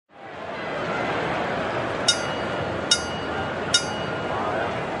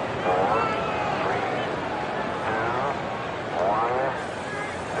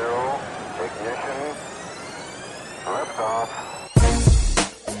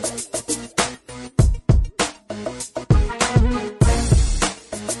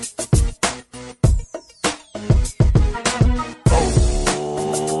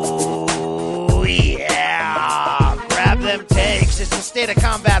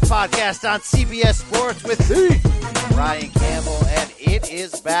Combat Podcast on CBS Sports with the Brian Campbell, and it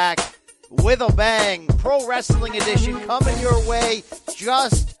is back with a bang. Pro Wrestling Edition coming your way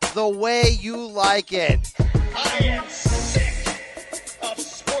just the way you like it. I am sick of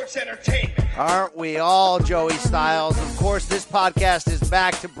sports entertainment. Aren't we all, Joey Styles? Of course, this podcast is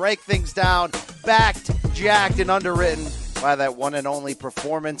back to break things down, backed, jacked, and underwritten by that one and only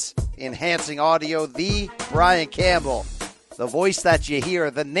performance-enhancing audio, the Brian Campbell. The voice that you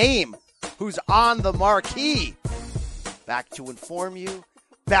hear, the name who's on the marquee. Back to inform you,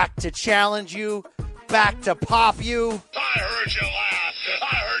 back to challenge you, back to pop you. I heard you laugh.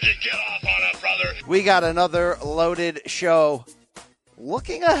 I heard you get off on it, brother. We got another loaded show.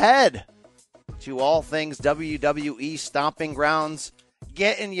 Looking ahead to all things WWE Stomping Grounds,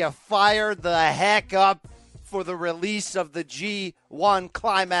 getting you fired the heck up for the release of the G1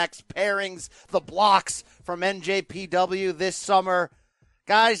 Climax pairings, the blocks from NJPW this summer.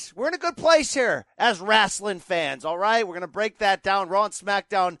 Guys, we're in a good place here as wrestling fans, all right? We're going to break that down. Raw and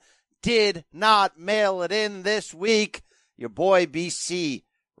SmackDown did not mail it in this week. Your boy BC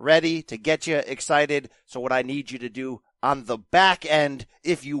ready to get you excited. So what I need you to do on the back end,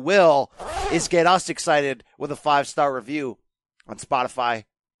 if you will, is get us excited with a 5-star review on Spotify,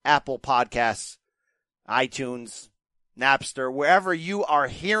 Apple Podcasts, iTunes, Napster, wherever you are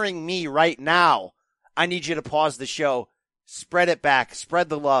hearing me right now. I need you to pause the show, spread it back, spread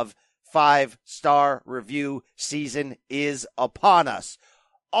the love. 5-star review season is upon us.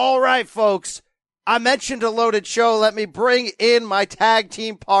 All right, folks, I mentioned a loaded show. Let me bring in my tag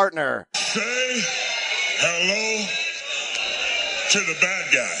team partner. Say hello to the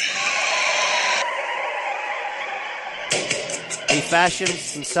bad guy. He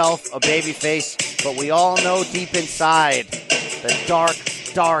fashions himself a baby face, but we all know deep inside the dark,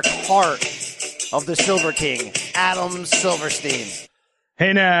 dark heart of the Silver King, Adam Silverstein.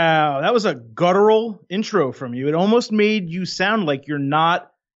 Hey now, that was a guttural intro from you. It almost made you sound like you're not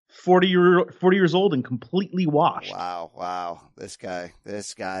 40 years old and completely washed. Wow. This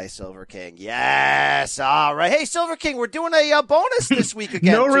guy, Silver King. Yes. All right. Hey, Silver King, we're doing a bonus this week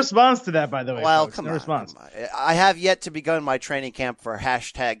again. No response to that, by the way. Well, folks. come no on. response. I have yet to begin my training camp for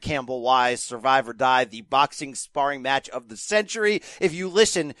hashtag Campbell Wise Survive or Die, the boxing sparring match of the century. If you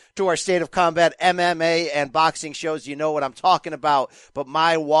listen to our State of Combat MMA and boxing shows, you know what I'm talking about. But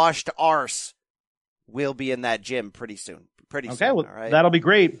my washed arse will be in that gym pretty soon. Okay, well, all right? That'll be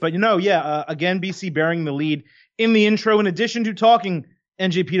great. But, again, BC bearing the lead in the intro, in addition to talking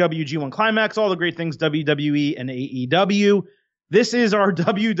NJPW G1 Climax, all the great things WWE and AEW. This is our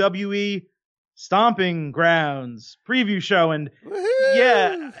WWE Stomping Grounds preview show. And,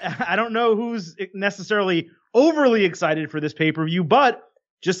 I don't know who's necessarily overly excited for this pay-per-view, but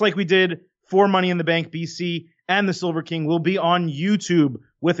just like we did for Money in the Bank, BC and the Silver King will be on YouTube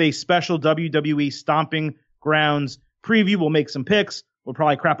with a special WWE Stomping Grounds preview. We'll make some picks. We'll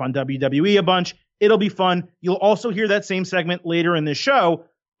probably crap on WWE a bunch. It'll be fun. You'll also hear that same segment later in this show.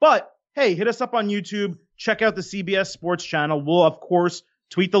 But, hey, hit us up on YouTube. Check out the CBS Sports channel. We'll, of course,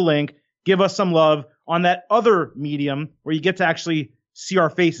 tweet the link. Give us some love on that other medium where you get to actually see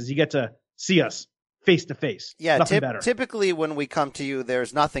our faces. You get to see us face to face. Yeah, nothing better. Typically when we come to you,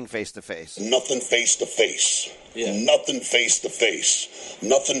 there's nothing face to face. Nothing face to face. Nothing face to face.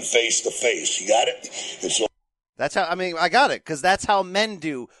 Nothing face to face. You got it? It's That's how, I got it, because that's how men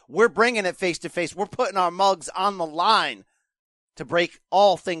do. We're bringing it face to face. We're putting our mugs on the line to break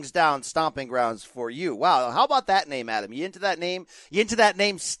all things down, Stomping Grounds for you. Wow, how about that name, Adam? You into that name? You into that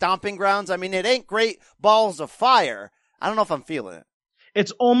name, Stomping Grounds? It ain't great balls of fire. I don't know if I'm feeling it.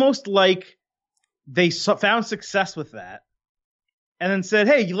 It's almost like they found success with that and then said,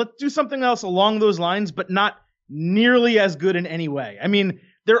 hey, let's do something else along those lines, but not nearly as good in any way.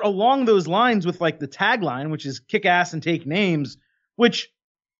 They're along those lines with like the tagline, which is kick ass and take names, which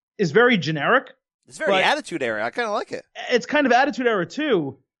is very generic. It's very attitude era. I kind of like it. It's kind of attitude era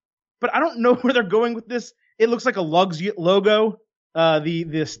too, but I don't know where they're going with this. It looks like a Lugs logo,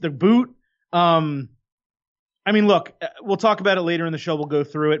 the boot. Look, we'll talk about it later in the show. We'll go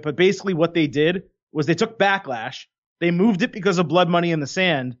through it, but basically what they did was they took Backlash. They moved it because of Blood Money in the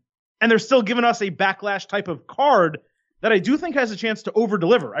Sand, and they're still giving us a Backlash type of card that I do think has a chance to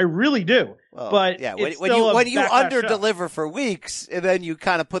over-deliver. I really do. Well, but yeah, when you under-deliver for weeks and then you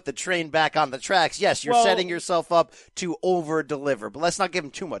kind of put the train back on the tracks, yes, you're setting yourself up to over-deliver. But let's not give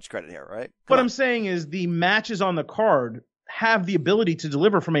them too much credit here, right? What I'm saying is the matches on the card have the ability to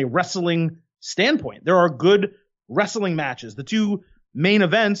deliver from a wrestling standpoint. There are good wrestling matches. The two main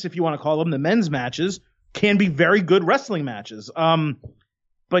events, if you want to call them the men's matches, can be very good wrestling matches.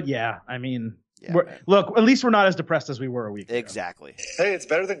 But yeah, Yeah, look, at least we're not as depressed as we were a week ago. Exactly. Hey, it's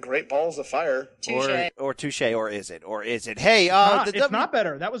better than Great Balls of Fire. Or touche, or is it? Or is it? Hey, it's not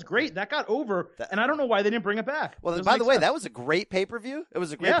better. That was great. That got over, and I don't know why they didn't bring it back. Well, by the way, that was a great pay-per-view. It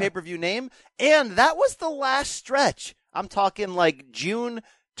was a great pay-per-view name, and that was the last stretch. I'm talking like June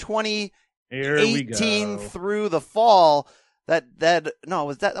 2018 through the fall. That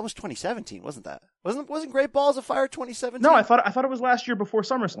was 2017, wasn't that? Wasn't Great Balls of Fire 2017? No, I thought it was last year before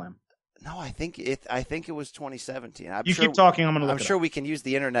SummerSlam. No, I think it was 2017. Keep talking. I'm going to look. I'm sure we can use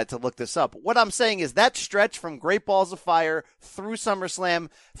the internet to look this up. What I'm saying is that stretch from Great Balls of Fire through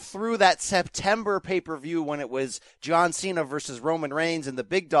SummerSlam, through that September pay-per-view when it was John Cena versus Roman Reigns and the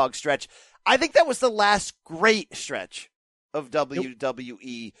Big Dog stretch, I think that was the last great stretch of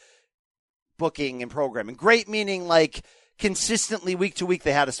WWE booking and programming. Great meaning like consistently week to week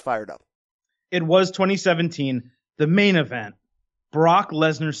they had us fired up. It was 2017, the main event. Brock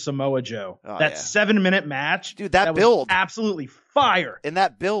Lesnar, Samoa Joe. 7-minute match. Dude, that build. Was absolutely fire. And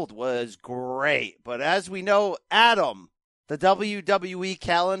that build was great. But as we know, Adam, the WWE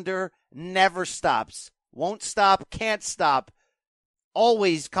calendar never stops. Won't stop, can't stop.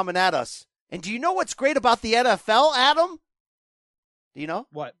 Always coming at us. And do you know what's great about the NFL, Adam? Do you know?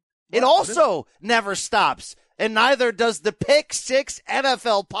 What? It also never stops. And neither does the Pick 6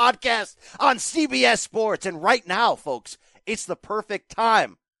 NFL podcast on CBS Sports. And right now, folks, it's the perfect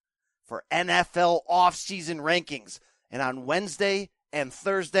time for NFL offseason rankings. And on Wednesday and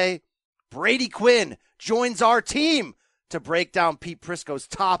Thursday, Brady Quinn joins our team to break down Pete Prisco's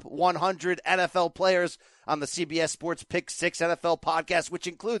top 100 NFL players on the CBS Sports Pick 6 NFL podcast, which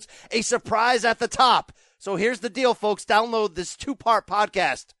includes a surprise at the top. So here's the deal, folks. Download this 2-part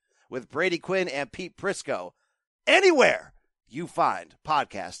podcast with Brady Quinn and Pete Prisco anywhere you find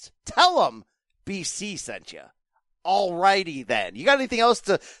podcasts. Tell them BC sent you. All righty then. You got anything else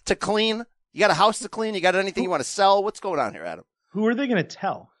to clean? You got a house to clean? You got anything you want to sell? What's going on here, Adam? Who are they going to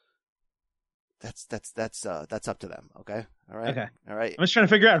tell? That's up to them. Okay. All right. Okay. All right. I'm just trying to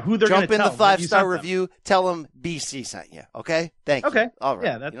figure out who they're going to tell. Jump in the 5-star review. Tell them BC sent you. Okay. Thank you. Okay. All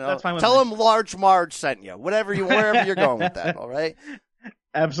right. Yeah, that's fine with Tell me. them Large Marge sent you. Wherever you're going with that. All right.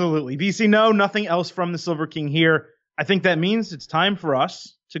 Absolutely. BC, no, nothing else from the Silver King here. I think that means it's time for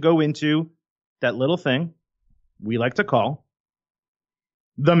us to go into that little thing we like to call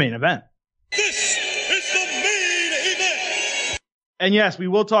the main event. This is the main event. And yes, we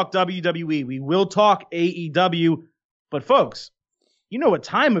will talk WWE. We will talk AEW. But folks, you know what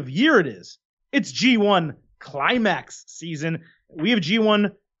time of year it is. It's G1 Climax season. We have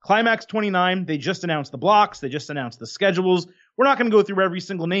G1 Climax 29. They just announced the blocks. They just announced the schedules. We're not going to go through every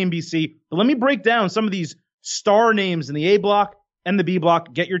single name, BC, but let me break down some of these star names in the A block and the B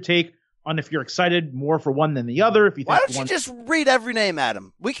block. Get your take on if you're excited more for one than the other. If you think Why don't you just read every name,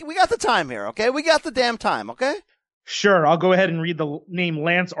 Adam? We got the time here, okay? We got the damn time, okay? Sure, I'll go ahead and read the name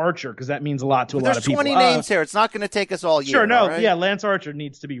Lance Archer because that means a lot to a lot of people. There's 20 names here. It's not going to take us all year. Sure, no, right? Yeah, Lance Archer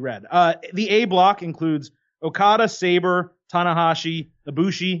needs to be read. The A block includes Okada, Sabre, Tanahashi,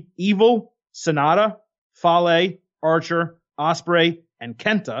 Ibushi, Evil, Sonata, Fale, Archer, Ospreay, and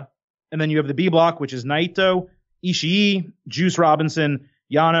Kenta. And then you have the B block, which is Naito, Ishii, Juice Robinson,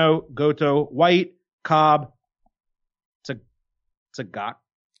 Yano, Goto, White, Cobb, Shingo,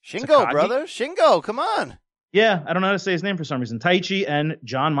 Takagi? Brother. Shingo, come on. Yeah, I don't know how to say his name for some reason. Taichi and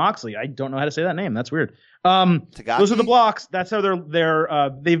John Moxley. I don't know how to say that name. That's weird. Tagaki? Those are the blocks. That's how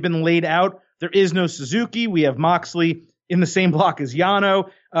they've been laid out. There is no Suzuki. We have Moxley in the same block as Yano,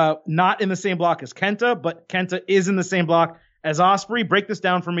 not in the same block as Kenta, but Kenta is in the same block as Ospreay. Break this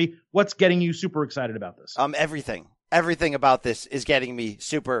down for me. What's getting you super excited about this? Everything. Everything about this is getting me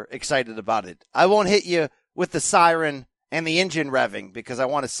super excited about it. I won't hit you with the siren and the engine revving because I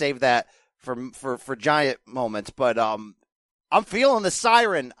want to save that for giant moments. But I'm feeling the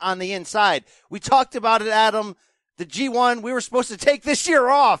siren on the inside. We talked about it, Adam. The G1, we were supposed to take this year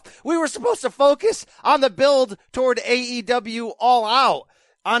off. We were supposed to focus on the build toward AEW All Out,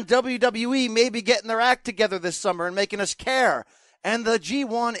 on WWE maybe getting their act together this summer and making us care. And the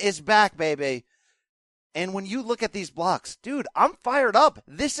G1 is back, baby. And when you look at these blocks, dude, I'm fired up.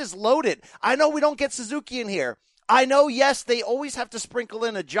 This is loaded. I know we don't get Suzuki in here. I know, yes, they always have to sprinkle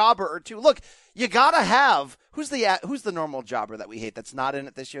in a jobber or two. Look, you gotta have who's the normal jobber that we hate that's not in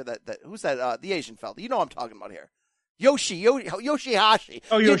it this year? Who's that? The Asian fella. You know what I'm talking about here. Yoshihashi.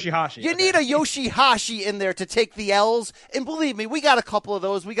 Oh, Yoshihashi. You need a Yoshihashi in there to take the L's. And believe me, we got a couple of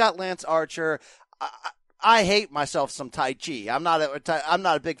those. We got Lance Archer. I hate myself some Tai Chi. I'm not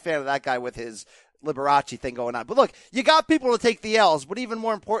a big fan of that guy with his Liberace thing going on. But look, you got people to take the L's. But even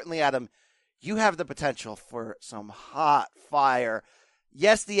more importantly, Adam, you have the potential for some hot fire.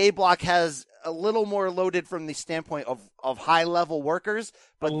 Yes, the A block has a little more loaded from the standpoint of high-level workers.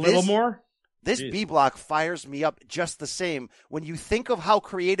 But a little more? This Jeez. B block fires me up just the same. When you think of how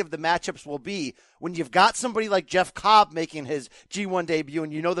creative the matchups will be, when you've got somebody like Jeff Cobb making his G1 debut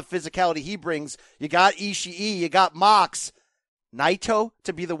and you know the physicality he brings, you got Ishii, you got Mox, Naito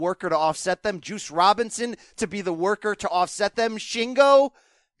to be the worker to offset them, Juice Robinson to be the worker to offset them, Shingo,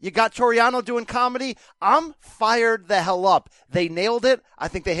 you got Toriano doing comedy. I'm fired the hell up. They nailed it. I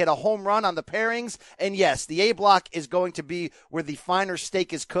think they hit a home run on the pairings. And yes, the A block is going to be where the finer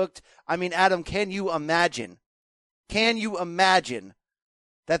steak is cooked. I mean, Adam, can you imagine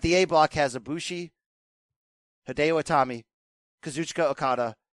that the A block has Ibushi, Hideo Itami, Kazuchika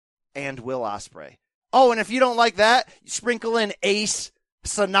Okada, and Will Ospreay? Oh, and if you don't like that, sprinkle in Ace,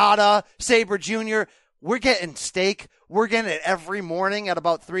 Sonata, Sabre Jr. We're getting steak. We're getting it every morning at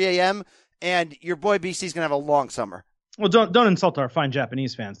about 3 a.m., and your boy BC's going to have a long summer. Well, don't insult our fine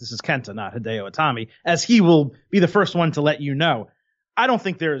Japanese fans. This is Kenta, not Hideo Itami, as he will be the first one to let you know. I don't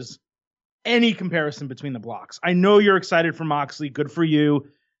think there's any comparison between the blocks. I know you're excited for Moxley. Good for you.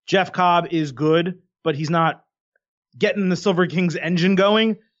 Jeff Cobb is good, but he's not getting the Silver King's engine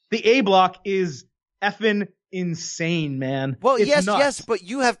going. The A block is effing insane, man. Well, it's yes, nuts. yes, but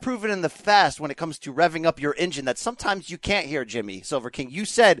you have proven in the past when it comes to revving up your engine that sometimes you can't hear Jimmy Silver King. You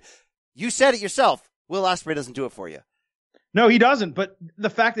said it yourself. Will Ospreay doesn't do it for you. No, he doesn't. But the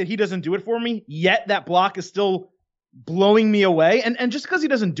fact that he doesn't do it for me, yet that block is still blowing me away. And just because he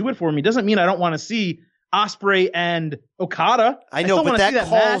doesn't do it for me doesn't mean I don't want to see Ospreay and Okada. I know, but that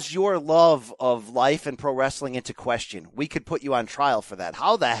calls match. your love of life and pro wrestling into question. We could put you on trial for that.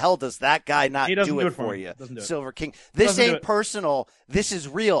 How the hell does that guy not do it for you, Silver King? This ain't personal. This is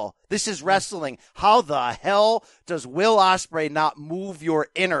real. This is wrestling. How the hell does Will Ospreay not move your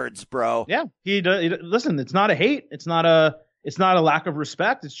innards, bro? Yeah, he does. Listen, it's not a hate. It's not a lack of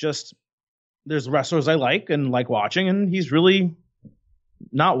respect. It's just there's wrestlers I like and like watching, and he's really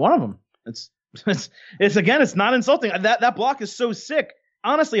not one of them. It's not insulting. That block is so sick.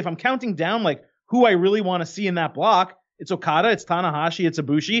 Honestly, if I'm counting down like who I really want to see in that block, it's Okada, it's Tanahashi, it's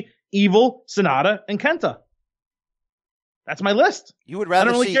Ibushi, Evil, Sonata, and Kenta. That's my list. You would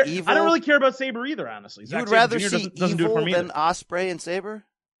rather see Evil? I don't really care about Sabre either, honestly. You would rather see Evil than Ospreay and Sabre?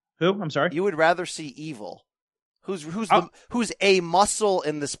 Who? I'm sorry? You would rather see Evil. Who's a muscle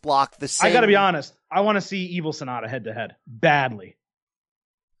in this block? The same. I got to be honest. I want to see Evil Sonata head to head badly.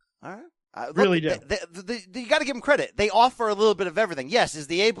 All right. Really do. You got to give them credit. They offer a little bit of everything. Yes. Does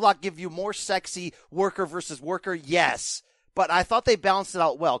the A block give you more sexy worker versus worker? Yes. But I thought they balanced it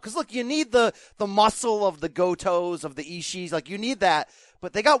out well. Because, look, you need the muscle of the Gotos, of the Ishis. Like, you need that.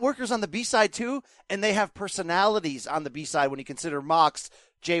 But they got workers on the B side, too. And they have personalities on the B side when you consider Mox,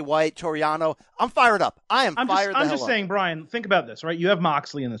 Jay White, Toriano. I'm fired up. I'm just saying, Brian, think about this, right? You have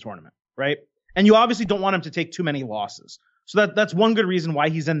Moxley in this tournament, right? And you obviously don't want him to take too many losses. So that's one good reason why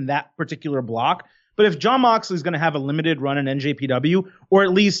he's in that particular block. But if Jon Moxley is going to have a limited run in NJPW, or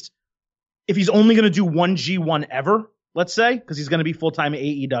at least if he's only going to do one G1 ever, let's say, because he's going to be full-time at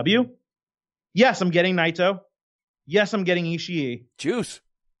AEW, yes, I'm getting Naito. Yes, I'm getting Ishii. Juice.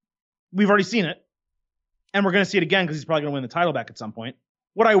 We've already seen it. And we're going to see it again because he's probably going to win the title back at some point.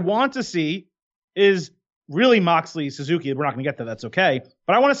 What I want to see is really Moxley, Suzuki. We're not going to get there. That's okay.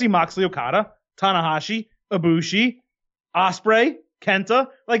 But I want to see Moxley, Okada, Tanahashi, Ibushi, Ospreay, Kenta.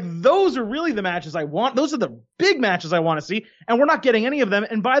 Like, those are really the matches I want. Those are the big matches I want to see. And we're not getting any of them.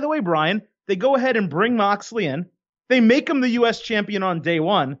 And by the way, Brian, they go ahead and bring Moxley in. They make him the U.S. champion on day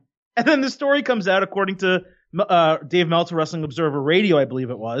one. And then the story comes out, according to Dave Meltzer, Wrestling Observer Radio, I believe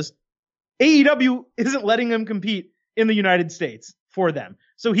it was. AEW isn't letting him compete in the United States for them.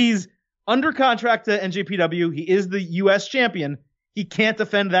 So he's under contract to NJPW. He is the U.S. champion. He can't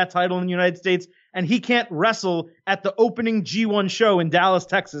defend that title in the United States, and he can't wrestle at the opening G1 show in Dallas,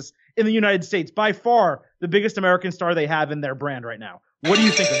 Texas, in the United States. By far, the biggest American star they have in their brand right now. What do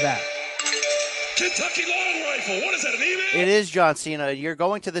you think of that? Kentucky Long Rifle. What is that, an email? It is, John Cena. You're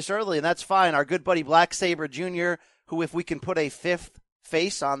going to this early, and that's fine. Our good buddy Black Sabre Jr., who, if we can put a fifth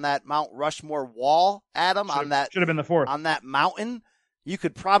face on that Mount Rushmore wall, Adam, should have been the fourth. On that mountain, you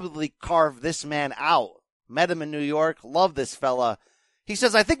could probably carve this man out. Met him in New York. Love this fella. He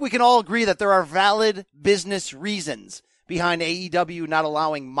says, I think we can all agree that there are valid business reasons behind AEW not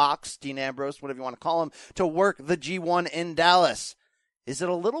allowing Mox, Dean Ambrose, whatever you want to call him, to work the G1 in Dallas. Is it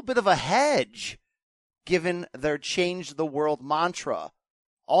a little bit of a hedge, given their change the world mantra?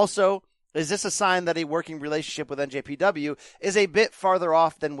 Also, is this a sign that a working relationship with NJPW is a bit farther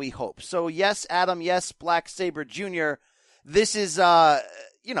off than we hope? So yes, Adam, yes, Black Sabre Jr., this is, you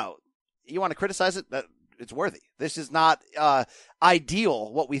want to criticize it? it's worthy. This is not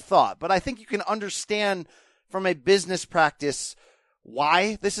ideal what we thought, but I think you can understand from a business practice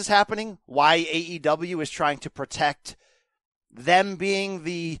why this is happening, why AEW is trying to protect them being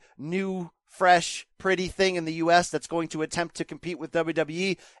the new, fresh, pretty thing in the U.S. that's going to attempt to compete with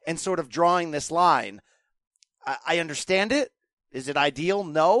WWE and sort of drawing this line. I understand it. Is it ideal?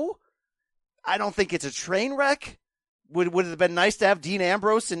 No. I don't think it's a train wreck. Would it have been nice to have Dean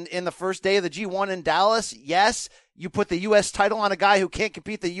Ambrose in the first day of the G1 in Dallas? Yes. You put the U.S. title on a guy who can't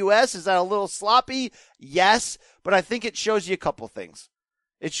compete the U.S. Is that a little sloppy? Yes. But I think it shows you a couple things.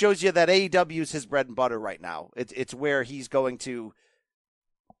 It shows you that AEW is his bread and butter right now. It's where he's going to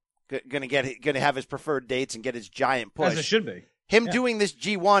have his preferred dates and get his giant push. As it should be. Him doing this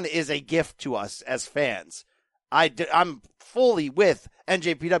G1 is a gift to us as fans. I'm fully with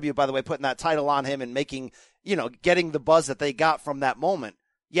NJPW, by the way, putting that title on him and making, getting the buzz that they got from that moment.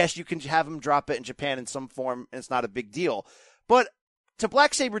 Yes, you can have him drop it in Japan in some form, and it's not a big deal. But to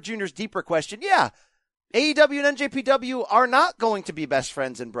Black Sabre Jr.'s deeper question, yeah, AEW and NJPW are not going to be best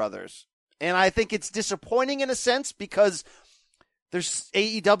friends and brothers. And I think it's disappointing in a sense because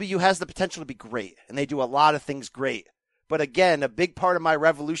AEW has the potential to be great, and they do a lot of things great. But again, a big part of my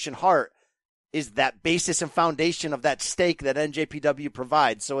Revolution heart is that basis and foundation of that stake that NJPW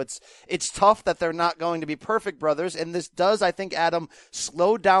provides. So it's tough that they're not going to be perfect brothers, and this does, I think, Adam,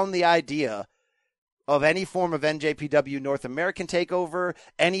 slow down the idea of any form of NJPW North American takeover,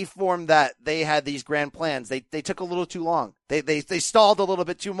 any form that they had these grand plans. They took a little too long. They stalled a little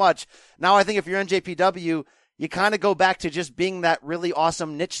bit too much. Now I think if you're NJPW, you kind of go back to just being that really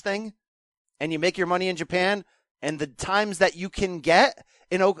awesome niche thing, and you make your money in Japan, and the times that you can get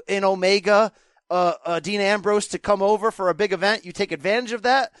in Omega, Dean Ambrose to come over for a big event, you take advantage of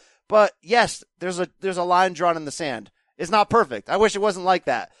that. But yes, there's a line drawn in the sand. It's not perfect. I wish it wasn't like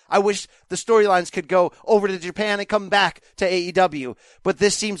that. I wish the storylines could go over to Japan and come back to AEW. But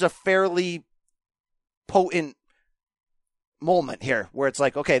this seems a fairly potent moment here where it's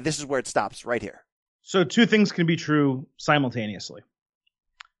like, okay, this is where it stops right here. So two things can be true simultaneously.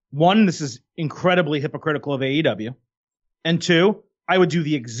 One, this is incredibly hypocritical of AEW. And two, I would do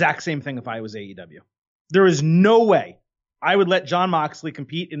the exact same thing if I was AEW. There is no way I would let Jon Moxley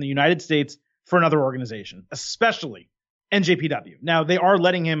compete in the United States for another organization, especially NJPW. Now, they are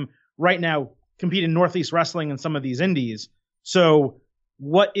letting him right now compete in Northeast Wrestling and some of these indies. So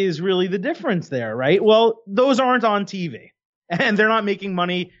what is really the difference there, right? Well, those aren't on TV. And they're not making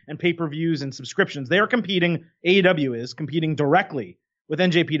money and pay-per-views and subscriptions. They are competing, AEW is competing directly with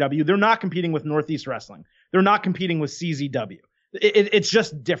NJPW. They're not competing with Northeast Wrestling. They're not competing with CZW. It's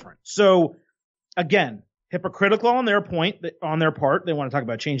just different. So again, hypocritical on their part. They want to talk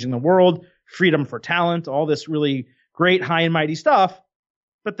about changing the world, freedom for talent, all this really great high and mighty stuff.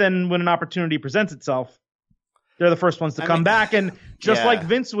 But then when an opportunity presents itself, they're the first ones to come back. And just like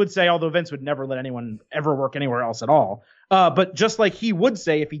Vince would say, although Vince would never let anyone ever work anywhere else at all. But just like he would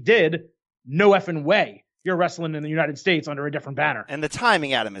say, if he did, no effing way you're wrestling in the United States under a different banner. And the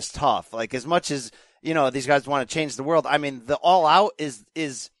timing, Adam, is tough. Like, as much as, these guys want to change the world, I mean, the All Out is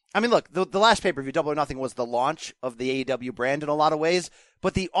look, the last pay-per-view, Double or Nothing, was the launch of the AEW brand in a lot of ways.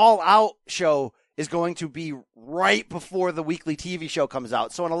 But the All Out show is going to be right before the weekly TV show comes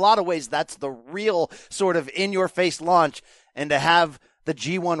out. So in a lot of ways, that's the real sort of in-your-face launch. And to have the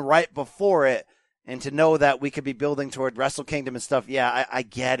G1 right before it, and to know that we could be building toward Wrestle Kingdom and stuff, I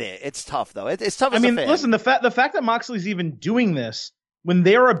get it. It's tough, though. It's tough as a fan. Listen, the fact that Moxley's even doing this when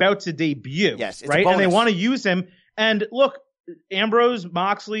they're about to debut, yes, right? And they want to use him. And look, Ambrose,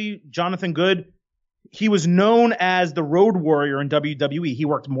 Moxley, Jonathan Good, he was known as the Road Warrior in WWE. He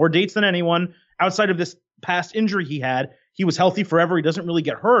worked more dates than anyone. Outside of this past injury he had, he was healthy forever. He doesn't really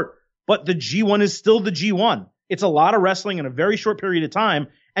get hurt. But the G1 is still the G1. It's a lot of wrestling in a very short period of time.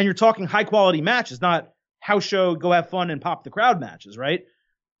 And you're talking high-quality matches, not house show, go have fun, and pop the crowd matches, right?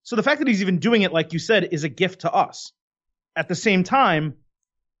 So the fact that he's even doing it, like you said, is a gift to us. At the same time,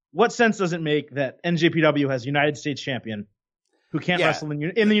 what sense does it make that NJPW has United States champion who can't wrestle in the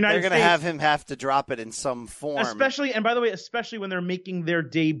United States? They're going to have him have to drop it in some form. Especially when they're making their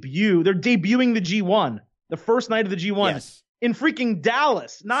debut. They're debuting the G1, the first night of the G1. Yes. In freaking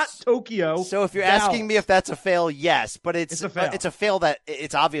Dallas, not Tokyo. So if you're asking me if that's a fail, yes, but it's a fail. It's a fail that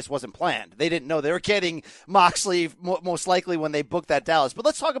it's obvious wasn't planned. They didn't know they were getting Moxley most likely when they booked that Dallas. But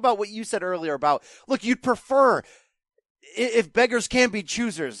let's talk about what you said earlier about, look, you'd prefer, if beggars can't be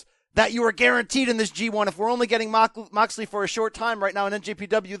choosers, that you were guaranteed in this G1, if we're only getting Moxley for a short time right now in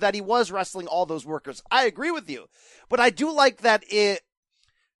NJPW, that he was wrestling all those workers. I agree with you. But I do like that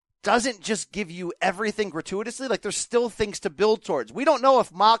doesn't just give you everything gratuitously. Like, there's still things to build towards. We don't know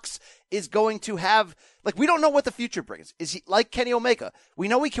if Mox is going to have, like, we don't know what the future brings. Is he like Kenny Omega? We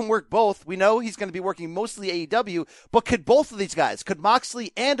know he can work both. We know he's going to be working mostly AEW, but could both of these guys, could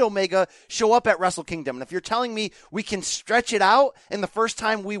Moxley and Omega show up at Wrestle Kingdom? And if you're telling me we can stretch it out and the first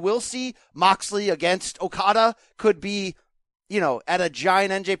time we will see Moxley against Okada could be, at a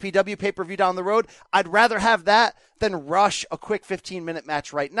giant NJPW pay-per-view down the road, I'd rather have that than rush a quick 15-minute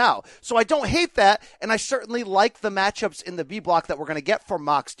match right now. So I don't hate that, and I certainly like the matchups in the B block that we're going to get for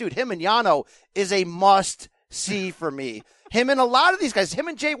Mox. Dude, him and Yano is a must-see for me. Him and a lot of these guys, him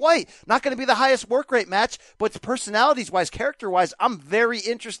and Jay White, not going to be the highest work rate match, but personalities-wise, character-wise, I'm very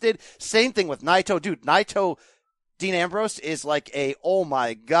interested. Same thing with Naito. Dude, Naito, Dean Ambrose is like a, oh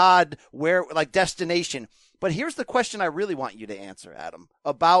my God, destination. But here's the question I really want you to answer, Adam,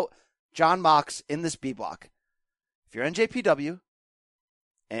 about John Mox in this B block. If you're NJPW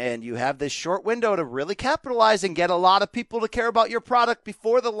and you have this short window to really capitalize and get a lot of people to care about your product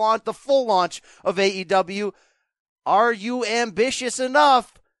before the full launch of AEW, are you ambitious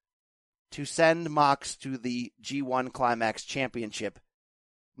enough to send Mox to the G1 Climax Championship,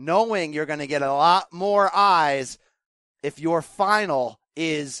 knowing you're going to get a lot more eyes if your final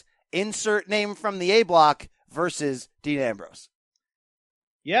is insert name from the A block versus Dean Ambrose?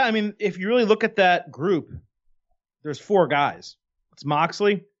 Yeah, I mean, if you really look at that group, there's 4 guys. It's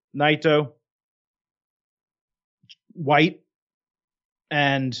Moxley, Naito, White,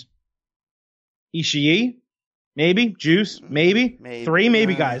 and Ishii, maybe, Juice, maybe. 3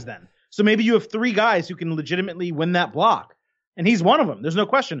 maybe guys then. So maybe you have 3 guys who can legitimately win that block. And he's one of them. There's no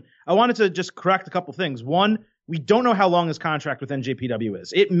question. I wanted to just correct a couple things. One, we don't know how long his contract with NJPW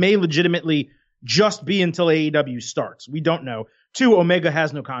is. It may legitimately just be until AEW starts. We don't know. 2, Omega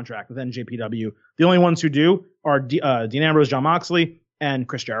has no contract with NJPW. The only ones who do are Dean Ambrose, John Moxley, and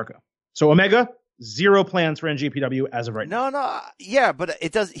Chris Jericho. So Omega, 0 plans for NJPW as of right now. No, yeah, but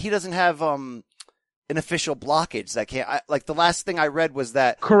he doesn't have an official blockage that can't. Like the last thing I read was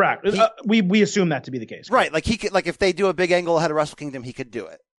that. Correct. We assume that to be the case. Right. Like he could, like if they do a big angle ahead of Wrestle Kingdom, he could do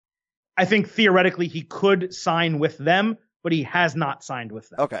it. I think theoretically he could sign with them, but he has not signed with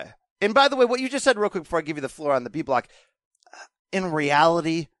them. Okay. And by the way, what you just said real quick before I give you the floor on the B block, in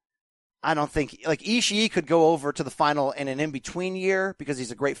reality, I don't think, like Ishii could go over to the final in an in-between year because he's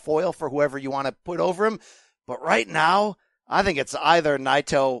a great foil for whoever you want to put over him. But right now, I think it's either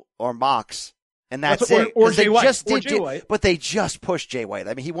Naito or Mox. And that's it. Or Jay White. But they just pushed Jay White.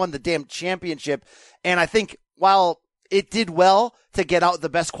 I mean, he won the damn championship. And I think while it did well to get out the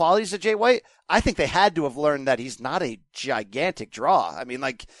best qualities of Jay White, I think they had to have learned that he's not a gigantic draw. I mean,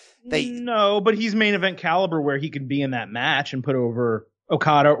 No, but he's main event caliber where he could be in that match and put over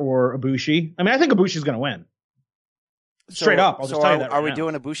Okada or Ibushi. I mean, I think Ibushi's going to win. Straight up. I'll just tell you that. Are we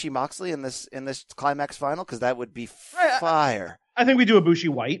doing Ibushi Moxley in this Climax final? Because that would be fire. I think we do Ibushi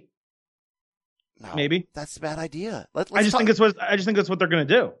White. No, maybe that's a bad idea. I just think that's what they're going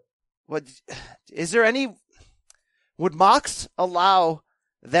to do. What is there any? Would Mox allow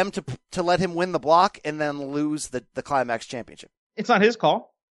them to let him win the block and then lose the Climax Championship? It's not his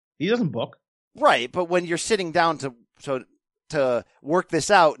call. He doesn't book. Right, but when you're sitting down to work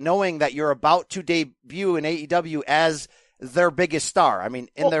this out, knowing that you're about to debut in AEW as their biggest star. I mean,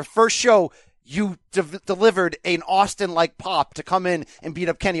 in their first show, you delivered an Austin-like pop to come in and beat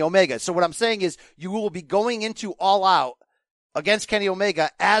up Kenny Omega. So what I'm saying is you will be going into All Out against Kenny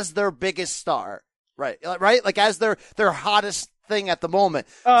Omega as their biggest star. Right? Like as their hottest thing at the moment.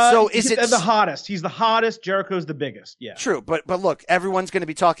 So is it the hottest? He's the hottest. Jericho's the biggest. Yeah. True, but look, everyone's going to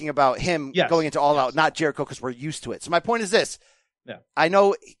be talking about him going into All Out, not Jericho, because we're used to it. So my point is this: I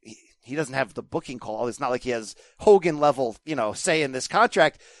know he doesn't have the booking call. It's not like he has Hogan level, say in this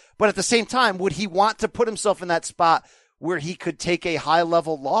contract. But at the same time, would he want to put himself in that spot where he could take a high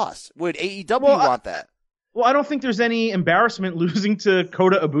level loss? Would AEW want that? Well, I don't think there's any embarrassment losing to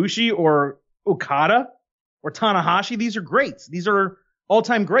Kota Ibushi or Okada or Tanahashi. These are greats. These are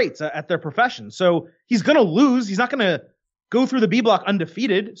all-time greats at their profession. So he's going to lose. He's not going to go through the B block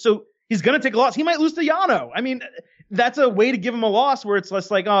undefeated. So he's going to take a loss. He might lose to Yano. I mean, that's a way to give him a loss where it's less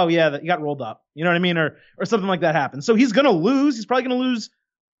like, oh yeah, you got rolled up. You know what I mean? Or something like that happens. So he's going to lose. He's probably going to lose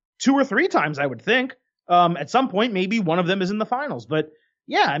 2 or 3 times, I would think. At some point, maybe one of them is in the finals. But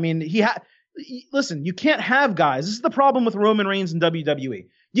yeah, I mean, listen, you can't have guys. This is the problem with Roman Reigns and WWE.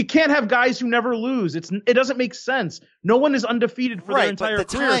 You can't have guys who never lose. It doesn't make sense. No one is undefeated for their entire but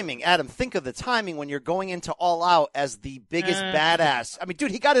the career. timing, Adam, think of the timing when you're going into All Out as the biggest badass. I mean,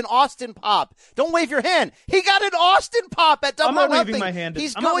 dude, he got an Austin pop. Don't wave your hand. He got an Austin pop at Double or Nothing. I'm not waving my hand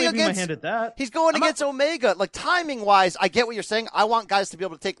at that. He's going against Omega. Like, timing-wise, I get what you're saying. I want guys to be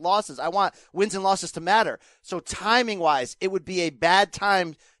able to take losses. I want wins and losses to matter. So timing-wise, it would be a bad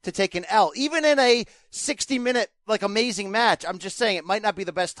time to take an L. Even in a 60-minute, like, amazing match, I'm just saying it might not be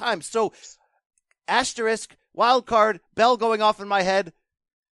the best time. So, asterisk, wild card, bell going off in my head.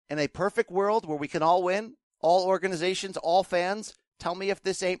 In a perfect world where we can all win, all organizations, all fans, tell me if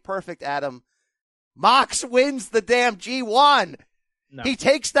this ain't perfect, Adam. Mox wins the damn G1. No. He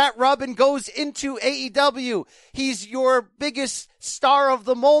takes that rub and goes into AEW. He's your biggest star of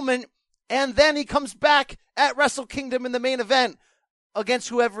the moment, and then he comes back at Wrestle Kingdom in the main event against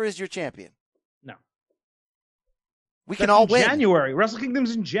whoever is your champion. No. We can all win. January. Wrestle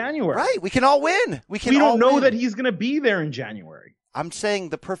Kingdom's in January. Right. We can all win. We don't know that he's going to be there in January. I'm saying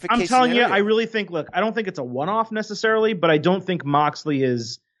the perfect case scenario. I'm telling you, I really think, look, I don't think it's a one-off necessarily, but I don't think Moxley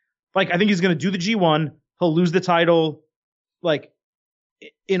is, like, I think he's going to do the G1. He'll lose the title, like,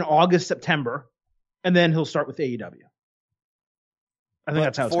 in August, September, and then he'll start with AEW. I think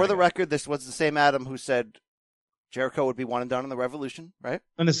that's how it's for the record, this was the same Adam who said Jericho would be one and done in the Revolution, right?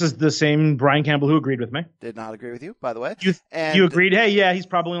 And this is the same Brian Campbell who agreed with me. Did not agree with you, by the way. You agreed, hey, yeah, he's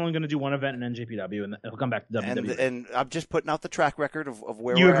probably only going to do one event in NJPW, and he'll come back to WWE. And I'm just putting out the track record of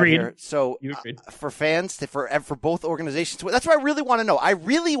where you we're agreed. at here. So you agreed. For fans, for both organizations, that's what I really want to know. I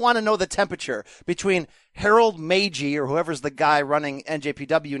really want to know the temperature between Harold Meiji, or whoever's the guy running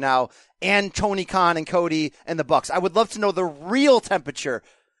NJPW now, and Tony Khan and Cody and the Bucks. I would love to know the real temperature.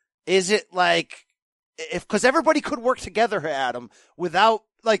 Is it like... because everybody could work together, Adam, without,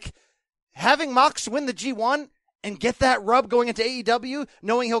 like, having Mox win the G1 and get that rub going into AEW,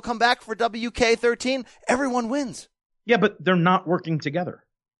 knowing he'll come back for WK13, everyone wins. Yeah, but they're not working together.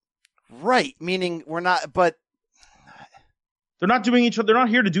 Right, meaning we're not, but... They're not doing each other, they're not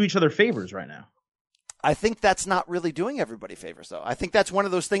here to do each other favors right now. I think that's not really doing everybody favors, though. I think that's one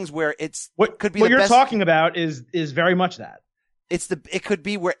of those things where could be what the you're best... talking about is very much that. It could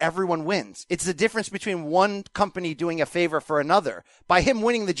be where everyone wins. It's the difference between one company doing a favor for another. By him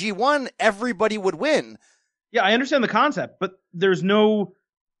winning the G1, everybody would win. Yeah, I understand the concept, but there's no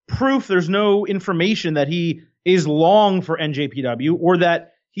proof, there's no information that he is long for NJPW or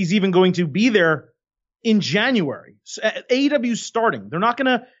that he's even going to be there in January. So, AEW's starting. They're not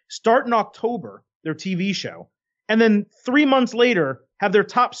going to start in October, their TV show, and then 3 months later have their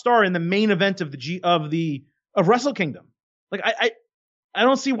top star in the main event of Wrestle Kingdom. Like, I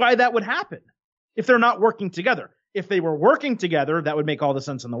don't see why that would happen if they're not working together. If they were working together, that would make all the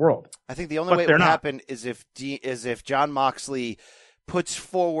sense in the world. I think the only way it would happen is if Jon Moxley puts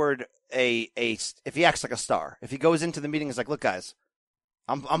forward if he acts like a star. If he goes into the meeting and is like, look, guys,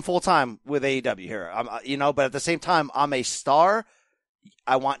 I'm full time with AEW here. But at the same time, I'm a star.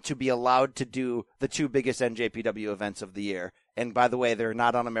 I want to be allowed to do the two biggest NJPW events of the year. And by the way, they're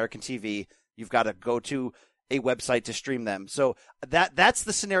not on American TV. You've got to go to a website to stream them. So that's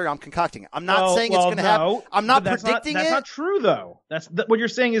the scenario I'm concocting. I'm not saying it's going to happen. I'm not predicting it. That's not true, though. What you're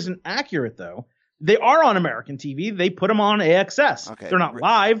saying isn't accurate, though. They are on American TV. They put them on AXS. Okay. They're not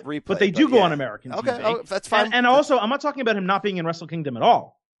live, but they do go on American TV. Okay, that's fine. And also, I'm not talking about him not being in Wrestle Kingdom at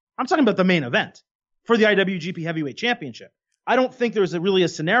all. I'm talking about the main event for the IWGP Heavyweight Championship. I don't think there's really a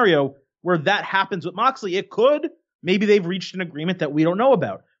scenario where that happens with Moxley. It could. Maybe they've reached an agreement that we don't know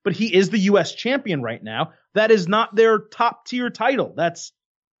about. But he is the U.S. champion right now. That is not their top tier title. That's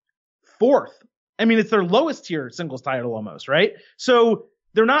fourth. I mean, it's their lowest tier singles title almost, right? So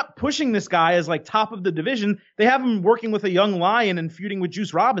they're not pushing this guy as like top of the division. They have him working with a young lion and feuding with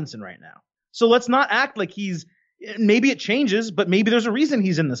Juice Robinson right now. So let's not act like maybe it changes, but maybe there's a reason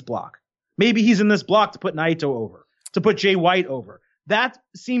he's in this block. Maybe he's in this block to put Naito over, to put Jay White over. That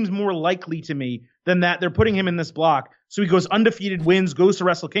seems more likely to me than that they're putting him in this block. So he goes undefeated, wins, goes to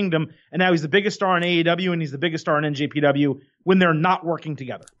Wrestle Kingdom, and now he's the biggest star in AEW and he's the biggest star in NJPW when they're not working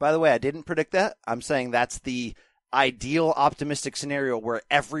together. By the way, I didn't predict that. I'm saying that's the ideal optimistic scenario where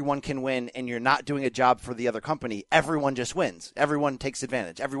everyone can win and you're not doing a job for the other company. Everyone just wins. Everyone takes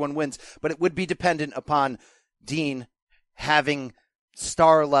advantage. Everyone wins. But it would be dependent upon Dean having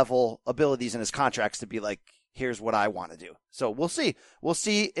star-level abilities in his contracts to be like, here's what I want to do. So we'll see. We'll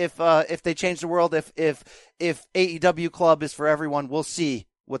see if they change the world. If AEW Club is for everyone, we'll see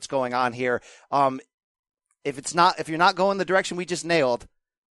what's going on here. If you're not going the direction we just nailed,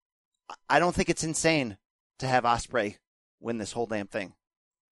 I don't think it's insane to have Ospreay win this whole damn thing.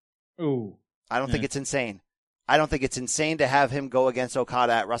 Ooh. I don't think it's insane. I don't think it's insane to have him go against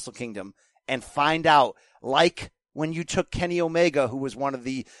Okada at Wrestle Kingdom and find out, like when you took Kenny Omega, who was one of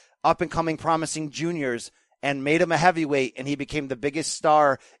the up-and-coming promising juniors, and made him a heavyweight, and he became the biggest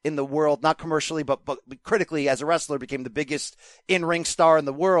star in the world, not commercially, but critically as a wrestler, became the biggest in-ring star in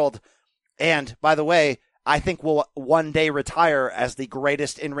the world. And, by the way, I think will one day retire as the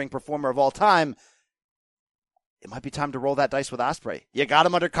greatest in-ring performer of all time. It might be time to roll that dice with Ospreay. You got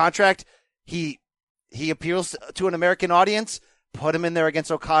him under contract. He appeals to an American audience. Put him in there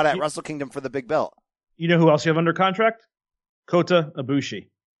against Okada at Wrestle Kingdom for the big belt. You know who else you have under contract? Kota Ibushi.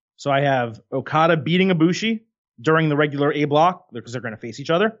 So I have Okada beating Ibushi during the regular A block because they're going to face each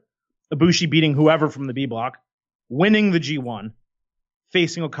other. Ibushi beating whoever from the B block, winning the G1,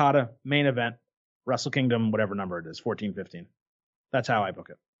 facing Okada, main event, Wrestle Kingdom, whatever number it is, 14, 15. That's how I book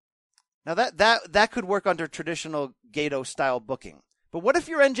it. Now that could work under traditional Gato style booking. But what if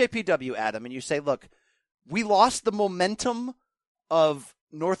you're NJPW, Adam, and you say, look, we lost the momentum of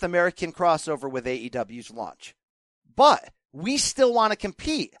North American crossover with AEW's launch, but we still want to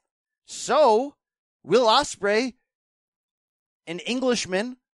compete. So, Will Ospreay, an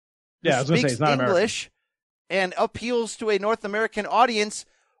Englishman who speaks English and appeals to a North American audience,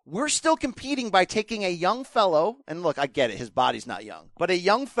 we're still competing by taking a young fellow, and look, I get it, his body's not young, but a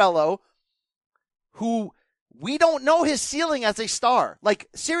young fellow who we don't know his ceiling as a star. Like,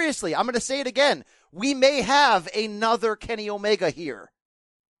 seriously, I'm going to say it again. We may have another Kenny Omega here.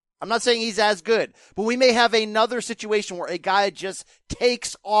 I'm not saying he's as good, but we may have another situation where a guy just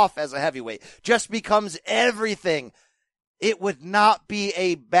takes off as a heavyweight, just becomes everything. It would not be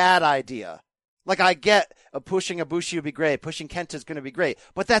a bad idea. Like, I get pushing Ibushi would be great, pushing Kenta is going to be great,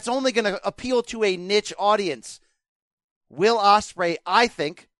 but that's only going to appeal to a niche audience. Will Ospreay, I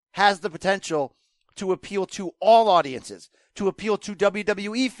think, has the potential to appeal to all audiences, to appeal to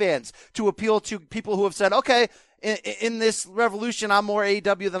WWE fans, to appeal to people who have said, okay, in this revolution, I'm more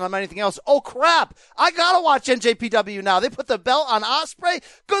AEW than I'm anything else. Oh, crap. I got to watch NJPW now. They put the belt on Ospreay.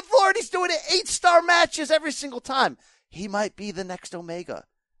 Good Lord, he's doing it 8-star matches every single time. He might be the next Omega.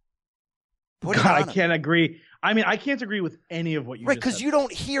 God, I can't agree. I mean, I can't agree with any of what you just said. Right, because you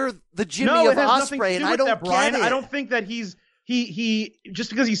don't hear the Jimmy of Ospreay, and I don't get it. I don't think that he just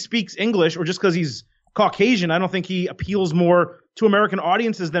because he speaks English or just because he's Caucasian, I don't think he appeals more to American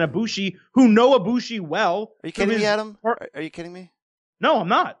audiences than Ibushi, who know Ibushi well. Are you kidding me, Adam? Are you kidding me? No, I'm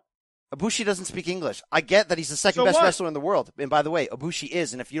not. Ibushi doesn't speak English. I get that he's the second best wrestler in the world. And by the way, Ibushi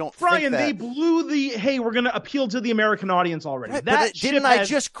is, and if you don't Brian, think that... they blew hey, we're going to appeal to the American audience already. Right, that didn't I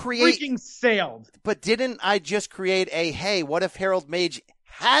just create... freaking sailed. But didn't I just create hey, what if Harold Mage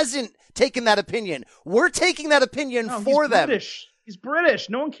hasn't taken that opinion? We're taking that opinion for them. British. He's British.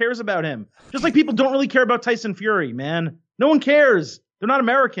 No one cares about him. Just like people don't really care about Tyson Fury, man. No one cares. They're not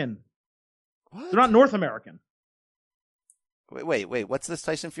American. What? They're not North American. Wait. What's this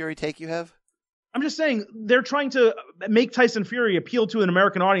Tyson Fury take you have? I'm just saying they're trying to make Tyson Fury appeal to an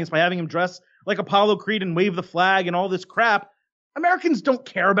American audience by having him dress like Apollo Creed and wave the flag and all this crap. Americans don't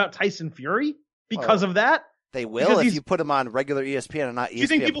care about Tyson Fury because of that. They will if you put him on regular ESPN and not ESPN+. Do you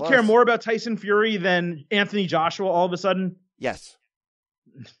think people care more about Tyson Fury than Anthony Joshua all of a sudden? Yes.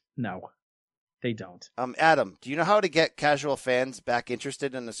 No, they don't. Adam, do you know how to get casual fans back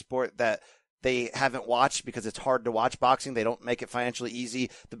interested in a sport that they haven't watched because it's hard to watch boxing? They don't make it financially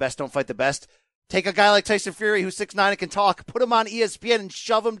easy. The best don't fight the best. Take a guy like Tyson Fury who's 6'9" and can talk, put him on ESPN and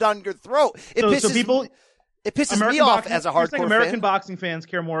shove him down your throat. It pisses me off as a hardcore fan. American boxing fans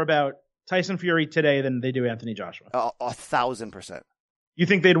care more about Tyson Fury today than they do Anthony Joshua. 1,000%. You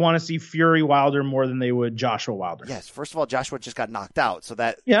think they'd want to see Fury Wilder more than they would Joshua Wilder? Yes. First of all, Joshua just got knocked out, so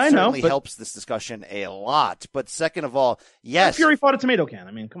that certainly helps this discussion a lot. But second of all, yes. Fury fought a tomato can.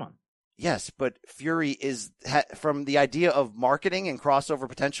 I mean, come on. Yes, but Fury is, from the idea of marketing and crossover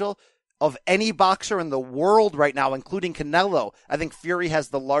potential, of any boxer in the world right now, including Canelo, I think Fury has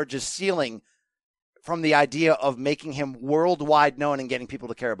the largest ceiling from the idea of making him worldwide known and getting people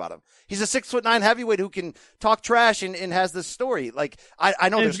to care about him. He's a 6'9" heavyweight who can talk trash and has this story. Like, I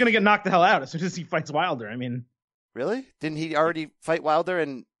know he's going to get knocked the hell out as soon as he fights Wilder. I mean, really? Didn't he already fight Wilder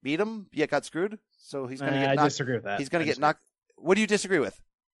and beat him? Yet got screwed. So he's going to get knocked. I disagree with that. He's going to get knocked. What do you disagree with?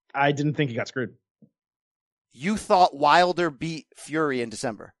 I didn't think he got screwed. You thought Wilder beat Fury in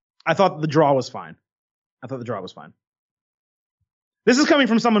December? I thought the draw was fine. This is coming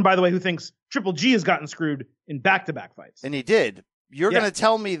from someone, by the way, who thinks Triple G has gotten screwed in back-to-back fights. And he did. You're going to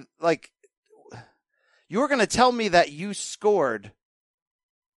tell me, that you scored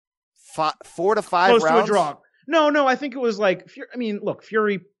 4 to 5 close rounds? To a draw. No, I think it was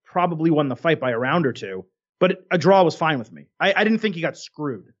Fury probably won the fight by a round or two, but a draw was fine with me. I didn't think he got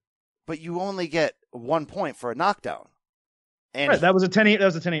screwed. But you only get 1 point for a knockdown. And right, that was a 10-8. That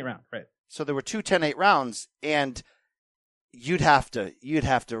was a 10-8 round, right? So there were 2 10-8 rounds, and you'd have to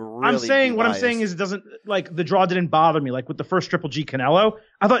really. I'm saying what I'm saying is it doesn't like the draw didn't bother me. Like with the first Triple G Canelo,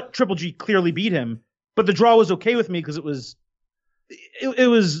 I thought Triple G clearly beat him, but the draw was okay with me because it was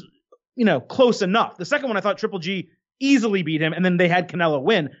close enough. The second one I thought Triple G easily beat him, and then they had Canelo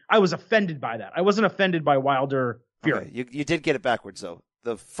win. I was offended by that. I wasn't offended by Wilder Fury. Okay. You did get it backwards though.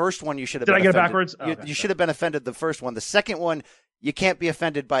 The first one you should have. Did been I get offended. it backwards? You, okay, you should have been offended the first one. The second one, you can't be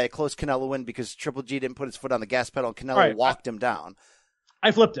offended by a close Canelo win because Triple G didn't put his foot on the gas pedal and Canelo walked him down. I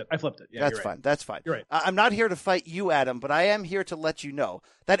flipped it. Yeah, That's right. fine. That's fine. You're right. I'm not here to fight you, Adam, but I am here to let you know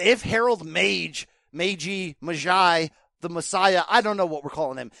that if Harold Magi, the Messiah, I don't know what we're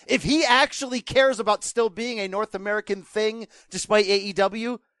calling him, if he actually cares about still being a North American thing despite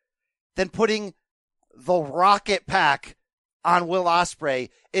AEW, then putting the Rocket Pack on Will Ospreay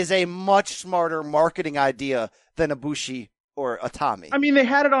is a much smarter marketing idea than Ibushi or Atami. I mean, they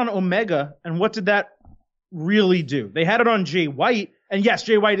had it on Omega, and what did that really do? They had it on Jay White, and yes,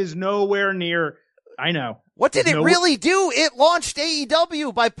 Jay White is nowhere near. I know. What did it really do? It launched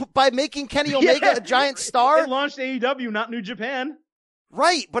AEW by making Kenny Omega a giant star. It launched AEW, not New Japan.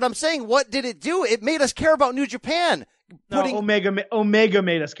 Right, but I'm saying, what did it do? It made us care about New Japan. Omega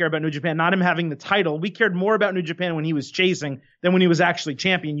made us care about New Japan, not him having the title. We cared more about New Japan when he was chasing than when he was actually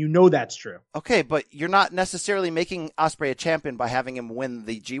champion. You know that's true. Okay, but you're not necessarily making Ospreay a champion by having him win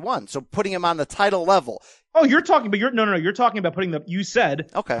the G1. So putting him on the title level. Oh, you're talking about you're talking about putting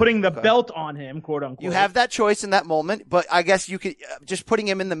the belt on him, quote unquote. You have that choice in that moment, but I guess you could just putting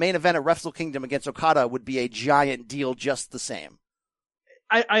him in the main event of Wrestle Kingdom against Okada would be a giant deal just the same.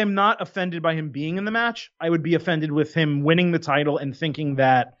 I am not offended by him being in the match. I would be offended with him winning the title and thinking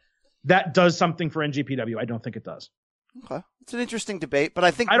that does something for NJPW. I don't think it does. Okay. It's an interesting debate, but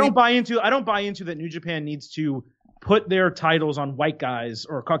I think I don't buy into that New Japan needs to put their titles on white guys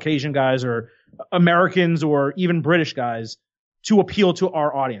or Caucasian guys or Americans or even British guys to appeal to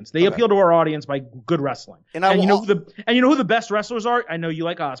our audience. They appeal to our audience by good wrestling. And you know who the best wrestlers are? I know you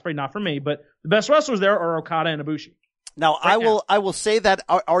like Ospreay, not for me, but the best wrestlers there are Okada and Ibushi. Now, I will say that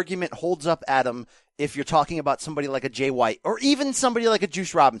our argument holds up, Adam, if you're talking about somebody like a Jay White or even somebody like a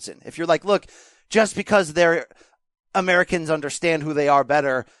Juice Robinson. If you're like, look, just because they're Americans understand who they are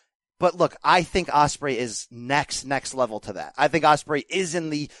better. But look, I think Ospreay is next level to that. I think Ospreay is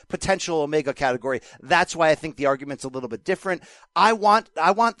in the potential Omega category. That's why I think the argument's a little bit different. I want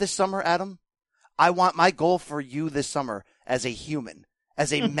this summer, Adam. I want my goal for you this summer as a human,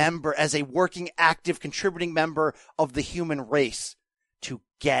 as a member, as a working, active, contributing member of the human race to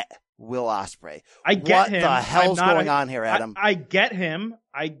get Will Ospreay. I get him. What the hell's going on here, Adam? I get him.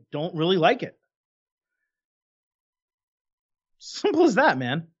 I don't really like it. Simple as that,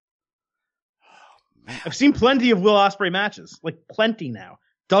 man. I've seen plenty of Will Ospreay matches, like plenty now,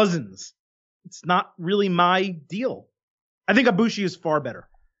 dozens. It's not really my deal. I think Ibushi is far better.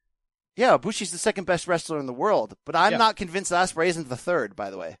 Yeah, Ibushi's the second best wrestler in the world, but I'm not convinced that Ospreay isn't the third,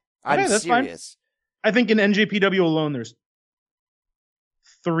 by the way. I'm that's serious. Fine. I think in NJPW alone, there's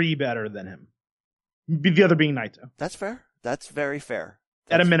 3 better than him. The other being Naito. That's fair. That's very fair.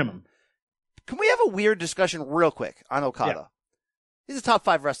 At a minimum. Can we have a weird discussion real quick on Okada? Yeah. He's a top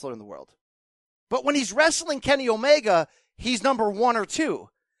 5 wrestler in the world. But when he's wrestling Kenny Omega, he's number 1 or 2.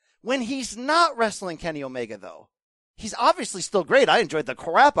 When he's not wrestling Kenny Omega, though, he's obviously still great. I enjoyed the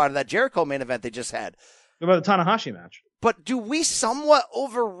crap out of that Jericho main event they just had. What about the Tanahashi match? But do we somewhat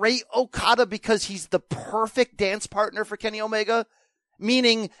overrate Okada because he's the perfect dance partner for Kenny Omega?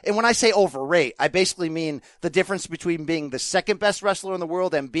 Meaning, and when I say overrate, I basically mean the difference between being the second best wrestler in the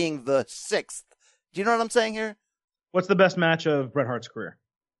world and being the 6th. Do you know what I'm saying here? What's the best match of Bret Hart's career?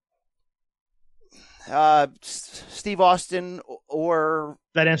 Steve Austin or...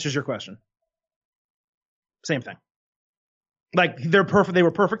 That answers your question. Same thing. Like, they're perfect. They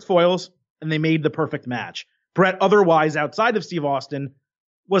were perfect foils, and they made the perfect match. Bret, otherwise, outside of Steve Austin,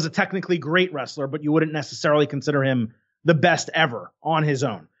 was a technically great wrestler, but you wouldn't necessarily consider him the best ever on his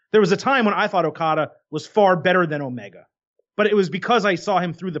own. There was a time when I thought Okada was far better than Omega, but it was because I saw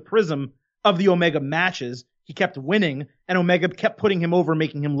him through the prism of the Omega matches. He kept winning, and Omega kept putting him over,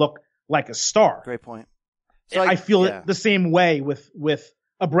 making him look like a star. Great point. So I feel it the same way with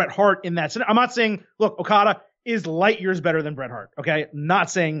a Bret Hart in that. I'm not saying, look, Okada is light years better than Bret Hart. Okay. I'm not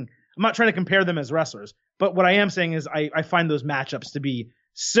trying to compare them as wrestlers, but what I am saying is I find those matchups to be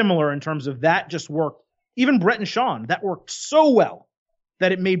similar in terms of that just worked. Even Bret and Shawn, that worked so well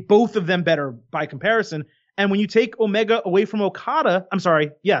that it made both of them better by comparison. And when you take Omega away from Okada,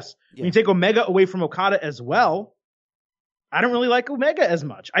 when you take Omega away from Okada as well, I don't really like Omega as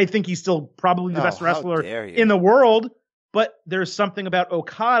much. I think he's still probably the best wrestler dare you. in the world, but there's something about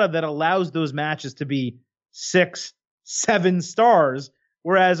Okada that allows those matches to be 6, 7 stars,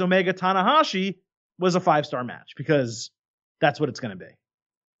 whereas Omega Tanahashi was a 5-star match because that's what it's going to be.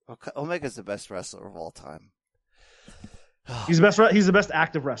 Omega's the best wrestler of all time. He's the best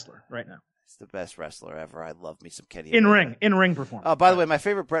active wrestler right now. He's the best wrestler ever. I love me some Kenny. In ring performance. By the way, my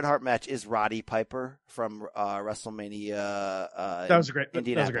favorite Bret Hart match is Roddy Piper from WrestleMania. That was a great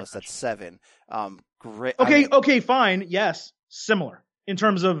Indianapolis. That's 7. Great. Okay, fine. Yes, similar in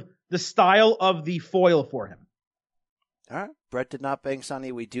terms of the style of the foil for him. All right. Bret did not bang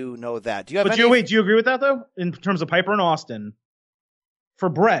Sonny. We do know that. Do you agree with that though? In terms of Piper and Austin, for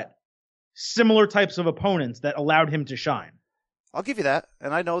Bret, similar types of opponents that allowed him to shine. I'll give you that.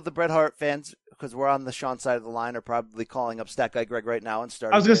 And I know the Bret Hart fans, because we're on the Sean side of the line, are probably calling up Stat Guy Greg right now and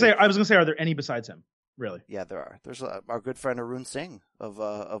starting. I was gonna say, are there any besides him? Really? Yeah, there are. There's our good friend Arun Singh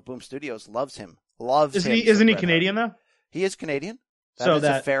of Boom Studios loves him. Isn't he Canadian though? He is Canadian. Wow,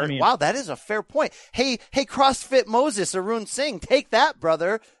 that is a fair point. Hey, CrossFit Moses, Arun Singh, take that,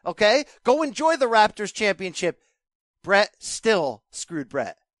 brother. Okay, go enjoy the Raptors championship. Bret still screwed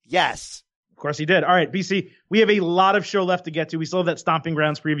Bret. Yes. Of course he did. All right, BC, we have a lot of show left to get to. We still have that Stomping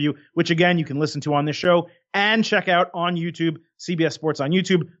Grounds preview, which again, you can listen to on this show and check out on YouTube, CBS Sports on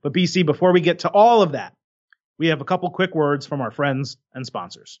YouTube. But BC, before we get to all of that, we have a couple quick words from our friends and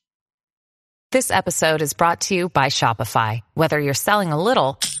sponsors. This episode is brought to you by Shopify. Whether you're selling a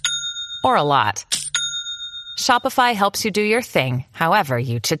little or a lot, Shopify helps you do your thing, however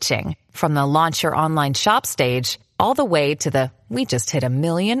you cha-ching. From the launch your online shop stage, all the way to the we just hit 1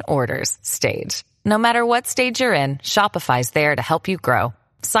 million orders stage. No matter what stage you're in, Shopify's there to help you grow.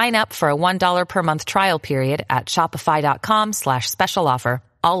 Sign up for a $1 per month trial period at shopify.com/special offer,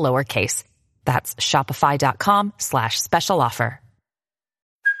 all lowercase. That's shopify.com/special offer.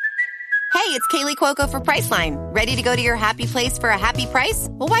 Hey, it's Kaylee Cuoco for Priceline. Ready to go to your happy place for a happy price?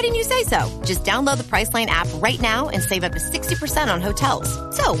 Well, why didn't you say so? Just download the Priceline app right now and save up to 60% on hotels.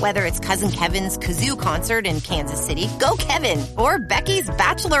 So whether it's Cousin Kevin's Kazoo Concert in Kansas City, go Kevin, or Becky's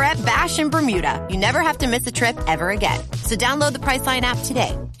Bachelorette Bash in Bermuda, you never have to miss a trip ever again. So download the Priceline app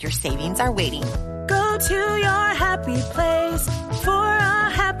today. Your savings are waiting. Go to your happy place for a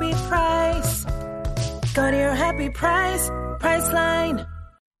happy price. Go to your happy price, Priceline.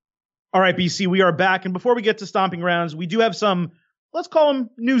 All right, BC, we are back. And before we get to Stomping Grounds, we do have some, let's call them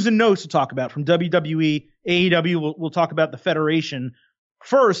news and notes to talk about from WWE, AEW. We'll talk about the Federation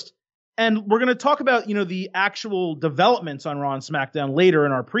first. And we're going to talk about, the actual developments on Raw and SmackDown later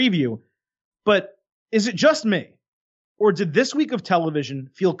in our preview. But is it just me? Or did this week of television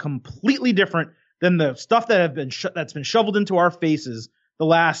feel completely different than the stuff that that's been shoveled into our faces the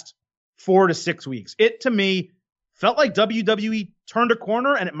last 4 to 6 weeks? It, to me, felt like WWE turned a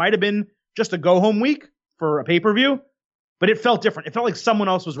corner, and it might have been just a go-home week for a pay-per-view, but it felt different. It felt like someone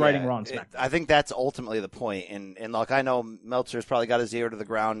else was writing Raw and SmackDown. I think that's ultimately the point. And look, I know Meltzer's probably got his ear to the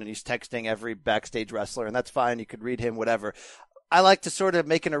ground, and he's texting every backstage wrestler, and that's fine. You could read him, whatever. I like to sort of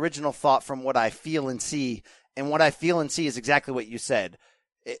make an original thought from what I feel and see, and what I feel and see is exactly what you said.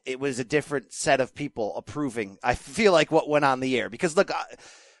 It was a different set of people approving, I feel like, what went on the air. Because, look,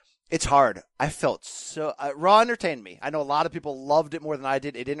 it's hard. I felt so Raw entertained me. I know a lot of people loved it more than I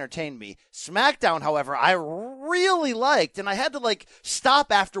did. It entertained me. SmackDown, however, I really liked, and I had to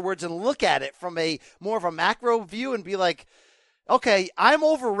stop afterwards and look at it from a more of a macro view and be like, okay, I'm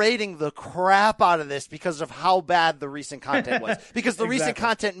overrating the crap out of this because of how bad the recent content was. Because the recent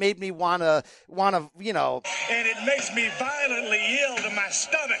content made me wanna, And it makes me violently ill to my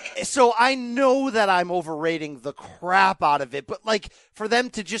stomach. So I know that I'm overrating the crap out of it. But, for them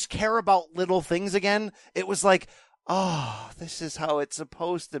to just care about little things again, it was like, oh, this is how it's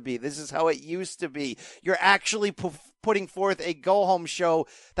supposed to be. This is how it used to be. You're actually putting forth a go-home show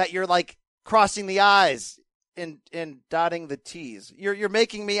that you're, crossing the I's and dotting the T's. You're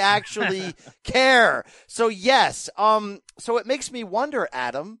making me actually care. So yes, so it makes me wonder,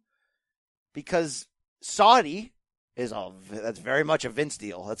 Adam, because Saudi that's very much a Vince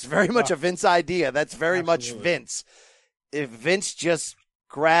deal. That's very much a Vince idea. That's very much Vince. If Vince just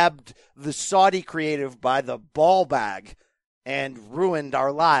grabbed the Saudi creative by the ball bag and ruined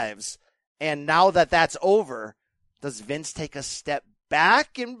our lives, and now that that's over, does Vince take a step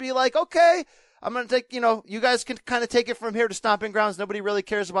back and be like, okay, I'm going to take, you guys can kind of take it from here to Stomping Grounds. Nobody really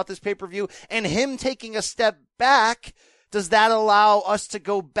cares about this pay-per-view. And him taking a step back, does that allow us to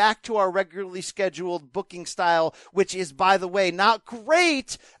go back to our regularly scheduled booking style, which is, by the way, not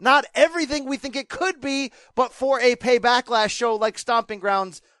great, not everything we think it could be, but for a pay backlash show like Stomping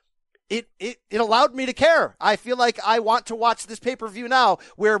Grounds, it allowed me to care. I feel like I want to watch this pay-per-view now,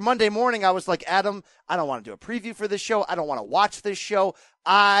 where Monday morning I was like, Adam, I don't want to do a preview for this show. I don't want to watch this show.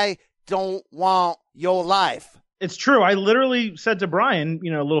 I don't want your life. It's true. I literally said to Brian,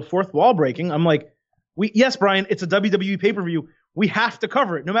 a little fourth wall breaking. I'm like, yes, Brian, it's a WWE pay-per-view. We have to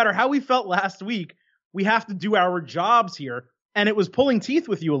cover it. No matter how we felt last week, we have to do our jobs here. And it was pulling teeth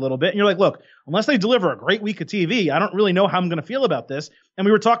with you a little bit. And you're like, look, unless they deliver a great week of TV, I don't really know how I'm going to feel about this. And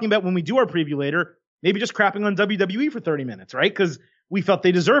we were talking about when we do our preview later, maybe just crapping on WWE for 30 minutes, right? Because we felt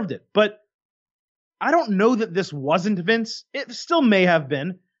they deserved it. But I don't know that this wasn't Vince. It still may have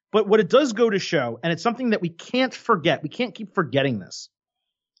been. But what it does go to show, and it's something that we can't forget, we can't keep forgetting this.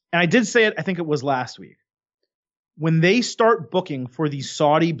 And I did say it, I think it was last week. When they start booking for these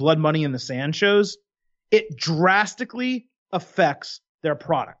Saudi Blood Money in the Sand shows, it drastically affects their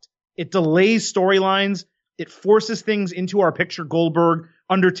product. It delays storylines. It forces things into our picture. Goldberg,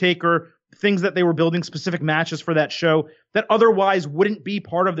 Undertaker, things that they were building specific matches for that show that otherwise wouldn't be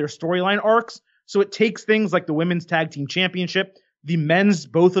part of their storyline arcs. So it takes things like the Women's Tag Team Championship, the men's,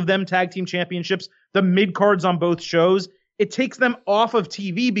 both of them tag team championships, the mid cards on both shows. It takes them off of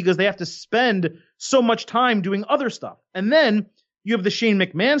TV because they have to spend so much time doing other stuff. And then you have the Shane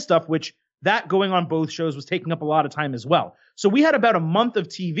McMahon stuff, which that going on both shows was taking up a lot of time as well. So we had about a month of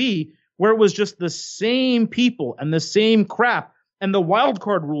TV where it was just the same people and the same crap. And the wild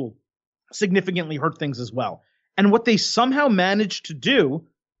card rule significantly hurt things as well. And what they somehow managed to do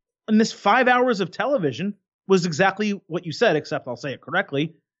in this 5 hours of television was exactly what you said, except I'll say it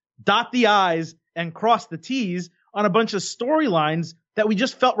correctly. Dot the I's and cross the T's on a bunch of storylines that we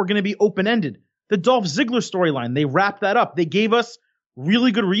just felt were going to be open-ended. The Dolph Ziggler storyline, they wrapped that up. They gave us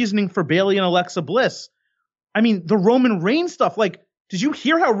really good reasoning for Bayley and Alexa Bliss. I mean, the Roman Reigns stuff, did you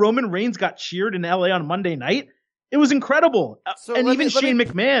hear how Roman Reigns got cheered in LA on Monday night? It was incredible. And even Shane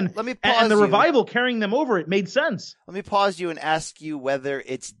McMahon and the Revival carrying them over, it made sense. Let me pause you and ask you whether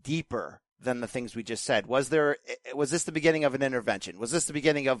it's deeper than the things we just said. Was this the beginning of an intervention? Was this the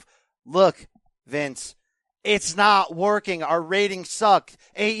beginning of, look, Vince, it's not working. Our ratings suck.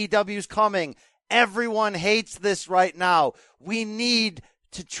 AEW's coming. Everyone hates this right now. We need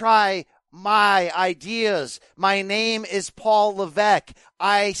to try my ideas. My name is Paul Levesque.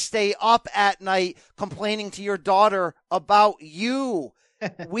 I stay up at night complaining to your daughter about you.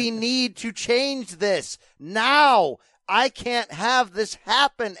 We need to change this now. I can't have this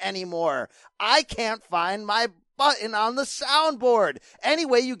happen anymore. I can't find my button on the soundboard.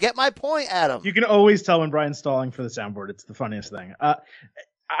 Anyway, you get my point, Adam. You can always tell when Brian's stalling for the soundboard. It's the funniest thing.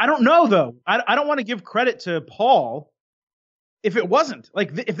 I don't know, though. I don't want to give credit to Paul if it wasn't.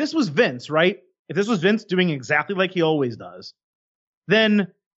 If this was Vince, right? If this was Vince doing exactly like he always does, then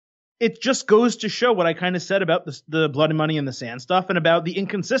it just goes to show what I kind of said about the Blood and Money in the Sand stuff and about the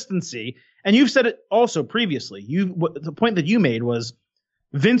inconsistency. And you've said it also previously. The point that you made was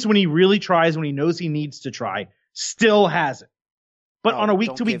Vince, when he really tries, when he knows he needs to try, still has it. But on a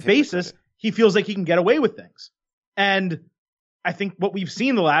week-to-week basis, he feels like he can get away with things. And I think what we've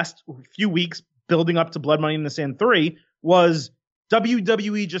seen the last few weeks building up to Blood Money in the Sand 3 was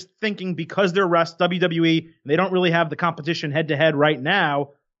WWE just thinking because they're WWE, they don't really have the competition head-to-head right now,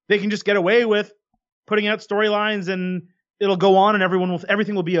 they can just get away with putting out storylines and it'll go on and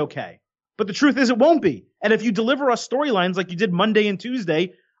everything will be okay. But the truth is it won't be. And if you deliver us storylines like you did Monday and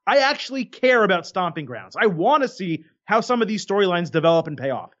Tuesday, I actually care about Stomping Grounds. I want to see how some of these storylines develop and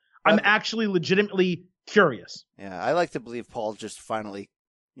pay off. I'm actually legitimately curious. Yeah, I like to believe Paul just finally,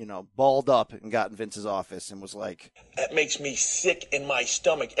 balled up and got in Vince's office and was like, that makes me sick in my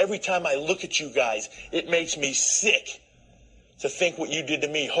stomach. Every time I look at you guys, it makes me sick to think what you did to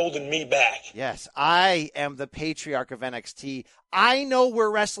me, holding me back. Yes, I am the patriarch of NXT. I know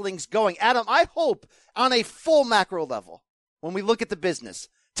where wrestling's going. Adam, I hope on a full macro level, when we look at the business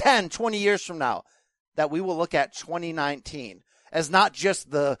 10, 20 years from now, that we will look at 2019 as not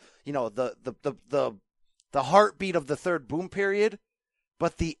just the heartbeat of the third boom period,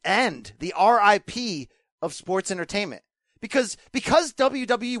 but the end, the RIP of sports entertainment. Because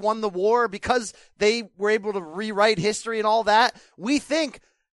WWE won the war, because they were able to rewrite history and all that, we think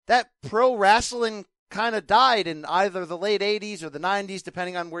that pro wrestling kind of died in either the late 80s or the 90s,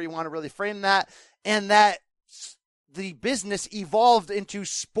 depending on where you want to really frame that, and that the business evolved into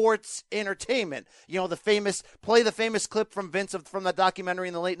sports entertainment. The famous clip from Vince from that documentary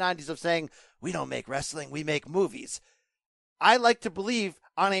in the late 90s of saying, we don't make wrestling, we make movies. I like to believe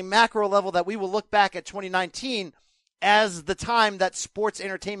on a macro level that we will look back at 2019 as the time that sports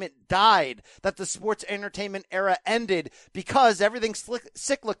entertainment died, that the sports entertainment era ended because everything's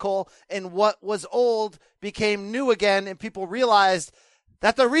cyclical and what was old became new again, and people realized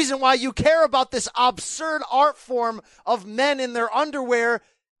that the reason why you care about this absurd art form of men in their underwear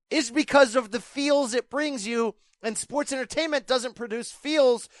is because of the feels it brings you. And sports entertainment doesn't produce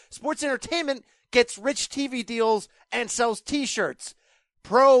feels. Sports entertainment gets rich TV deals and sells T-shirts.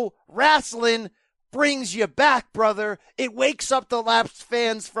 Pro wrestling brings you back, brother. It wakes up the lapsed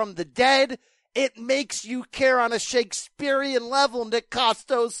fans from the dead. It makes you care on a Shakespearean level, Nick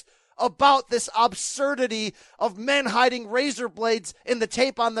Costos, about this absurdity of men hiding razor blades in the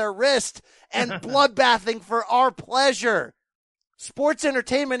tape on their wrist and bloodbathing for our pleasure. Sports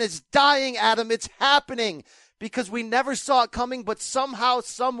entertainment is dying, Adam. It's happening because we never saw it coming, but somehow,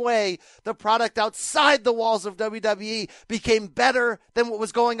 some way, the product outside the walls of WWE became better than what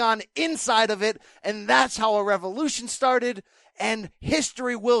was going on inside of it, and that's how a revolution started, and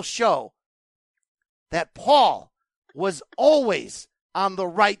history will show that Paul was always on the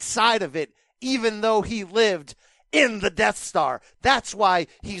right side of it, even though he lived in the Death Star. That's why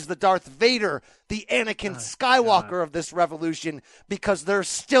he's the Darth Vader, the Anakin Skywalker of this revolution, because there's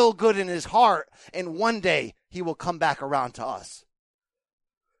still good in his heart, and one day he will come back around to us.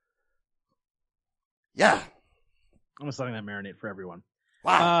 Yeah. I'm just letting that marinate for everyone.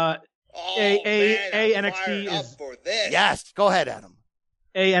 Wow. NXT is for this. Yes, go ahead, Adam.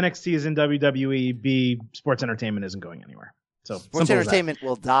 NXT is in WWE. B, sports entertainment isn't going anywhere. So sports entertainment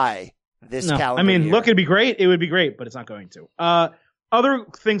will die this calendar year. Look, it'd be great. It would be great, but it's not going to. Other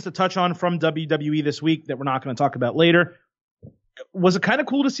things to touch on from WWE this week that we're not going to talk about later. Was it kind of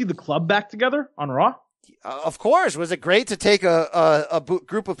cool to see the club back together on Raw? Of course. Was it great to take a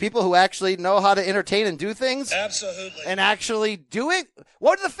group of people who actually know how to entertain and do things? Absolutely. And actually do it?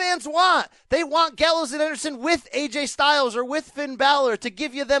 What do the fans want? They want Gallows and Anderson with AJ Styles or with Finn Balor to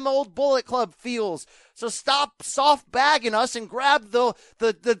give you them old Bullet Club feels. So stop soft bagging us and grab the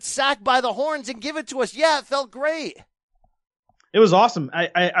sack by the horns and give it to us. Yeah, it felt great. It was awesome.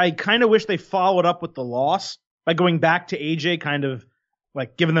 I kind of wish they followed up with the loss by going back to AJ, kind of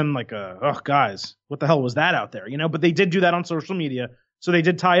like giving them like guys, what the hell was that out there? But they did do that on social media, so they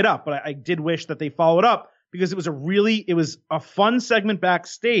did tie it up. But I did wish that they followed up because it was a fun segment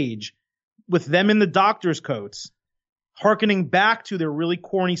backstage with them in the doctor's coats, hearkening back to their really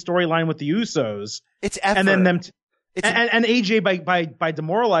corny storyline with the Usos. It's effort. And then and AJ by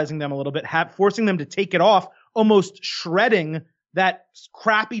demoralizing them a little bit, forcing them to take it off, almost shredding that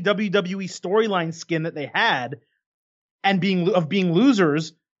crappy WWE storyline skin that they had, and being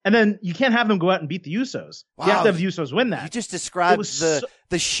losers, and then you can't have them go out and beat the Usos. Wow. You have to have the Usos win that. You just described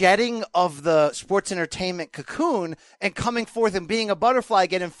the shedding of the sports entertainment cocoon and coming forth and being a butterfly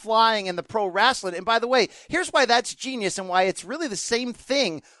again and flying in the pro wrestling. And by the way, here's why that's genius and why it's really the same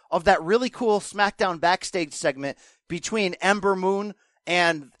thing of that really cool SmackDown backstage segment between Ember Moon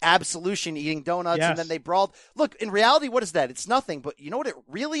and Absolution eating donuts, yes. And then they brawled. Look, in reality, what is that? It's nothing, but you know what it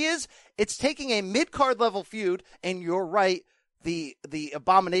really is? It's taking a mid-card level feud, and you're right, the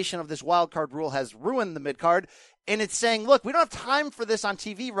abomination of this wild card rule has ruined the mid-card, and it's saying, look, we don't have time for this on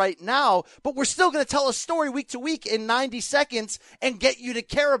TV right now, but we're still going to tell a story week to week in 90 seconds and get you to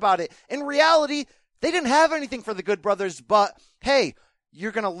care about it. In reality, they didn't have anything for the Good Brothers, but hey,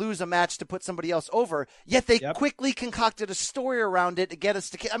 you're going to lose a match to put somebody else over. Yet they quickly concocted a story around it to get us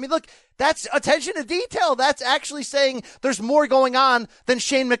to... I mean, look, that's attention to detail. That's actually saying there's more going on than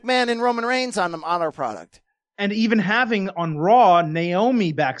Shane McMahon and Roman Reigns on our product. And even having on Raw,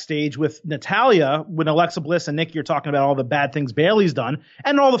 Naomi backstage with Natalya, when Alexa Bliss and Nikki are talking about all the bad things Bayley's done,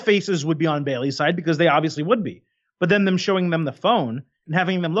 and all the faces would be on Bayley's side because they obviously would be. But then them showing them the phone and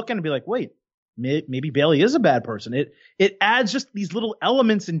having them look and be like, wait, maybe Bayley is a bad person. It adds just these little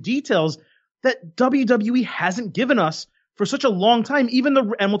elements and details that WWE hasn't given us for such a long time. Even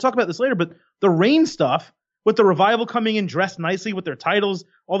and we'll talk about this later, but the Reign stuff with the Revival coming in dressed nicely with their titles,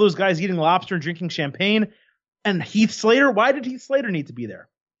 all those guys eating lobster and drinking champagne, and Heath Slater. Why did Heath Slater need to be there?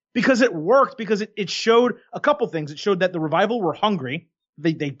 Because it worked, because it showed a couple things. It showed that the Revival were hungry.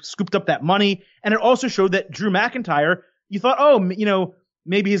 They scooped up that money. And it also showed that Drew McIntyre, you thought,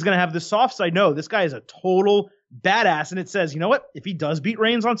 maybe he's going to have the soft side. No, this guy is a total badass. And it says, you know what? If he does beat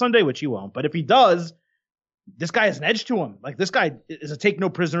Reigns on Sunday, which he won't, but if he does, this guy has an edge to him. Like, this guy is a take no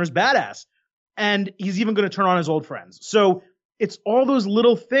prisoners badass. And he's even going to turn on his old friends. So it's all those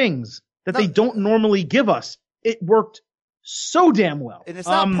little things that they don't normally give us. It worked so damn well. And it's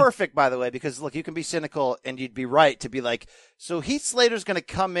not perfect, by the way, because, look, you can be cynical and you'd be right to be like, so Heath Slater's going to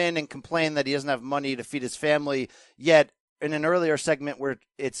come in and complain that he doesn't have money to feed his family, yet in an earlier segment where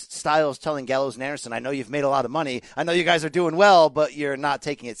it's Styles telling Gallows and Anderson, I know you've made a lot of money. I know you guys are doing well, but you're not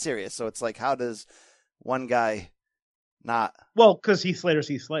taking it serious. So it's like, how does one guy not? Well, because Heath Slater's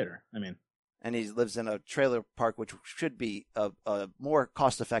Heath Slater. I mean, and he lives in a trailer park, which should be a more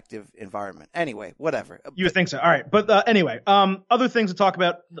cost-effective environment. Anyway, whatever. You would think so. All right. But anyway, other things to talk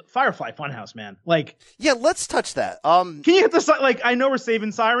about. The Firefly Funhouse, man. Like, yeah, let's touch that. Can you hit the, like, I know we're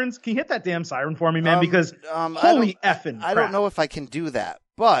saving sirens. Can you hit that damn siren for me, man? Because holy effing crap. I don't know if I can do that,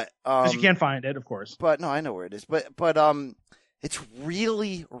 but. Because you can't find it, of course. But no, I know where it is. But it's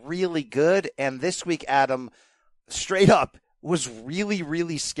really, really good. And this week, Adam, straight up, was really,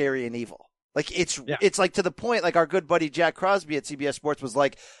 really scary and evil. Like, it's like to the point, like our good buddy Jack Crosby at CBS Sports was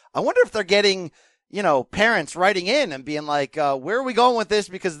like, I wonder if they're getting, parents writing in and being like, where are we going with this?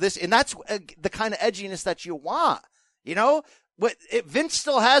 Because and that's the kind of edginess that you want, Vince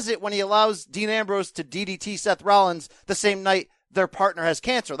still has it when he allows Dean Ambrose to DDT Seth Rollins the same night their partner has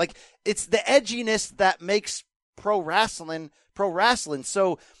cancer. Like, it's the edginess that makes pro wrestling.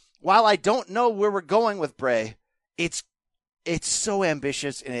 So while I don't know where we're going with Bray, it's so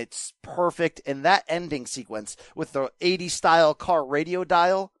ambitious and it's perfect. And that ending sequence with the 80s style car radio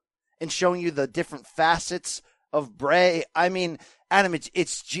dial and showing you the different facets of Bray. I mean, Adam, it's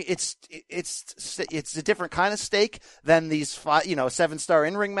a different kind of steak than these 7-star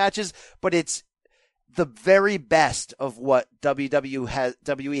in-ring matches, but it's the very best of what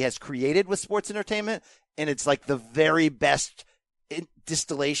WWE has created with sports entertainment. And it's like the very best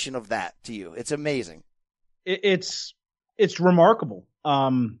distillation of that to you. It's amazing. It's remarkable.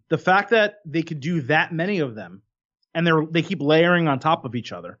 The fact that they could do that many of them and they keep layering on top of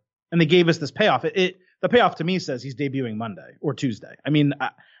each other, and they gave us this payoff. The payoff to me says he's debuting Monday or Tuesday. I mean,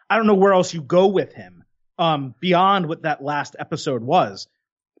 I don't know where else you go with him, beyond what that last episode was.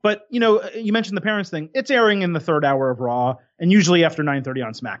 But, you mentioned the parents thing. It's airing in the third hour of Raw and usually after 9:30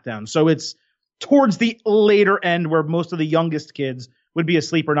 on SmackDown. So it's towards the later end where most of the youngest kids would be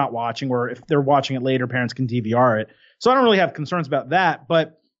asleep or not watching, or if they're watching it later, parents can DVR it. So I don't really have concerns about that,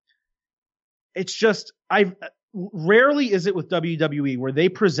 but it's just, rarely is it with WWE where they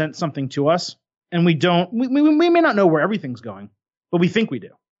present something to us and we may not know where everything's going, but we think we do.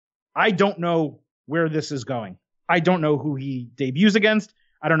 I don't know where this is going. I don't know who he debuts against.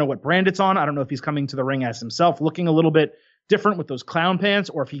 I don't know what brand it's on. I don't know if he's coming to the ring as himself, looking a little bit different with those clown pants,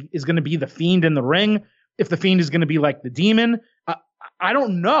 or if he is going to be the Fiend in the ring, if the Fiend is going to be like the Demon. I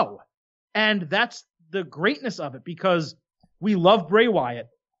don't know. And that's the greatness of it, because we love Bray Wyatt.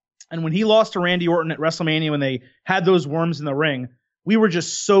 And when he lost to Randy Orton at WrestleMania, when they had those worms in the ring, we were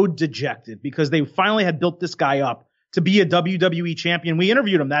just so dejected because they finally had built this guy up to be a WWE champion. We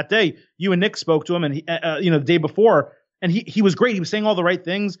interviewed him that day. You and Nick spoke to him, and the day before, and he was great. He was saying all the right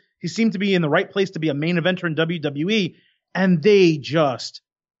things. He seemed to be in the right place to be a main eventer in WWE, and they just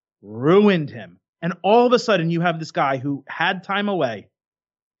ruined him. And all of a sudden, you have this guy who had time away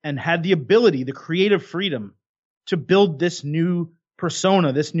and had the ability, the creative freedom to build this new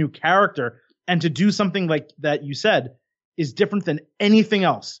persona, this new character, and to do something like that you said is different than anything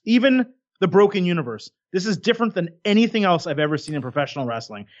else. Even the Broken Universe. This is different than anything else I've ever seen in professional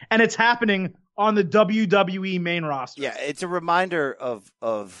wrestling. And it's happening on the WWE main roster. Yeah, it's a reminder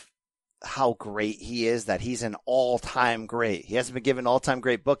of how great he is, that he's an all-time great. He hasn't been given all-time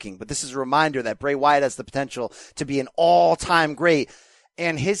great booking, but this is a reminder that Bray Wyatt has the potential to be an all-time great.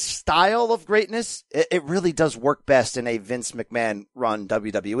 And his style of greatness, it really does work best in a Vince McMahon run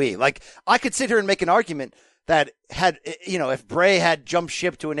WWE. Like, I could sit here and make an argument that if Bray had jumped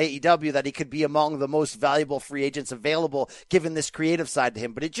ship to an AEW, that he could be among the most valuable free agents available given this creative side to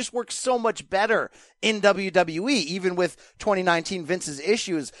him. But it just works so much better in WWE, even with 2019 Vince's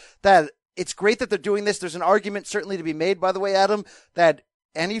issues, that it's great that they're doing this. There's an argument certainly to be made, by the way, Adam, that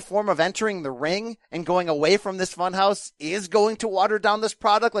any form of entering the ring and going away from this funhouse is going to water down this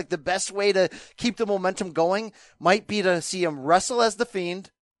product. Like, the best way to keep the momentum going might be to see him wrestle as the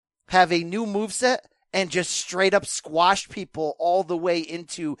Fiend, have a new moveset, and just straight up squash people all the way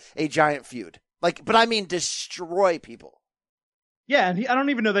into a giant feud. But I mean, destroy people. Yeah, and I don't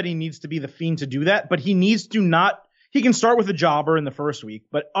even know that he needs to be the Fiend to do that, but he needs to he can start with a jobber in the first week,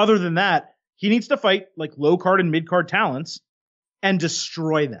 but other than that, he needs to fight like low card and mid card talents and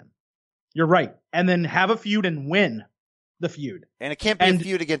destroy them. You're right. And then have a feud and win the feud. And it can't be a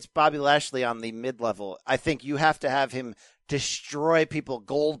feud against Bobby Lashley on the mid-level. I think you have to have him destroy people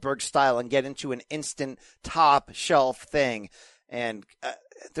Goldberg style and get into an instant top shelf thing. And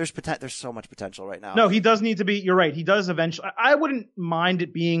there's so much potential right now. No, he does need to be. You're right. He does eventually. I wouldn't mind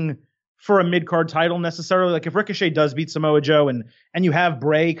it being for a mid-card title necessarily. Like if Ricochet does beat Samoa Joe and you have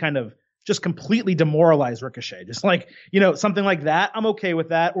Bray kind of just completely demoralize Ricochet, just like, something like that, I'm okay with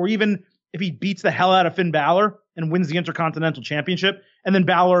that. Or even if he beats the hell out of Finn Balor and wins the Intercontinental Championship, and then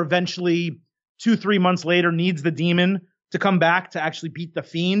Balor eventually 2-3 months later needs the Demon to come back to actually beat the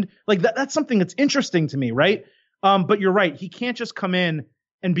Fiend. Like that's something that's interesting to me, right? But you're right. He can't just come in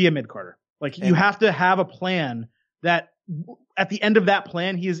and be a mid-carder. Like you have to have a plan that at the end of that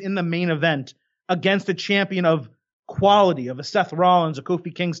plan, he is in the main event against a champion of quality, of a Seth Rollins, a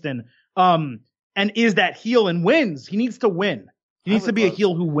Kofi Kingston, and is that heel and wins. He needs to win. He needs to be a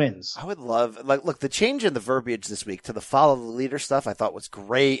heel who wins. I would love, look, the change in the verbiage this week to the follow the leader stuff I thought was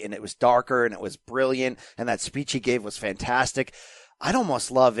great, and it was darker, and it was brilliant, and that speech he gave was fantastic. I'd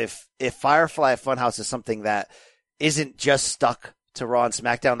almost love if Firefly Funhouse is something that isn't just stuck to Raw and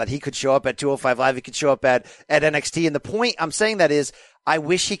SmackDown, that he could show up at 205 Live, he could show up at NXT. And the point I'm saying that is, I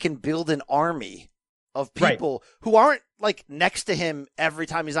wish he can build an army of people who aren't like next to him every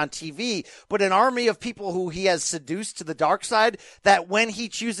time he's on TV, but an army of people who he has seduced to the dark side, that when he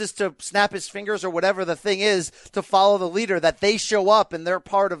chooses to snap his fingers or whatever the thing is to follow the leader, that they show up and they're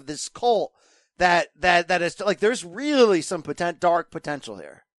part of this cult that is like, there's really some dark potential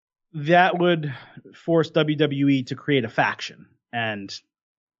here. That would force WWE to create a faction,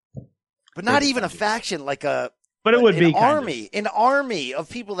 but not even a faction, like but it would be an army of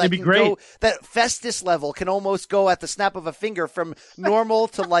people that can go, that Festus level can almost go at the snap of a finger from normal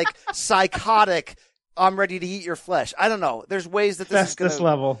to like psychotic. I'm ready to eat your flesh. I don't know. There's ways that this Festus is going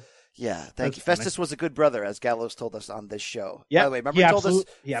level. Yeah, thank you. Festus was a good brother, as Gallows told us on this show. Yeah, by the way, remember he told us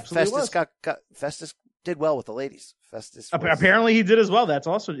he absolutely Festus did well with the ladies. Apparently he did as well. That's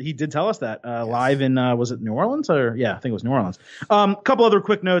also, he did tell us that live in, was it New Orleans? I think it was New Orleans. Couple other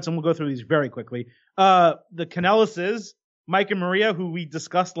quick notes, and we'll go through these very quickly. The Canellises, Mike and Maria, who we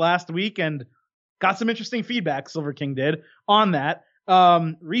discussed last week and got some interesting feedback, Silver King did, on that.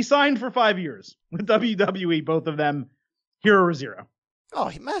 Re-signed for 5 years with WWE, both of them, hero or zero. Oh,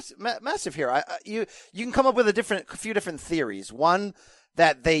 massive hero. You can come up with a few different theories. One,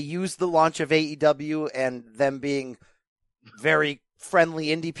 that they used the launch of AEW and them being very friendly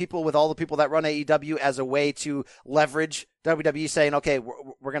indie people with all the people that run AEW as a way to leverage WWE, saying, okay,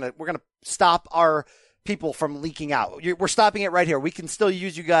 we're gonna stop our people from leaking out. We're stopping it right here. We can still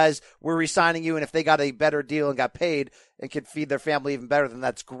use you guys. We're re-signing you, and if they got a better deal and got paid and could feed their family even better, then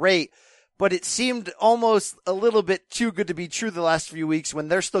that's great. But it seemed almost a little bit too good to be true the last few weeks, when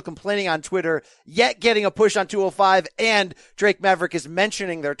they're still complaining on Twitter, yet getting a push on 205, and Drake Maverick is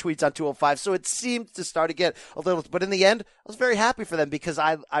mentioning their tweets on 205. So it seemed to start to get a little, but in the end, I was very happy for them because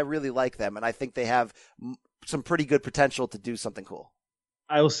I really like them, and I think they have some pretty good potential to do something cool.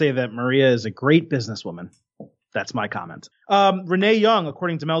 I will say that Maria is a great businesswoman. That's my comment. Renee Young,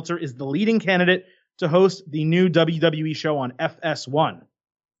 according to Meltzer, is the leading candidate to host the new WWE show on FS1.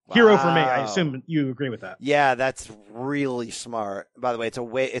 Wow. Hero for me. I assume you agree with that. Yeah, that's really smart. By the way,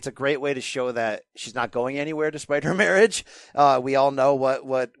 it's a great way to show that she's not going anywhere despite her marriage. We all know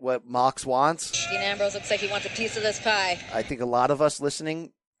what Mox wants. Dean Ambrose looks like he wants a piece of this pie. I think a lot of us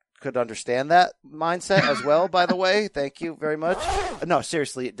listening could understand that mindset as well, by the way. Thank you very much. No,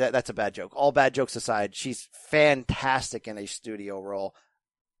 seriously, that's a bad joke. All bad jokes aside, she's fantastic in a studio role.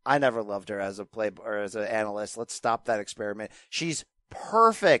 I never loved her as as an analyst. Let's stop that experiment. She's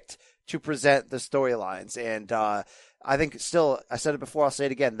perfect to present the storylines. And I think still, I said it before, I'll say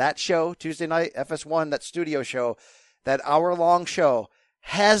it again, that show, Tuesday night, FS1, that studio show, that hour-long show,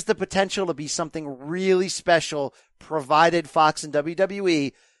 has the potential to be something really special, provided Fox and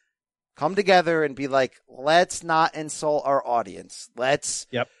WWE come together and be like, let's not insult our audience. Let's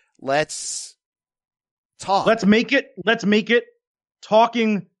talk. Let's make it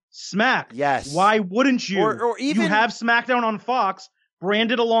talking smack. Yes. Why wouldn't you? Or even you have SmackDown on Fox,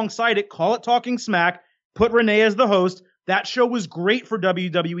 branded alongside it, call it Talking Smack, put Renee as the host. That show was great for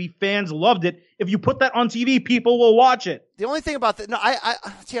WWE. Fans loved it. If you put that on TV, people will watch it. The only thing about that,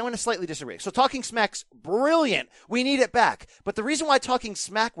 I'm going to slightly disagree. So Talking Smack's brilliant. We need it back. But the reason why Talking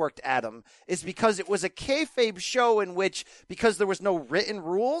Smack worked, Adam, is because it was a kayfabe show in which, because there was no written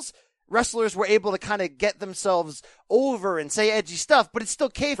rules, wrestlers were able to kind of get themselves over and say edgy stuff, but it's still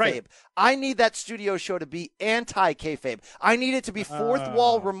kayfabe. Right. I need that studio show to be anti-kayfabe. I need it to be fourth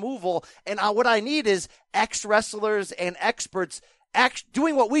wall removal, and what I need is ex-wrestlers and experts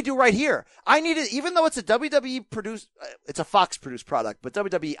doing what we do right here. I need it, even though it's a WWE produced, it's a Fox produced product, but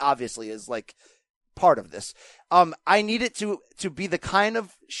WWE obviously is like part of this. I need it to be the kind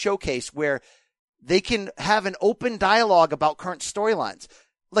of showcase where they can have an open dialogue about current storylines.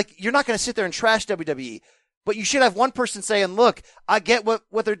 Like, you're not going to sit there and trash WWE, but you should have one person saying, look, I get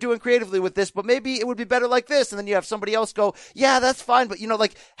what they're doing creatively with this, but maybe it would be better like this. And then you have somebody else go, yeah, that's fine. But,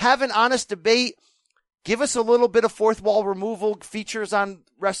 like, have an honest debate. Give us a little bit of fourth wall removal, features on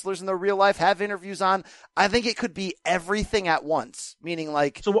wrestlers in their real life, have interviews on. I think it could be everything at once, meaning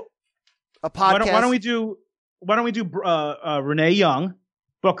like a podcast. Why don't we do why don't we do Renee Young,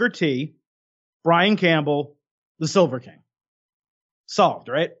 Booker T, Brian Campbell, the Silver King? Solved,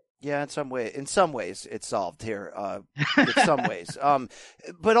 right? Yeah, in some ways, it's solved here. In some ways,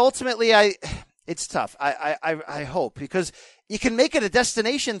 but ultimately, it's tough. I hope, because you can make it a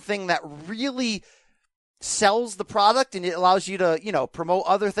destination thing that really sells the product and it allows you to, promote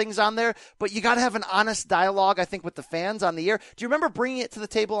other things on there. But you got to have an honest dialogue, I think, with the fans on the air. Do you remember bringing it to the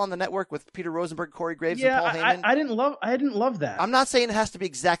table on the network with Peter Rosenberg, Corey Graves, and Paul Heyman? I didn't love that. I'm not saying it has to be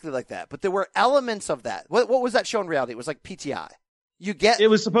exactly like that, but there were elements of that. What was that show in reality? It was like PTI. It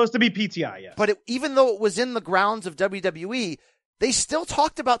was supposed to be PTI, yes. But even though it was in the grounds of WWE, they still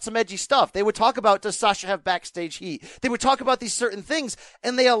talked about some edgy stuff. They would talk about, does Sasha have backstage heat? They would talk about these certain things,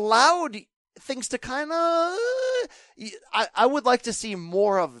 and they allowed things to kind of, I would like to see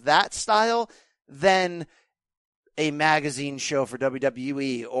more of that style than a magazine show for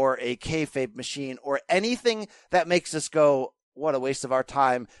WWE or a kayfabe machine or anything that makes us go, what a waste of our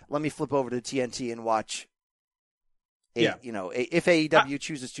time. Let me flip over to TNT and watch. If AEW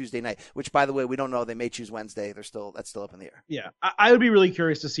chooses Tuesday night, which, by the way, we don't know. They may choose Wednesday. That's still up in the air. Yeah, I would be really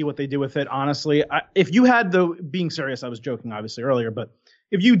curious to see what they do with it, honestly. If you had, being serious, I was joking, obviously, earlier, but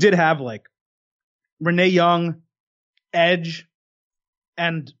if you did have, like, Renee Young, Edge,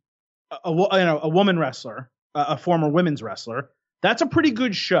 and a woman wrestler, a former women's wrestler, that's a pretty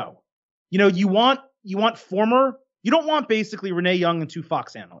good show. You don't want basically Renee Young and two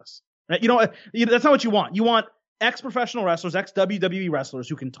Fox analysts. Right? That's not what you want. You want ex-professional wrestlers, ex-WWE wrestlers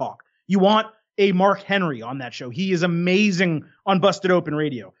who can talk. You want a Mark Henry on that show. He is amazing on Busted Open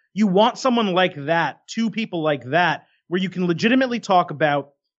Radio. You want someone like that, two people like that, where you can legitimately talk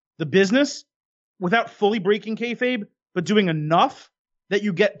about the business without fully breaking kayfabe, but doing enough that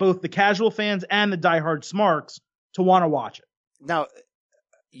you get both the casual fans and the diehard smarks to want to watch it. Now,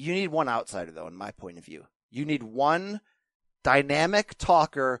 you need one outsider, though, in my point of view. You need one dynamic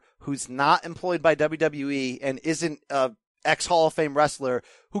talker who's not employed by WWE and isn't a ex-Hall of Fame wrestler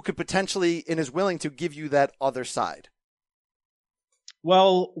who could potentially and is willing to give you that other side.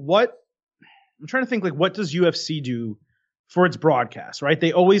 Well, I'm trying to think, like, what does UFC do for its broadcast, right?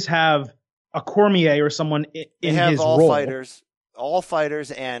 They always have a Cormier or someone in his role. All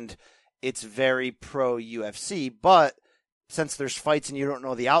fighters, and it's very pro UFC, but since there's fights and you don't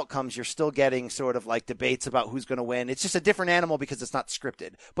know the outcomes, you're still getting sort of like debates about who's going to win. It's just a different animal because it's not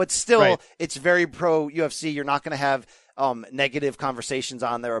scripted. But still, It's very pro UFC. You're not going to have negative conversations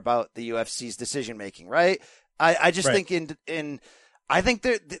on there about the UFC's decision making, right? I just think I think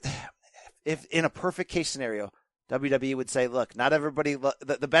if in a perfect case scenario, WWE would say, look, not everybody,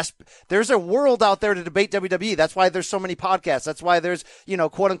 the best, there's a world out there to debate WWE. That's why there's so many podcasts. That's why there's,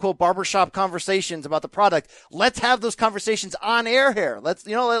 quote unquote, barbershop conversations about the product. Let's have those conversations on air here. Let's,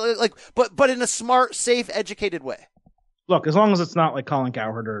 but in a smart, safe, educated way. Look, as long as it's not like Colin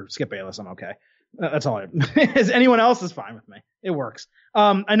Cowherd or Skip Bayless, I'm okay. That's all as anyone else is fine with me. It works.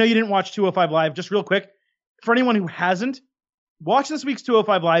 I know you didn't watch 205 Live. Just real quick, for anyone who hasn't, watch this week's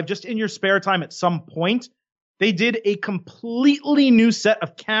 205 Live just in your spare time at some point. They did a completely new set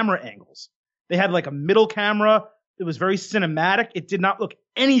of camera angles. They had like a middle camera. It was very cinematic. It did not look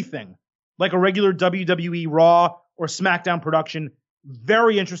anything like a regular WWE Raw or SmackDown production.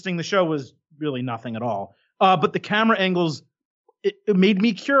 Very interesting. The show was really nothing at all. But the camera angles, it made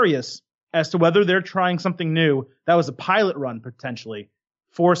me curious as to whether they're trying something new. That was a pilot run potentially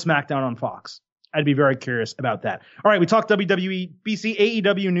for SmackDown on Fox. I'd be very curious about that. All right, we talked WWE, BC,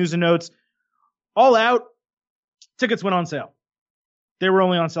 AEW news and notes. All Out. Tickets went on sale. They were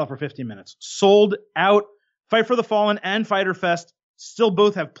only on sale for 15 minutes. Sold out. Fight for the Fallen and Fyter Fest still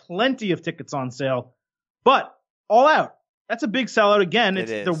both have plenty of tickets on sale. But All Out, that's a big sellout. Again,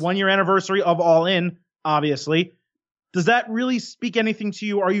 it's the 1 year anniversary of All In, obviously. Does that really speak anything to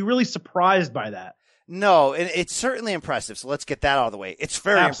you? Are you really surprised by that? No, and it's certainly impressive. So let's get that out of the way. It's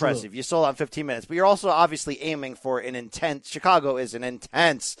very impressive. You sold out in 15 minutes, but you're also obviously aiming for an intense, Chicago is an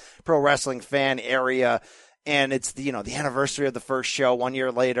intense pro wrestling fan area. And it's the anniversary of the first show 1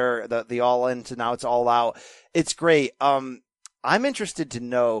 year later, the All In to now it's All Out. It's great. I'm interested to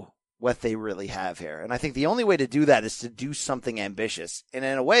know what they really have here. And I think the only way to do that is to do something ambitious. And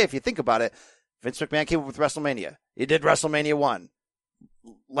in a way, if you think about it, Vince McMahon came up with WrestleMania. He did WrestleMania 1.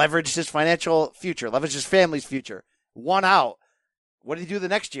 Leveraged his financial future, leveraged his family's future, won out. What did he do the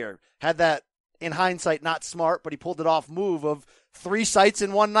next year? Had that, in hindsight, not smart, but he pulled it off move of 3 sites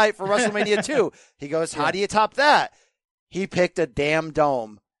in one night for WrestleMania 2. He goes, how do you top that? He picked a damn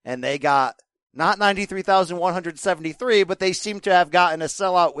dome, and they got not 93,173, but they seem to have gotten a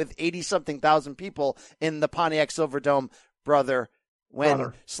sellout with 80-something thousand people in the Pontiac Silverdome. Brother,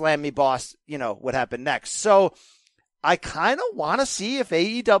 when Slam Me Boss, what happened next. So I kind of want to see if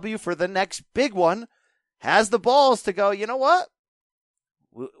AEW for the next big one has the balls to go, you know what?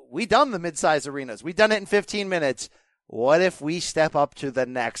 We done the mid-size arenas. We done it in 15 minutes. What if we step up to the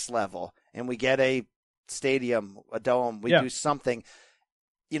next level and we get a stadium, a dome, we do something?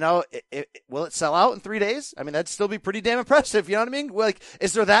 Will it sell out in 3 days? I mean, that'd still be pretty damn impressive. You know what I mean? Like,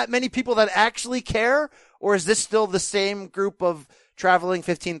 is there that many people that actually care? Or is this still the same group of traveling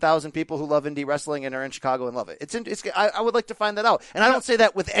 15,000 people who love indie wrestling and are in Chicago and love it? I would like to find that out. And I don't say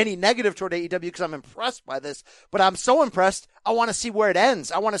that with any negative toward AEW because I'm impressed by this, but I'm so impressed. I want to see where it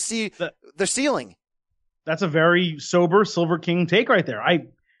ends. I want to see the ceiling. That's a very sober Silver King take right there. I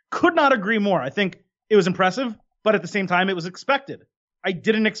could not agree more. I think it was impressive, but at the same time, it was expected. I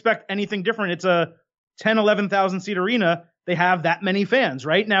didn't expect anything different. It's a 10, 11,000 seat arena. They have that many fans,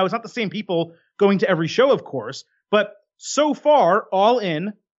 right? Now, it's not the same people going to every show, of course, but so far, All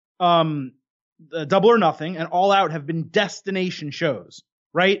In, Double or Nothing, and All Out have been destination shows,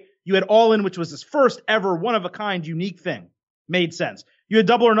 right? You had All In, which was this first ever one-of-a-kind unique thing. Made sense. You had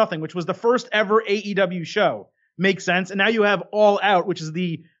Double or Nothing, which was the first ever AEW show. Makes sense. And now you have All Out, which is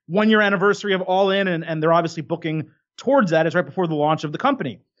the 1 year anniversary of All In, and they're obviously booking towards that. It's right before the launch of the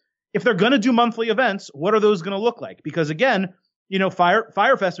company. If they're going to do monthly events, what are those going to look like? Because again,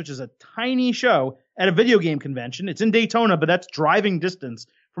 Firefest, which is a tiny show at a video game convention, it's in Daytona, but that's driving distance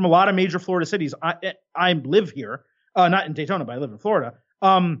from a lot of major Florida cities. I live here, not in Daytona, but I live in Florida.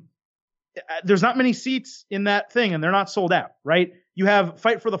 There's not many seats in that thing, and they're not sold out, right? You have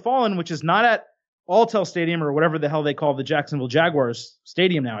Fight for the Fallen, which is not at Alltel Stadium or whatever the hell they call the Jacksonville Jaguars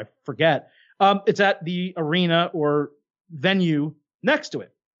Stadium now. I forget. It's at the arena or venue next to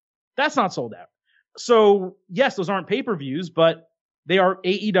it. That's not sold out. So, yes, those aren't pay-per-views, but they are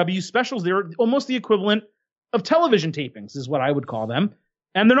AEW specials. They're almost the equivalent of television tapings is what I would call them.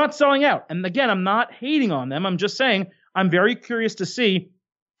 And they're not selling out. And again, I'm not hating on them. I'm just saying I'm very curious to see,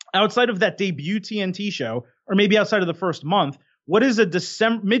 outside of that debut TNT show, or maybe outside of the first month, what is a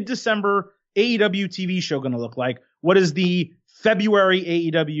mid-December AEW TV show going to look like? What is the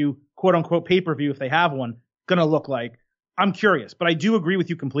February AEW quote-unquote pay-per-view, if they have one, going to look like? I'm curious, but I do agree with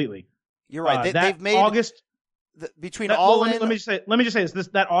you completely. You're right. They've made August between All In. Let me just say this.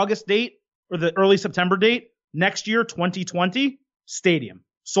 That August date or the early September date next year, 2020, Stadium,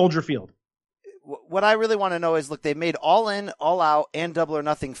 Soldier Field. What I really want to know is, look, they made All In, All Out, and Double or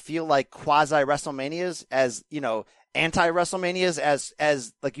Nothing feel like quasi WrestleManias, as anti WrestleManias,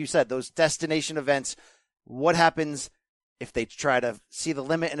 as like you said, those destination events. What happens if they try to see the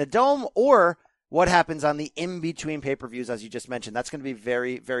limit in a dome, or what happens on the in-between pay-per-views, as you just mentioned? That's going to be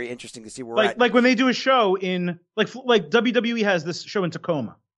very, very interesting to see where we're at. Like when they do a show in, like WWE has this show in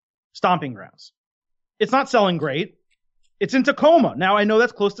Tacoma, Stomping Grounds. It's not selling great. It's in Tacoma. Now, I know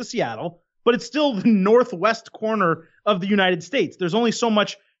that's close to Seattle, but it's still the northwest corner of the United States. There's only so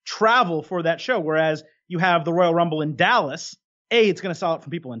much travel for that show, whereas you have the Royal Rumble in Dallas. It's going to sell out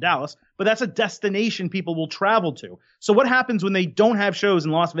from people in Dallas, but that's a destination people will travel to. So what happens when they don't have shows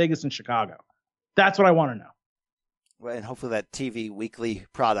in Las Vegas and Chicago? That's what I want to know. Well, and hopefully that TV weekly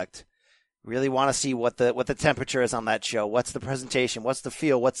product. Really want to see what the temperature is on that show. What's the presentation? What's the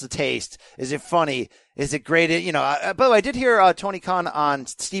feel? What's the taste? Is it funny? Is it great? By the way, I did hear Tony Khan on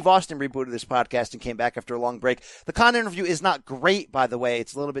Steve Austin rebooted this podcast and came back after a long break. The Khan interview is not great, by the way.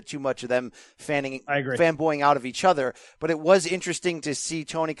 It's a little bit too much of them fanboying out of each other. But it was interesting to see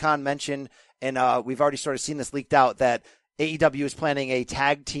Tony Khan mention, and we've already sort of seen this leaked out, that AEW is planning a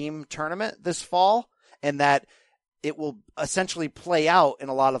tag team tournament this fall, and that it will essentially play out in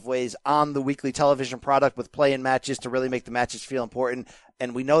a lot of ways on the weekly television product with play-in matches to really make the matches feel important.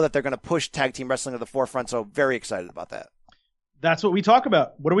 And we know that they're going to push tag team wrestling to the forefront, so very excited about that. That's what we talk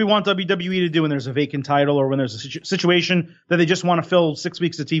about. What do we want WWE to do when there's a vacant title or when there's a situation that they just want to fill 6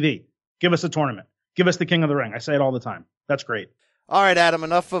 weeks of TV? Give us a tournament. Give us the King of the Ring. I say it all the time. That's great. All right, Adam,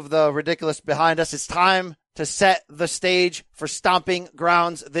 enough of the ridiculous behind us. It's time to set the stage for Stomping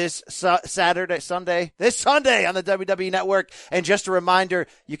Grounds this Sunday on the WWE Network. And just a reminder,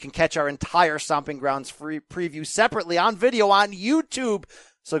 you can catch our entire Stomping Grounds free preview separately on video on YouTube.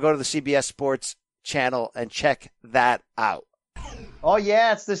 So go to the CBS Sports channel and check that out. Oh,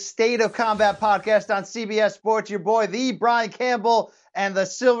 yeah, it's the State of Combat podcast on CBS Sports. Your boy, the Brian Campbell, and the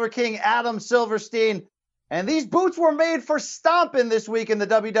Silver King, Adam Silverstein. And these boots were made for stomping this week in the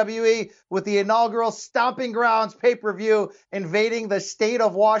WWE with the inaugural Stomping Grounds pay-per-view invading the state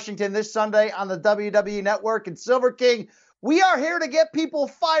of Washington this Sunday on the WWE Network. And Silver King, we are here to get people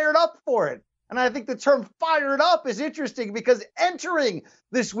fired up for it. And I think the term fired up is interesting because entering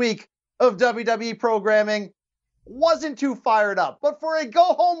this week of WWE programming, wasn't too fired up. But for a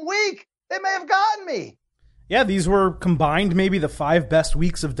go-home week, they may have gotten me. Yeah, these were combined maybe the 5 best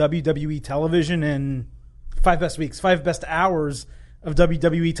weeks of WWE television and 5 best hours of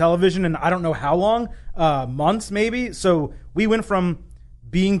WWE television, and I don't know how long, months maybe. So we went from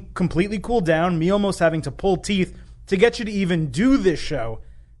being completely cooled down, me almost having to pull teeth to get you to even do this show,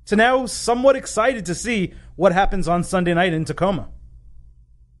 to now somewhat excited to see what happens on Sunday night in Tacoma.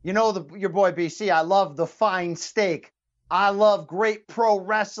 You know, your boy BC, I love the fine steak. I love great pro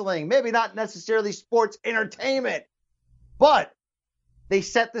wrestling. Maybe not necessarily sports entertainment, but they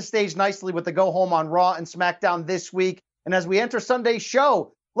set the stage nicely with the go home on Raw and SmackDown this week. And as we enter Sunday's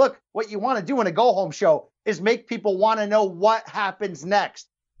show, look, what you want to do in a go home show is make people want to know what happens next.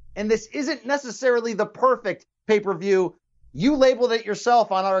 And this isn't necessarily the perfect pay-per-view. You labeled it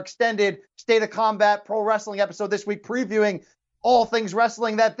yourself on our extended State of Combat Pro Wrestling episode this week, previewing all things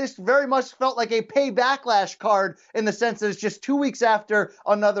wrestling, that this very much felt like a pay backlash card in the sense that it's just 2 weeks after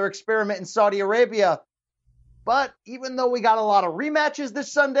another experiment in Saudi Arabia. But even though we got a lot of rematches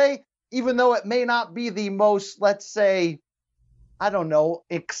this Sunday, even though it may not be the most, let's say, I don't know,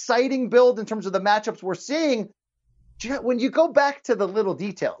 exciting build in terms of the matchups we're seeing, when you go back to the little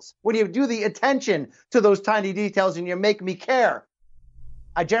details, when you do the attention to those tiny details and you make me care,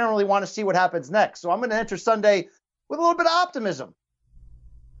 I generally want to see what happens next. So I'm going to enter Sunday with a little bit of optimism.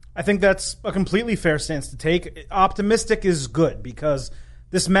 I think that's a completely fair stance to take. Optimistic is good because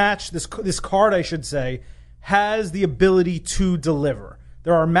this match, this card, I should say, has the ability to deliver.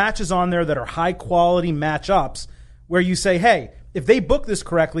 There are matches on there that are high-quality matchups where you say, hey, if they book this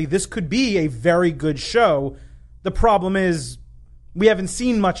correctly, this could be a very good show. The problem is we haven't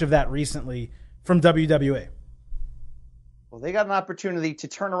seen much of that recently from WWE. Well, they got an opportunity to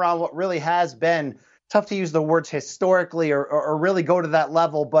turn around what really has been, tough to use the words historically or really go to that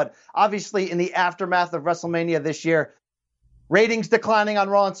level, but obviously in the aftermath of WrestleMania this year, ratings declining on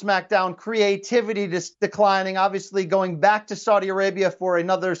Raw and SmackDown, creativity declining, obviously going back to Saudi Arabia for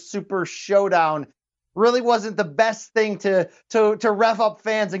another super showdown really wasn't the best thing to rev up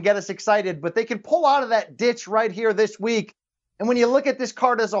fans and get us excited, but they can pull out of that ditch right here this week. And when you look at this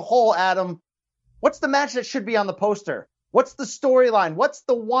card as a whole, Adam, what's the match that should be on the poster? What's the storyline? What's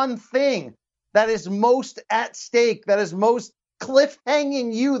the one thing that is most at stake, that is most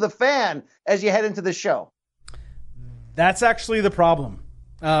cliffhanging you, the fan, as you head into the show? That's actually the problem.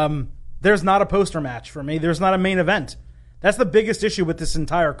 There's not a poster match for me. There's not a main event. That's the biggest issue with this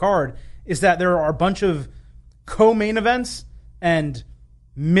entire card, is that there are a bunch of co-main events and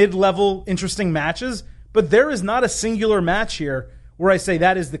mid-level interesting matches, but there is not a singular match here where I say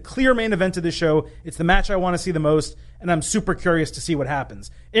that is the clear main event of the show. It's the match I want to see the most, and I'm super curious to see what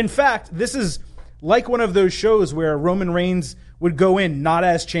happens. In fact, this is like one of those shows where Roman Reigns would go in not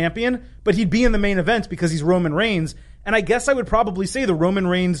as champion, but he'd be in the main event because he's Roman Reigns. And I guess I would probably say the Roman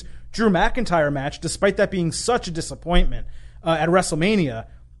Reigns-Drew McIntyre match, despite that being such a disappointment at WrestleMania,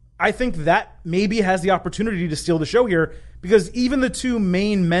 I think that maybe has the opportunity to steal the show here, because even the 2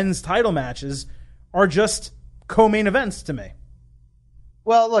 main men's title matches are just co-main events to me.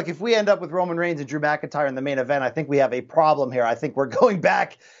 Well, look, if we end up with Roman Reigns and Drew McIntyre in the main event, I think we have a problem here. I think we're going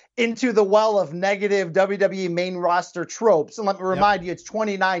back into the well of negative WWE main roster tropes. And let me remind you, it's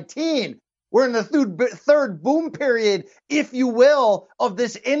 2019. We're in the third boom period, if you will, of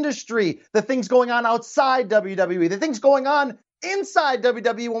this industry. The things going on outside WWE, the things going on inside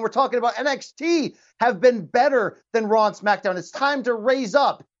WWE when we're talking about NXT have been better than Raw and SmackDown. It's time to raise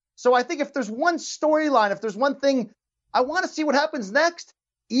up. So I think if there's one storyline, if there's one thing, I want to see what happens next,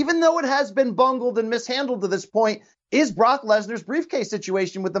 even though it has been bungled and mishandled to this point, is Brock Lesnar's briefcase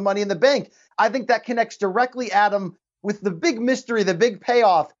situation with the Money in the Bank. I think that connects directly, Adam, with the big mystery, the big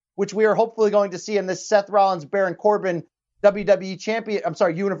payoff, which we are hopefully going to see in this Seth Rollins, Baron Corbin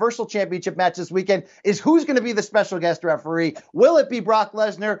Universal Championship match this weekend, is who's going to be the special guest referee. Will it be Brock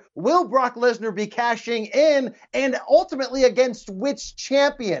Lesnar? Will Brock Lesnar be cashing in? And ultimately against which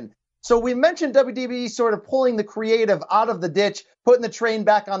champion? So we mentioned WWE sort of pulling the creative out of the ditch, putting the train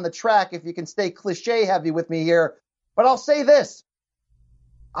back on the track, if you can stay cliche heavy with me here. But I'll say this.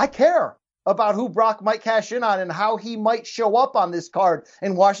 I care about who Brock might cash in on and how he might show up on this card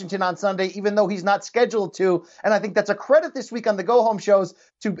in Washington on Sunday, even though he's not scheduled to. And I think that's a credit this week on the go-home shows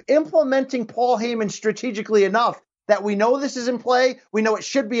to implementing Paul Heyman strategically enough that we know this is in play. We know it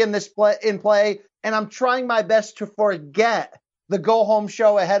should be in play. And I'm trying my best to forget the go-home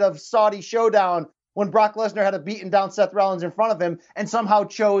show ahead of Saudi Showdown when Brock Lesnar had a beaten down Seth Rollins in front of him and somehow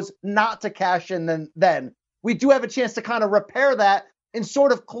chose not to cash in then. We do have a chance to kind of repair that and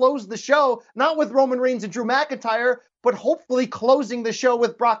sort of close the show, not with Roman Reigns and Drew McIntyre, but hopefully closing the show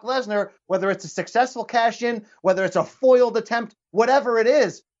with Brock Lesnar, whether it's a successful cash-in, whether it's a foiled attempt, whatever it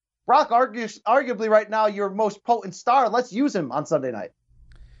is. Brock arguably right now your most potent star. Let's use him on Sunday night.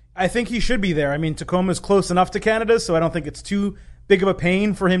 I think he should be there. I mean, Tacoma's close enough to Canada, so I don't think it's too big of a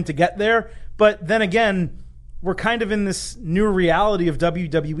pain for him to get there. But then again, we're kind of in this new reality of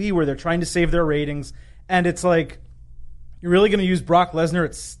WWE where they're trying to save their ratings, and it's like, you're really going to use Brock Lesnar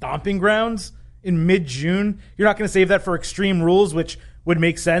at Stomping Grounds in mid-June? You're not going to save that for Extreme Rules, which would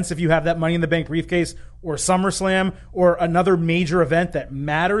make sense if you have that Money in the Bank briefcase, or SummerSlam, or another major event that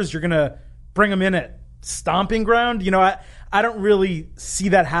matters. You're going to bring him in at Stomping Ground? You know, I don't really see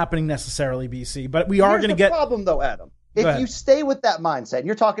that happening necessarily, BC, but we are going to get... Here's the problem, though, Adam. If you stay with that mindset,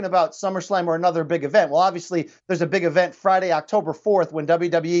 you're talking about SummerSlam or another big event. Well, obviously, there's a big event Friday, October 4th, when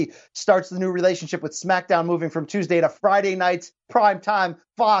WWE starts the new relationship with SmackDown, moving from Tuesday to Friday nights, prime time,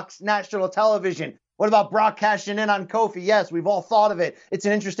 Fox, national television. What about Brock cashing in on Kofi? Yes, we've all thought of it. It's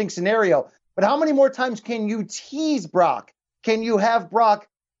an interesting scenario. But how many more times can you tease Brock? Can you have Brock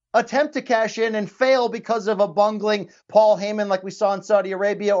attempt to cash in and fail because of a bungling Paul Heyman like we saw in Saudi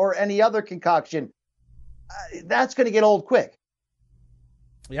Arabia or any other concoction? That's going to get old quick.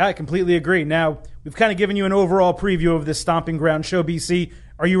 Yeah, I completely agree. Now, we've kind of given you an overall preview of this Stomping Ground show, BC.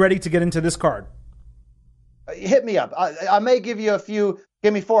 Are you ready to get into this card? Hit me up. I may give you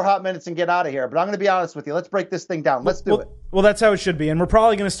give me 4 hot minutes and get out of here, but I'm going to be honest with you. Let's break this thing down. Let's do it. Well, that's how it should be. And we're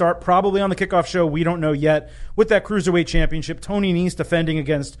probably going to start on the kickoff show. We don't know yet with that Cruiserweight Championship. Tony Nese defending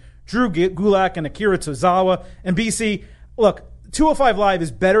against Drew Gulak and Akira Tozawa. And BC, look, 205 Live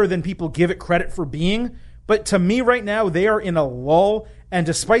is better than people give it credit for being. But to me right now, they are in a lull. And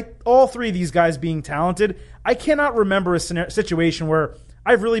despite all three of these guys being talented, I cannot remember a situation where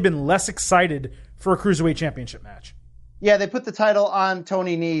I've really been less excited for a Cruiserweight Championship match. Yeah, they put the title on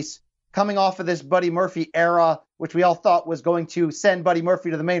Tony Nese coming off of this Buddy Murphy era, which we all thought was going to send Buddy Murphy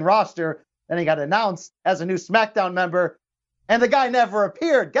to the main roster. Then he got announced as a new SmackDown member, and the guy never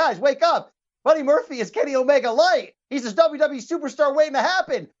appeared. Guys, wake up. Buddy Murphy is Kenny Omega Light. He's a WWE superstar waiting to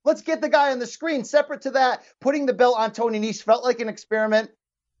happen. Let's get the guy on the screen. Separate to that, putting the belt on Tony Nese felt like an experiment.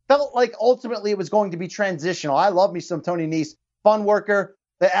 Felt like ultimately it was going to be transitional. I love me some Tony Nese. Fun worker.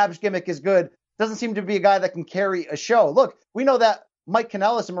 The abs gimmick is good. Doesn't seem to be a guy that can carry a show. Look, we know that Mike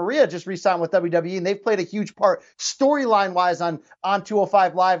Kanellis and Maria just re-signed with WWE, and they've played a huge part storyline-wise on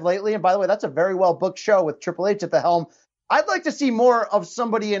 205 Live lately. And by the way, that's a very well-booked show with Triple H at the helm. I'd like to see more of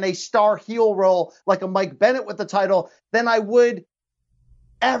somebody in a star heel role like a Mike Bennett with the title than I would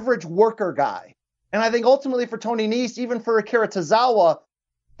average worker guy. And I think ultimately for Tony Nese, even for Akira Tozawa,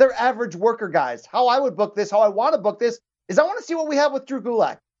 they're average worker guys. How I would book this, how I want to book this, is I want to see what we have with Drew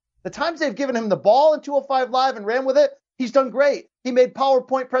Gulak. The times they've given him the ball in 205 Live and ran with it, he's done great. He made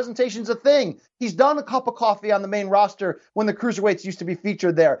PowerPoint presentations a thing. He's done a cup of coffee on the main roster when the Cruiserweights used to be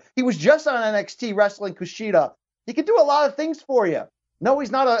featured there. He was just on NXT wrestling Kushida. He can do a lot of things for you. No, he's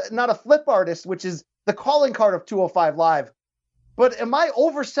not a flip artist, which is the calling card of 205 Live. But am I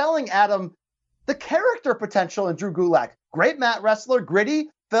overselling, Adam, the character potential in Drew Gulak? Great mat wrestler, gritty,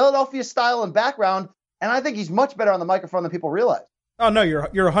 Philadelphia style and background, and I think he's much better on the microphone than people realize. Oh, no, you're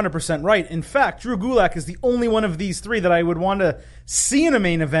 100% right. In fact, Drew Gulak is the only one of these three that I would want to see in a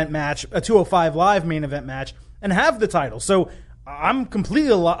main event match, a 205 Live main event match, and have the title. So I'm completely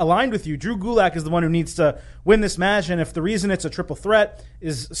aligned with you. Drew Gulak is the one who needs to win this match, and if the reason it's a triple threat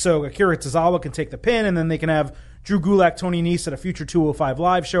is so Akira Tozawa can take the pin, and then they can have Drew Gulak, Tony Nese at a future 205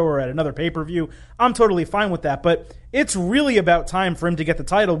 Live show or at another pay-per-view, I'm totally fine with that. But it's really about time for him to get the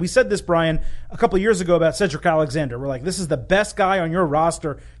title. We said this, Brian, a couple years ago about Cedric Alexander. We're like, this is the best guy on your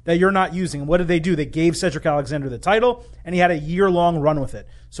roster that you're not using. And what did they do? They gave Cedric Alexander the title, and he had a year-long run with it.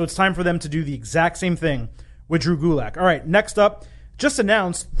 So it's time for them to do the exact same thing with Drew Gulak. All right, next up, just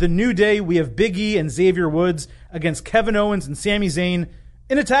announced the New Day. We have Big E and Xavier Woods against Kevin Owens and Sami Zayn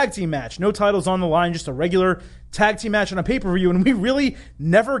in a tag team match. No titles on the line, just a regular tag team match on a pay-per-view, and we really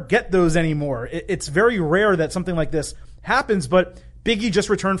never get those anymore. It's very rare that something like this happens, but Big E just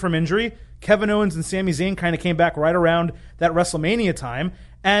returned from injury. Kevin Owens and Sami Zayn kind of came back right around that WrestleMania time,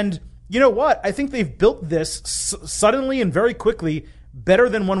 and you know what? I think they've built this suddenly and very quickly better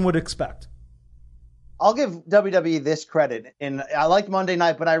than one would expect. I'll give WWE this credit. And I liked Monday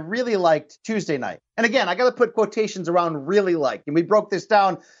night, but I really liked Tuesday night. And again, I got to put quotations around really like. And we broke this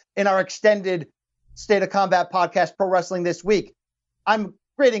down in our extended State of Combat podcast, Pro Wrestling This Week. I'm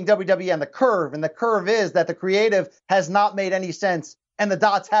grading WWE on the curve. And the curve is that the creative has not made any sense and the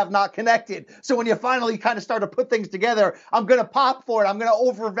dots have not connected. So when you finally kind of start to put things together, I'm going to pop for it. I'm going to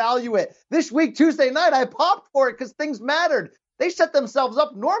overvalue it. This week, Tuesday night, I popped for it because things mattered. they set themselves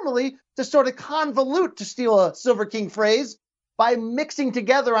up normally to sort of convolute, to steal a Silver King phrase, by mixing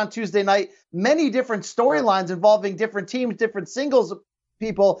together on Tuesday night many different storylines involving different teams, different singles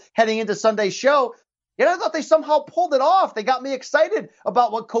people heading into Sunday's show. And I thought they somehow pulled it off. They got me excited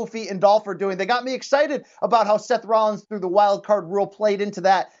about what Kofi and Dolph are doing. They got me excited about how Seth Rollins through the wild card rule played into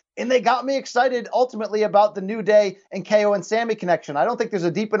that. And they got me excited ultimately about the New Day and KO and Sammy connection. I don't think there's a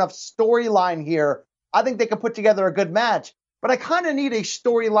deep enough storyline here. I think they could put together a good match. But I kind of need a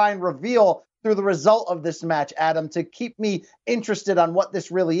storyline reveal through the result of this match, Adam, to keep me interested on what this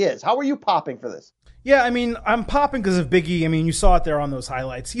really is. How are you popping for this? Yeah, I mean, I'm popping because of Big E. I mean, you saw it there on those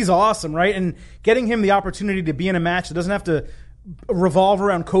highlights. He's awesome, right? And getting him the opportunity to be in a match that doesn't have to revolve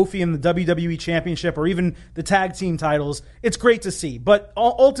around Kofi and the WWE Championship or even the tag team titles, it's great to see. But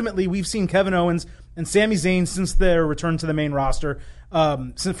ultimately, we've seen Kevin Owens and Sami Zayn since their return to the main roster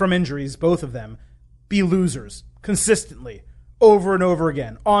from injuries, both of them, be losers consistently over and over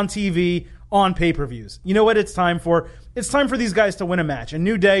again on TV, on pay-per-views. You know what it's time for? It's time for these guys to win a match. And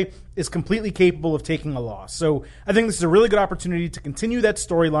New Day is completely capable of taking a loss. So I think this is a really good opportunity to continue that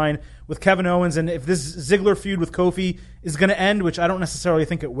storyline with Kevin Owens. And if this Ziggler feud with Kofi is going to end, which I don't necessarily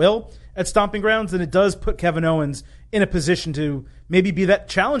think it will at Stomping Grounds, then it does put Kevin Owens in a position to maybe be that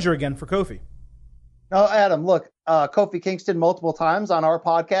challenger again for Kofi. No, Adam, look, Kofi Kingston multiple times on our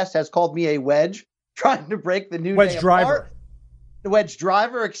podcast has called me a wedge, trying to break the New Day apart. The wedge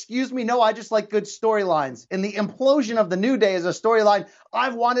driver, excuse me. No, I just like good storylines. And the implosion of the New Day is a storyline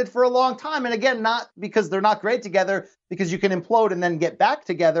I've wanted for a long time. And again, not because they're not great together, because you can implode and then get back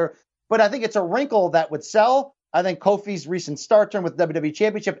together. But I think it's a wrinkle that would sell. I think Kofi's recent star turn with the WWE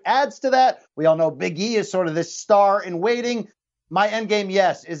Championship adds to that. We all know Big E is sort of this star in waiting. My endgame,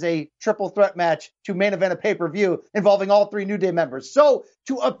 yes, is a triple threat match to main event a pay-per-view involving all three New Day members. So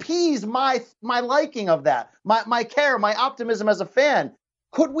to appease my liking of that, my care, my optimism as a fan,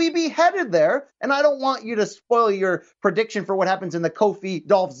 could we be headed there? And I don't want you to spoil your prediction for what happens in the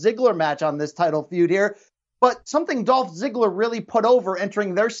Kofi-Dolph Ziggler match on this title feud here, but something Dolph Ziggler really put over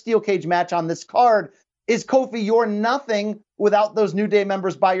entering their steel cage match on this card is, Kofi, you're nothing without those New Day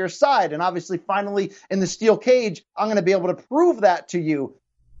members by your side. And obviously, finally, in the steel cage, I'm going to be able to prove that to you.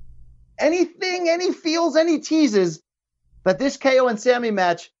 Anything, any feels, any teases that this KO and Sammy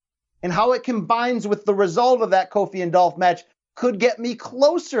match and how it combines with the result of that Kofi and Dolph match could get me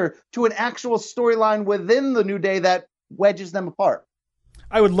closer to an actual storyline within the New Day that wedges them apart.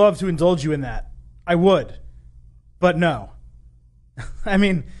 I would love to indulge you in that. I would. But no. I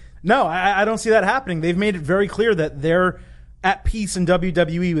mean, no, I don't see that happening. They've made it very clear that they're at peace in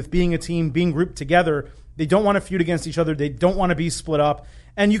WWE with being a team, being grouped together. They don't want to feud against each other. They don't want to be split up.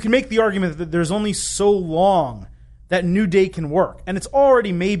 And you can make the argument that there's only so long that New Day can work. And it's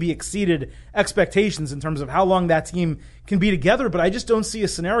already maybe exceeded expectations in terms of how long that team can be together. But I just don't see a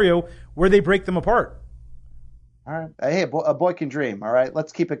scenario where they break them apart. All right. Hey, a boy can dream. All right.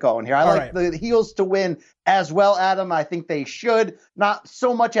 Let's keep it going here. I like the heels to win as well, Adam. I think they should. Not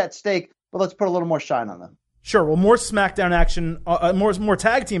so much at stake, but let's put a little more shine on them. Sure. Well, more SmackDown action, more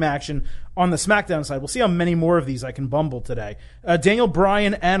tag team action on the SmackDown side. We'll see how many more of these I can bumble today. Daniel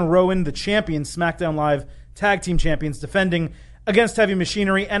Bryan and Rowan, the champions, SmackDown Live tag team champions, defending against Heavy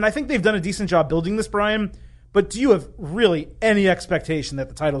Machinery. And I think they've done a decent job building this, Brian. But do you have really any expectation that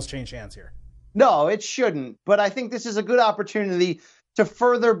the titles change hands here? No, it shouldn't. But I think this is a good opportunity to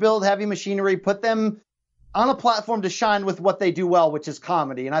further build Heavy Machinery, put them on a platform to shine with what they do well, which is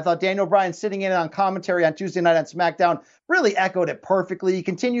comedy. And I thought Daniel Bryan sitting in on commentary on Tuesday night on SmackDown really echoed it perfectly. He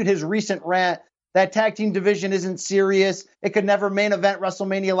continued his recent rant that tag team division isn't serious. It could never main event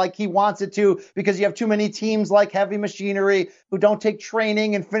WrestleMania like he wants it to, because you have too many teams like Heavy Machinery who don't take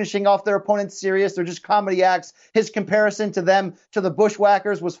training and finishing off their opponents serious. They're just comedy acts. His comparison to them, to the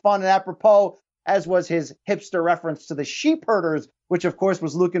Bushwhackers, was fun and apropos, as was his hipster reference to the Sheep Herders, which of course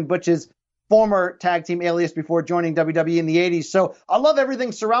was Luke and Butch's former tag team alias before joining WWE in the 80s. So I love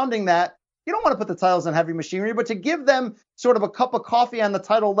everything surrounding that. You don't want to put the titles on Heavy Machinery, but to give them sort of a cup of coffee on the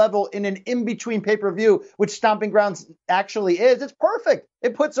title level in an in-between pay-per-view, which Stomping Grounds actually is, it's perfect.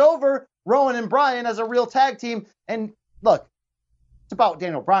 It puts over Rowan and Bryan as a real tag team. And look, it's about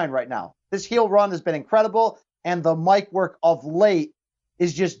Daniel Bryan right now. This heel run has been incredible, and the mic work of late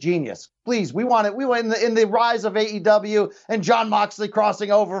is just genius. Please, we want it. We want in the rise of AEW and Jon Moxley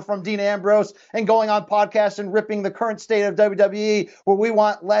crossing over from Dean Ambrose and going on podcasts and ripping the current state of WWE, where we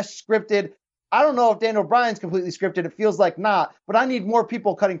want less scripted. I don't know if Daniel Bryan's completely scripted. It feels like not, but I need more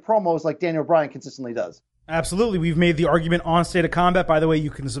people cutting promos like Daniel Bryan consistently does. Absolutely. We've made the argument on State of Combat. By the way, you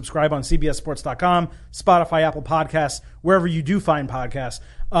can subscribe on CBSSports.com, Spotify, Apple Podcasts, wherever you do find podcasts.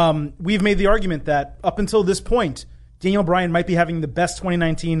 We've made the argument that up until this point, Daniel Bryan might be having the best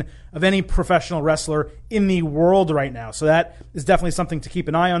 2019 of any professional wrestler in the world right now. So that is definitely something to keep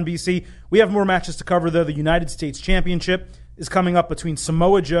an eye on, BC. We have more matches to cover, though. The United States Championship is coming up between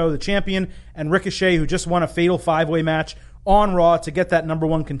Samoa Joe, the champion, and Ricochet, who just won a fatal 5-way match on Raw to get that number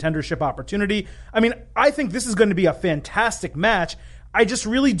one contendership opportunity. I mean, I think this is going to be a fantastic match. I just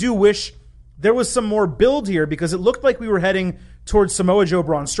really do wish there was some more build here, because it looked like we were heading towards Samoa Joe,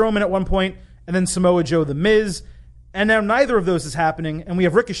 Braun Strowman at one point, and then Samoa Joe, The Miz. And now neither of those is happening, and we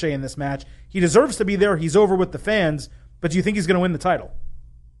have Ricochet in this match. He deserves to be there. He's over with the fans. But do you think he's going to win the title?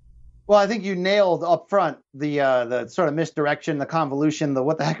 Well, I think you nailed up front the sort of misdirection, the convolution, the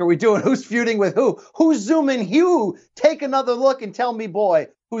what the heck are we doing? Who's feuding with who? Who's zooming who? Take another look and tell me, boy,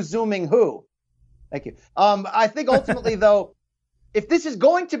 who's zooming who? Thank you. I think ultimately, though, if this is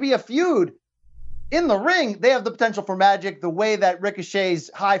going to be a feud, in the ring, they have the potential for magic. The way that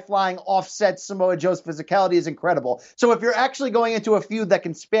Ricochet's high-flying offsets Samoa Joe's physicality is incredible. So if you're actually going into a feud that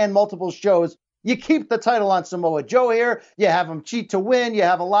can span multiple shows, you keep the title on Samoa Joe here. You have him cheat to win. You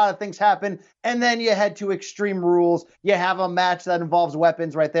have a lot of things happen. And then you head to Extreme Rules. You have a match that involves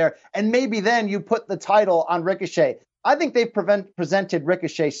weapons right there. And maybe then you put the title on Ricochet. I think they've presented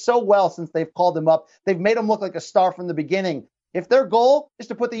Ricochet so well since they've called him up. They've made him look like a star from the beginning. If their goal is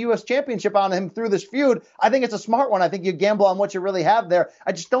to put the U.S. Championship on him through this feud, I think it's a smart one. I think you gamble on what you really have there.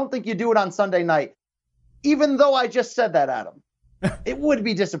 I just don't think you do it on Sunday night. Even though I just said that, Adam, it would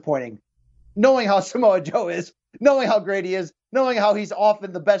be disappointing. Knowing how Samoa Joe is, knowing how great he is, knowing how he's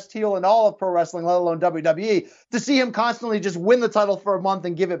often the best heel in all of pro wrestling, let alone WWE, to see him constantly just win the title for a month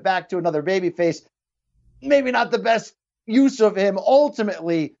and give it back to another babyface, maybe not the best use of him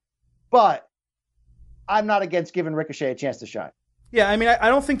ultimately, but I'm not against giving Ricochet a chance to shine. Yeah, I mean, I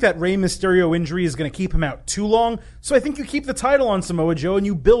don't think that Rey Mysterio injury is going to keep him out too long. So I think you keep the title on Samoa Joe and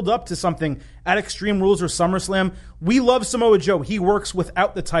you build up to something at Extreme Rules or SummerSlam. We love Samoa Joe. He works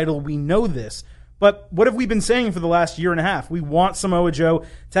without the title. We know this. But what have we been saying for the last year and a half? We want Samoa Joe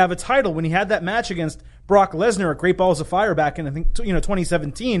to have a title. When he had that match against Brock Lesnar at Great Balls of Fire back in, I think,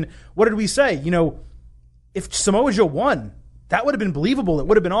 2017, what did we say? If Samoa Joe won, that would have been believable. It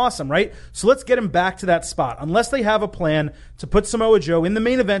would have been awesome, right? So let's get him back to that spot. Unless they have a plan to put Samoa Joe in the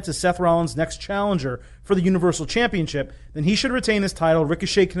main event as Seth Rollins' next challenger for the Universal Championship, then he should retain his title.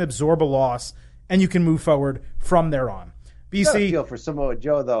 Ricochet can absorb a loss, and you can move forward from there on. BC, you got to feel for Samoa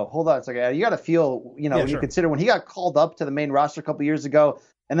Joe, though. Hold on a second. You got to feel, when you consider when he got called up to the main roster a couple years ago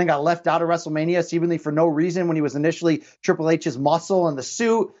and then got left out of WrestleMania seemingly for no reason when he was initially Triple H's muscle in the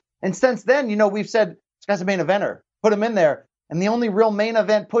suit. And since then, we've said, this guy's a main eventer. Put him in there. And the only real main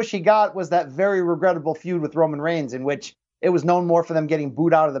event push he got was that very regrettable feud with Roman Reigns, in which it was known more for them getting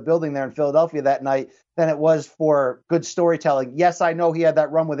booed out of the building there in Philadelphia that night than it was for good storytelling. Yes, I know he had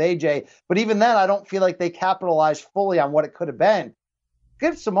that run with AJ, but even then, I don't feel like they capitalized fully on what it could have been.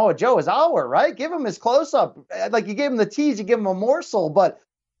 Give Samoa Joe his hour, right? Give him his close-up. Like, you gave him the tease, you give him a morsel, but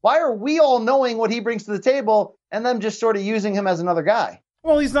why are we all knowing what he brings to the table and them just sort of using him as another guy?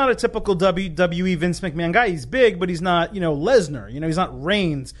 Well, he's not a typical WWE Vince McMahon guy. He's big, but he's not, Lesnar. He's not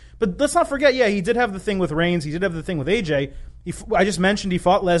Reigns. But let's not forget, he did have the thing with Reigns. He did have the thing with AJ. I just mentioned he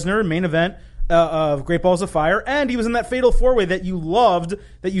fought Lesnar in main event of Great Balls of Fire, and he was in that fatal four-way that you loved,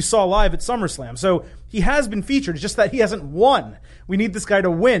 that you saw live at SummerSlam. So he has been featured. It's just that he hasn't won. We need this guy to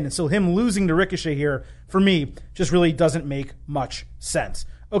win. So him losing to Ricochet here, for me, just really doesn't make much sense.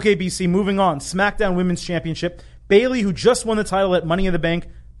 Okay, BC, moving on. SmackDown Women's Championship. Bayley, who just won the title at Money in the Bank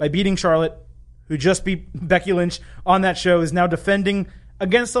by beating Charlotte, who just beat Becky Lynch on that show, is now defending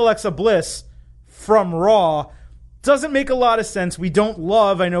against Alexa Bliss from Raw. Doesn't make a lot of sense. We don't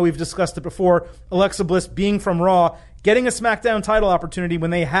love, I know we've discussed it before, Alexa Bliss being from Raw, getting a SmackDown title opportunity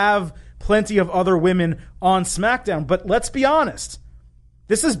when they have plenty of other women on SmackDown. But let's be honest.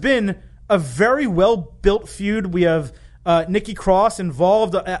 This has been a very well-built feud. We have Nikki Cross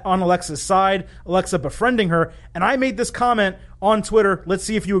involved on Alexa's side, Alexa befriending her. And I made this comment on Twitter. Let's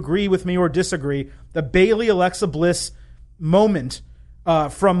see if you agree with me or disagree. The Bayley-Alexa Bliss moment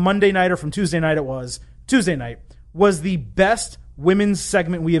from Monday night, or from Tuesday night Tuesday night, was the best women's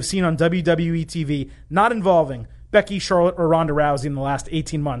segment we have seen on WWE TV, not involving Becky, Charlotte, or Ronda Rousey in the last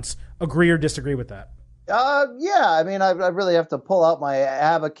 18 months. Agree or disagree with that? Yeah. I mean, I really have to pull out my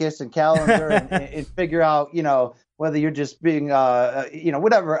abacus and calendar and figure out, whether you're just being,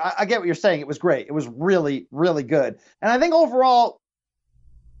 whatever. I get what you're saying. It was great. It was really, really good. And I think overall,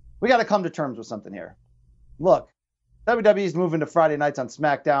 we got to come to terms with something here. Look, WWE's moving to Friday nights on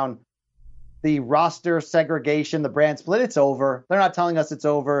SmackDown. The roster segregation, the brand split, it's over. They're not telling us it's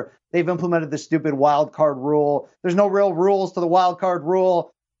over. They've implemented the stupid wild card rule. There's no real rules to the wild card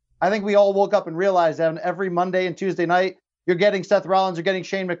rule. I think we all woke up and realized that on every Monday and Tuesday night, you're getting Seth Rollins, you're getting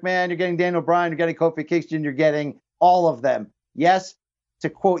Shane McMahon, you're getting Daniel Bryan, you're getting Kofi Kingston, you're getting all of them. Yes, to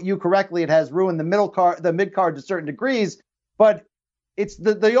quote you correctly, it has ruined the mid card to certain degrees, but it's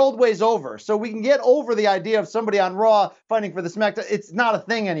the old way's over. So we can get over the idea of somebody on Raw fighting for the SmackDown. It's not a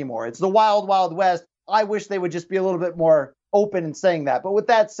thing anymore. It's the wild, wild west. I wish they would just be a little bit more open in saying that. But with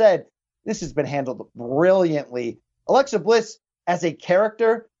that said, this has been handled brilliantly. Alexa Bliss as a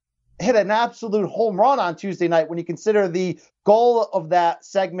character hit an absolute home run on Tuesday night when you consider the goal of that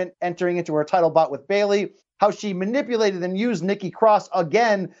segment entering into her title bout with Bayley, how she manipulated and used Nikki Cross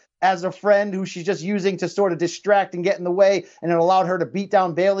again as a friend who she's just using to sort of distract and get in the way, and it allowed her to beat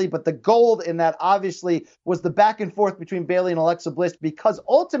down Bayley. But the gold in that obviously was the back and forth between Bayley and Alexa Bliss, because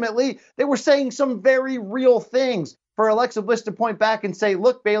ultimately they were saying some very real things. For Alexa Bliss to point back and say,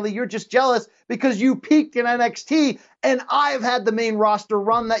 look, Bayley, you're just jealous because you peaked in NXT and I've had the main roster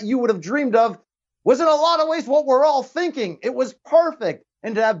run that you would have dreamed of, was in a lot of ways what we're all thinking. It was perfect.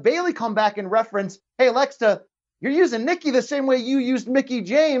 And to have Bayley come back and reference, hey, Alexa, you're using Nikki the same way you used Mickie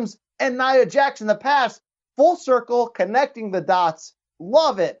James and Nia Jax in the past. Full circle, connecting the dots.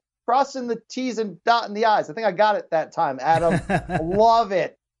 Love it. Crossing the T's and dotting the I's. I think I got it that time, Adam. Love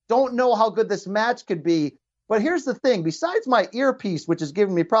it. Don't know how good this match could be. But here's the thing. Besides my earpiece, which is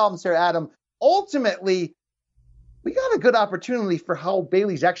giving me problems here, Adam, ultimately, we got a good opportunity for how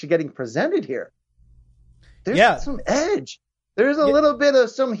Bayley's actually getting presented here. There's some edge. There's a little bit of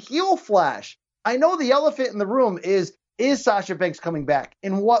some heel flash. I know the elephant in the room is Sasha Banks coming back?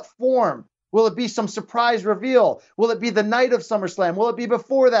 In what form? Will it be some surprise reveal? Will it be the night of SummerSlam? Will it be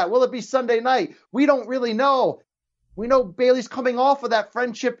before that? Will it be Sunday night? We don't really know. We know Bayley's coming off of that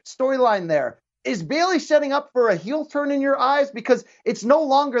friendship storyline there. Is Bayley setting up for a heel turn in your eyes? Because it's no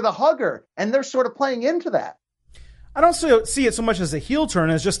longer the hugger, and they're sort of playing into that. I don't see it so much as a heel turn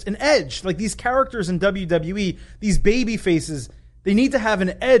as just an edge. Like these characters in WWE, these baby faces, they need to have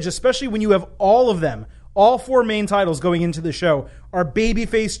an edge, especially when you have all of them. All 4 main titles going into the show are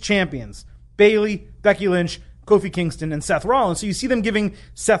babyface champions. Bayley, Becky Lynch, Kofi Kingston, and Seth Rollins. So you see them giving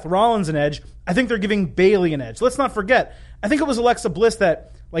Seth Rollins an edge. I think they're giving Bayley an edge. Let's not forget, I think it was Alexa Bliss that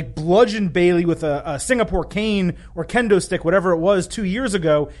bludgeoned Bayley with a Singapore cane or kendo stick, whatever it was, 2 years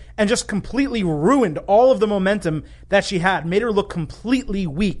ago, and just completely ruined all of the momentum that she had, made her look completely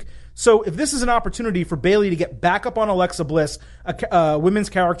weak. So if this is an opportunity for Bayley to get back up on Alexa Bliss, a women's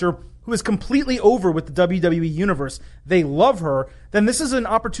character who is completely over with the WWE universe, they love her, then this is an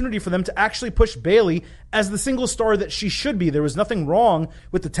opportunity for them to actually push Bayley as the single star that she should be. There was nothing wrong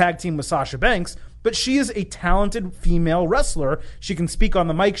with the tag team with Sasha Banks, but she is a talented female wrestler. She can speak on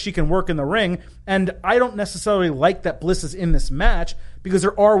the mic, she can work in the ring, and I don't necessarily like that Bliss is in this match because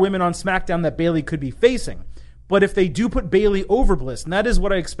there are women on SmackDown that Bayley could be facing. But if they do put Bayley over Bliss, and that is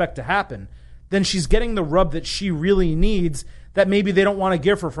what I expect to happen, then she's getting the rub that she really needs that maybe they don't want to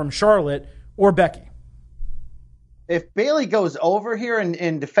give her from Charlotte or Becky. If Bayley goes over here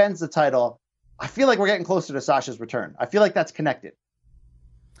and defends the title, I feel like we're getting closer to Sasha's return. I feel like that's connected.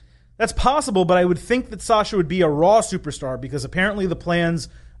 That's possible, but I would think that Sasha would be a Raw superstar because apparently the plans,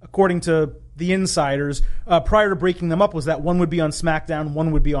 according to the insiders, prior to breaking them up, was that one would be on SmackDown,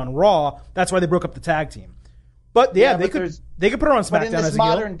 one would be on Raw. That's why they broke up the tag team. But they could put her on SmackDown as a heel. But in this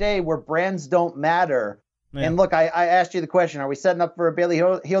modern day where brands don't matter, and look, I asked you the question, are we setting up for a Bayley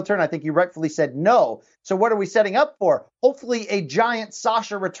heel turn? I think you rightfully said no. So what are we setting up for? Hopefully a giant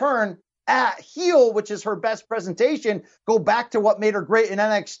Sasha return at heel, which is her best presentation. Go back to what made her great in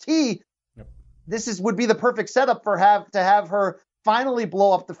NXT. Yep. This would be the perfect setup for to have her finally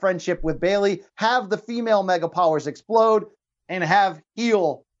blow up the friendship with Bayley, have the female mega powers explode, and have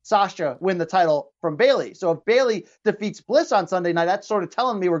heel Sasha win the title from Bayley. So if Bayley defeats Bliss on Sunday night, that's sort of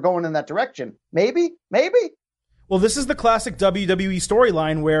telling me we're going in that direction. Maybe. Well, this is the classic WWE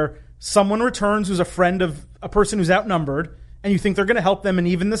storyline where someone returns who's a friend of a person who's outnumbered, and you think they're going to help them and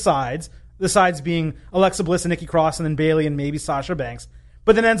even the sides being Alexa Bliss and Nikki Cross and then Bayley and maybe Sasha Banks,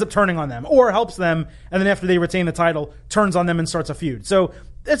 but then ends up turning on them or helps them, and then after they retain the title, turns on them and starts a feud. So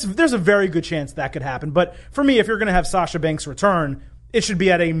there's a very good chance that could happen. But for me, if you're going to have Sasha Banks return, it should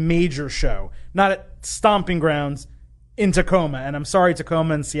be at a major show, not at Stomping Grounds in Tacoma. And I'm sorry,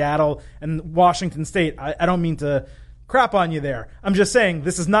 Tacoma and Seattle and Washington State. I don't mean to crap on you there. I'm just saying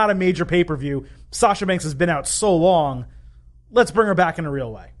this is not a major pay-per-view. Sasha Banks has been out so long. Let's bring her back in a real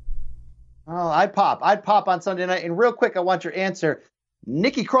way. Oh, I'd pop on Sunday night. And real quick, I want your answer.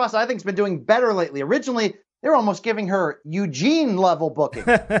 Nikki Cross, I think, has been doing better lately. Originally, they were almost giving her Eugene-level booking.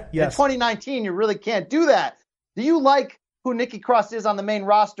 Yes. In 2019, you really can't do that. Do you like who Nikki Cross is on the main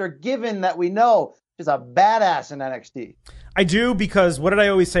roster, given that we know She's a badass in NXT. I do, because what did I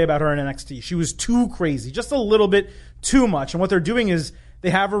always say about her in NXT? She was too crazy, just a little bit too much. And what they're doing is they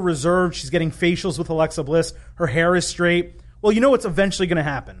have her reserved. She's getting facials with Alexa Bliss. Her hair is straight. Well, you know what's eventually going to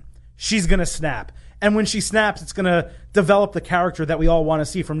happen? She's going to snap. And when she snaps, it's going to develop the character that we all want to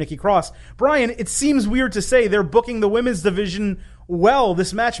see from Nikki Cross. Brian, it seems weird to say they're booking the women's division well.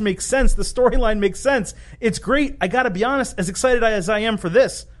 This match makes sense. The storyline makes sense. It's great. I got to be honest, as excited as I am for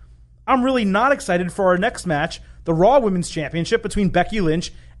this, I'm really not excited for our next match, the Raw Women's Championship between Becky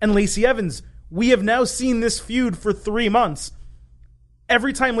Lynch and Lacey Evans. We have now seen this feud for 3 months.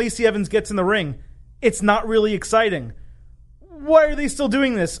 Every time Lacey Evans gets in the ring, it's not really exciting. Why are they still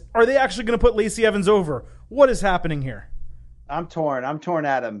doing this? Are they actually going to put Lacey Evans over? What is happening here? I'm torn,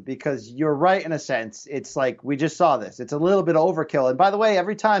 Adam, because you're right in a sense. It's like we just saw this. It's a little bit of overkill. And by the way,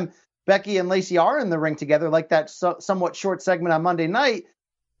 every time Becky and Lacey are in the ring together, like that somewhat short segment on Monday night,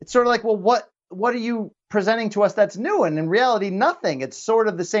 it's sort of like, well, what are you presenting to us that's new? And in reality, nothing. It's sort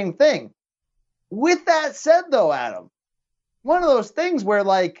of the same thing. With that said, though, Adam, one of those things where,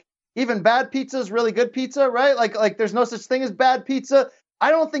 like, even bad pizza is really good pizza, right? Like there's no such thing as bad pizza.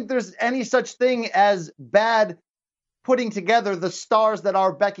 I don't think there's any such thing as bad putting together the stars that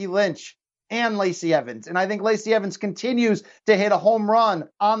are Becky Lynch and Lacey Evans. And I think Lacey Evans continues to hit a home run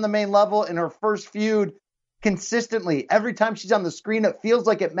on the main level in her first feud consistently. Every time she's on the screen, it feels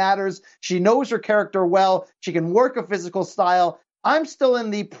like it matters. She knows her character well. She can work a physical style. I'm still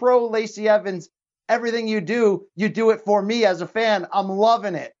in the pro Lacey Evans. Everything you do it for me as a fan. I'm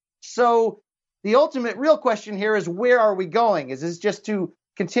loving it. So the ultimate real question here is, where are we going? Is this just to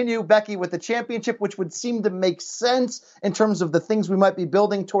continue Becky with the championship, which would seem to make sense in terms of the things we might be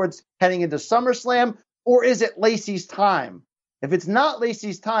building towards heading into SummerSlam? Or is it Lacey's time? If it's not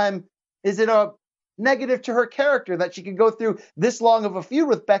Lacey's time, is it a negative to her character that she could go through this long of a feud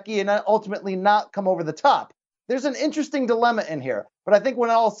with Becky and ultimately not come over the top? There's an interesting dilemma in here. But I think when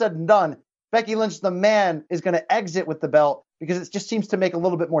all is said and done, Becky Lynch, the man, is going to exit with the belt because it just seems to make a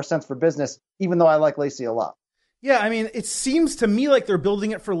little bit more sense for business, even though I like Lacey a lot. Yeah, I mean, it seems to me like they're building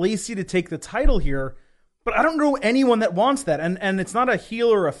it for Lacey to take the title here, but I don't know anyone that wants that. And it's not a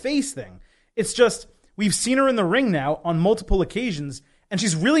heel or a face thing. It's just, we've seen her in the ring now on multiple occasions, and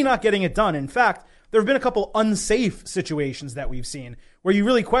she's really not getting it done. In fact, there have been a couple unsafe situations that we've seen where you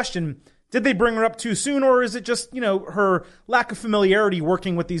really question, did they bring her up too soon, or is it just, her lack of familiarity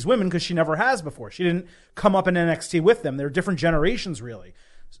working with these women because she never has before? She didn't come up in NXT with them. They're different generations, really.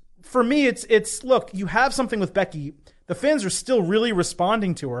 For me, it's look, you have something with Becky. The fans are still really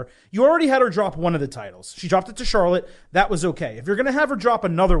responding to her. You already had her drop one of the titles. She dropped it to Charlotte. That was okay. If you're going to have her drop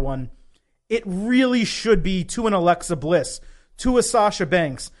another one, it really should be to an Alexa Bliss, to a Sasha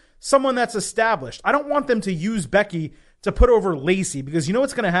Banks, someone that's established. I don't want them to use Becky to put over Lacey, because you know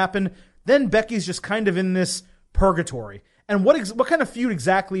what's going to happen? Then Becky's just kind of in this purgatory. And what kind of feud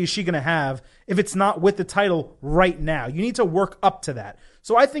exactly is she going to have if it's not with the title right now? You need to work up to that.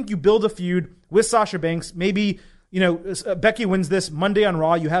 So I think you build a feud with Sasha Banks. Maybe, Becky wins this Monday on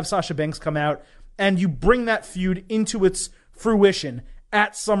Raw. You have Sasha Banks come out and you bring that feud into its fruition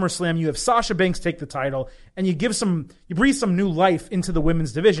at SummerSlam. You have Sasha Banks take the title and you breathe some new life into the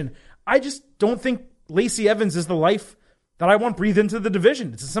women's division. I just don't think Lacey Evans is the life that I want breathed into the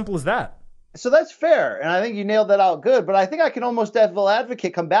division. It's as simple as that. So that's fair, and I think you nailed that out good, but I think I can almost devil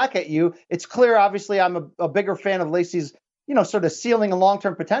advocate come back at you. It's clear, obviously, I'm a bigger fan of Lacey's, sort of ceiling and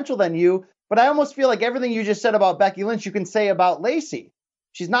long-term potential than you, but I almost feel like everything you just said about Becky Lynch, you can say about Lacey.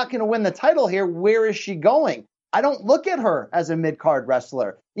 She's not going to win the title here. Where is she going? I don't look at her as a mid-card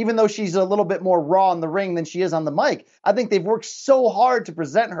wrestler, even though she's a little bit more raw in the ring than she is on the mic. I think they've worked so hard to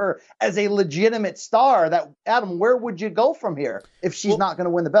present her as a legitimate star that, Adam, where would you go from here if she's not going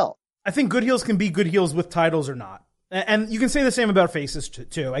to win the belt? I think good heels can be good heels with titles or not. And you can say the same about faces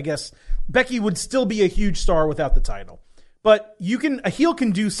too. I guess Becky would still be a huge star without the title. But a heel can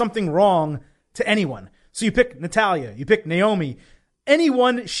do something wrong to anyone. So you pick Natalya, you pick Naomi,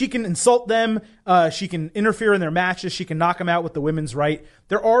 anyone, she can insult them, she can interfere in their matches, she can knock them out with the women's right.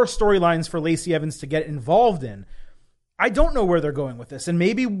 There are storylines for Lacey Evans to get involved in. I don't know where they're going with this. And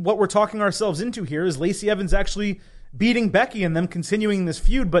maybe what we're talking ourselves into here is Lacey Evans actually beating Becky and them continuing this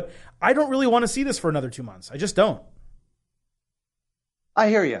feud, but I don't really want to see this for another 2 months. I just don't. I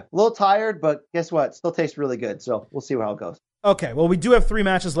hear you. A little tired, but guess what? Still tastes really good, so we'll see how it goes. Okay, well, we do have 3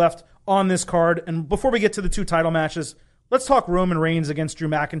 matches left on this card, and before we get to the 2 title matches, let's talk Roman Reigns against Drew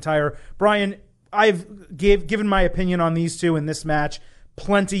McIntyre. Brian, I've given my opinion on these two in this match.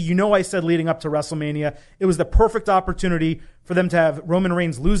 Plenty. I said leading up to WrestleMania, it was the perfect opportunity for them to have Roman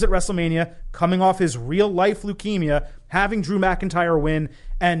Reigns lose at WrestleMania, coming off his real-life leukemia, having Drew McIntyre win,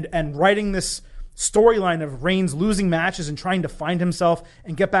 and writing this storyline of Reigns losing matches and trying to find himself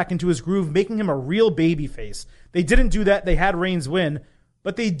and get back into his groove, making him a real babyface. They didn't do that. They had Reigns win,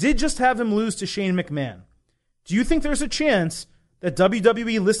 but they did just have him lose to Shane McMahon. Do you think there's a chance that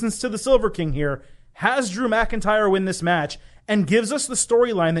WWE listens to the Silver King here, has Drew McIntyre win this match, and gives us the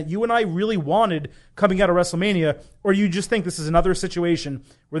storyline that you and I really wanted coming out of WrestleMania? Or you just think this is another situation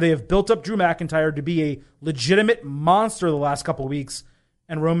where they have built up Drew McIntyre to be a legitimate monster the last couple of weeks,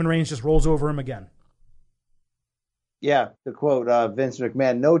 and Roman Reigns just rolls over him again? Yeah, to quote Vince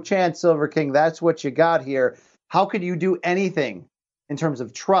McMahon, no chance, Silver King. That's what you got here. How could you do anything in terms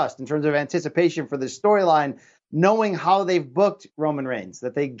of trust, in terms of anticipation for this storyline, knowing how they've booked Roman Reigns,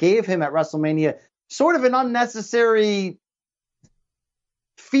 that they gave him at WrestleMania sort of an unnecessary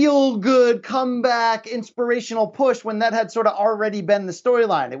feel-good comeback, inspirational push when that had sort of already been the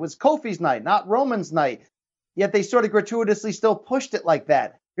storyline. It was Kofi's night, not Roman's night. Yet they sort of gratuitously still pushed it like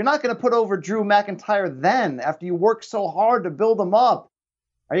that. You're not going to put over Drew McIntyre then, after you worked so hard to build him up.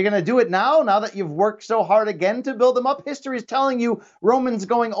 Are you going to do it now that you've worked so hard again to build him up? History is telling you Roman's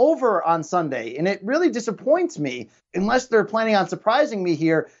going over on Sunday, and it really disappoints me, unless they're planning on surprising me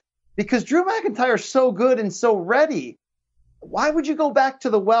here, because Drew McIntyre is so good and so ready. Why would you go back to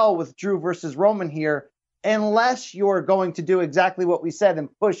the well with Drew versus Roman here unless you're going to do exactly what we said and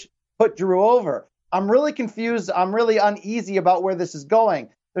put Drew over? I'm really confused. I'm really uneasy about where this is going.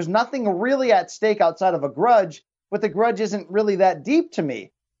 There's nothing really at stake outside of a grudge, but the grudge isn't really that deep to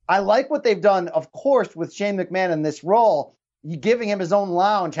me. I like what they've done, of course, with Shane McMahon in this role, giving him his own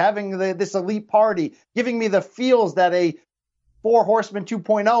lounge, having this elite party, giving me the feels that a Four Horsemen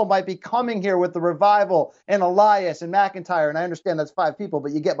 2.0 might be coming here with the Revival and Elias and McIntyre. And I understand that's 5 people,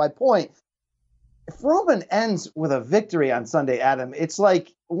 but you get my point. If Roman ends with a victory on Sunday, Adam, it's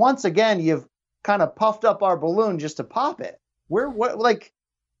like, once again, you've kind of puffed up our balloon just to pop it. What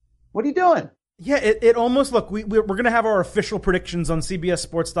are you doing? Yeah, it almost, look, we're going to have our official predictions on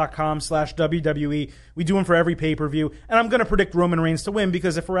CBSSports.com/WWE. We do them for every pay-per-view, and I'm going to predict Roman Reigns to win,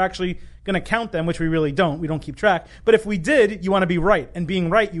 because if we're actually going to count them, which we really don't, we don't keep track, but if we did, you want to be right, and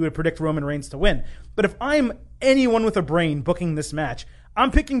being right, you would predict Roman Reigns to win. But if I'm anyone with a brain booking this match, I'm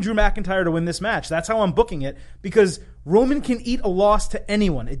picking Drew McIntyre to win this match. That's how I'm booking it, because Roman can eat a loss to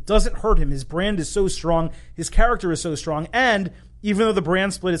anyone. It doesn't hurt him. His brand is so strong. His character is so strong, and even though the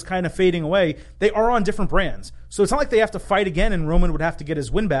brand split is kind of fading away, they are on different brands. So it's not like they have to fight again and Roman would have to get his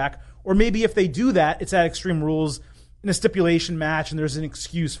win back. Or maybe if they do that, it's at Extreme Rules in a stipulation match and there's an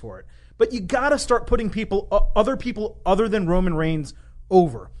excuse for it. But you got to start putting other people other than Roman Reigns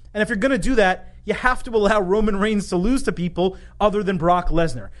over. And if you're going to do that, you have to allow Roman Reigns to lose to people other than Brock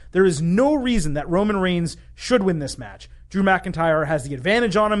Lesnar. There is no reason that Roman Reigns should win this match. Drew McIntyre has the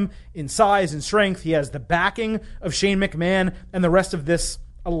advantage on him in size and strength. He has the backing of Shane McMahon and the rest of this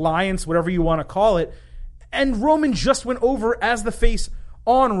alliance, whatever you want to call it. And Roman just went over as the face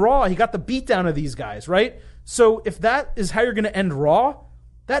on Raw. He got the beatdown of these guys, right? So if that is how you're going to end Raw,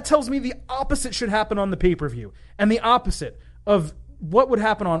 that tells me the opposite should happen on the pay-per-view. And the opposite of what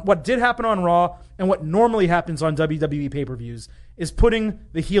did happen on Raw and what normally happens on WWE pay-per-views is putting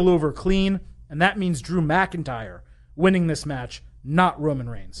the heel over clean. And that means Drew McIntyre winning this match, not Roman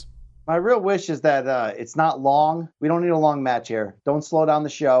Reigns. My real wish is that it's not long. We don't need a long match here. Don't slow down the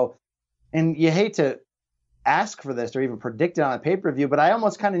show. And you hate to ask for this or even predict it on a pay-per-view, but I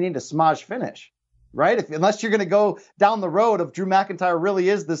almost kind of need a smudge finish, right? Unless you're going to go down the road of Drew McIntyre really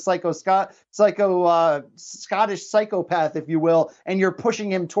is the Scottish psychopath, if you will, and you're pushing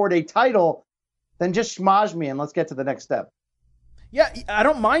him toward a title, then just smudge me and let's get to the next step. Yeah, I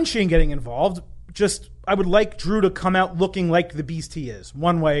don't mind Shane getting involved. Just, I would like Drew to come out looking like the beast he is,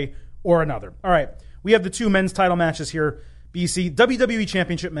 one way or another. All right, we have the 2 men's title matches here. BC, WWE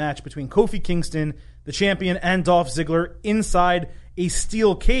Championship match between Kofi Kingston, the champion, and Dolph Ziggler inside a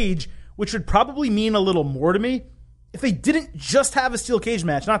steel cage, which would probably mean a little more to me if they didn't just have a steel cage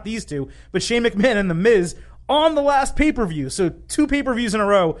match, not these two, but Shane McMahon and The Miz on the last pay-per-view. So 2 pay-per-views in a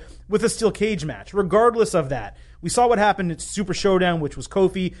row with a steel cage match. Regardless of that, we saw what happened at Super Showdown, which was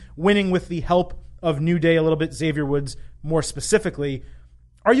Kofi winning with the help of New Day a little bit, Xavier Woods more specifically.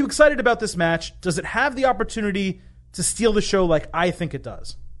 Are you excited about this match? Does it have the opportunity to steal the show like I think it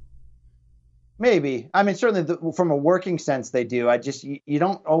does? Maybe. I mean, certainly from a working sense, they do. You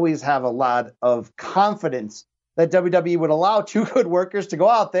don't always have a lot of confidence that WWE would allow 2 good workers to go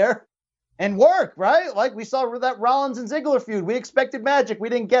out there and work, right? Like we saw that Rollins and Ziggler feud. We expected magic. We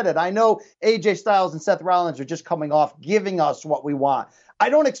didn't get it. I know AJ Styles and Seth Rollins are just coming off giving us what we want. I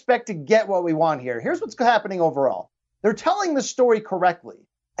don't expect to get what we want here. Here's what's happening overall. They're telling the story correctly.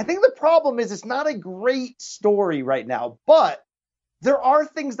 I think the problem is it's not a great story right now, but there are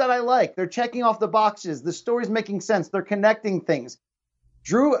things that I like. They're checking off the boxes. The story's making sense. They're connecting things.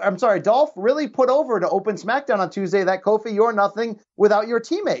 Dolph really put over to open SmackDown on Tuesday that Kofi, you're nothing without your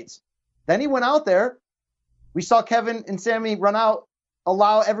teammates. Then he went out there. We saw Kevin and Sami run out,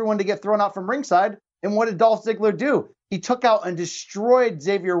 allow everyone to get thrown out from ringside. And what did Dolph Ziggler do? He took out and destroyed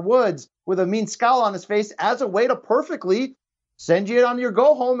Xavier Woods with a mean scowl on his face as a way to perfectly send you on your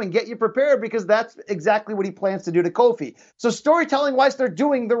go home and get you prepared, because that's exactly what he plans to do to Kofi. So storytelling-wise, they're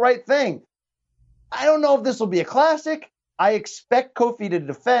doing the right thing. I don't know if this will be a classic. I expect Kofi to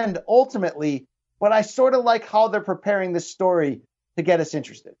defend ultimately, but I sort of like how they're preparing this story to get us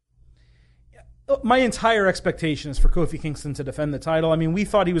interested. My entire expectation is for Kofi Kingston to defend the title. I mean, we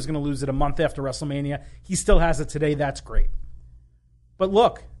thought he was going to lose it a month after WrestleMania. He still has it today. That's great. But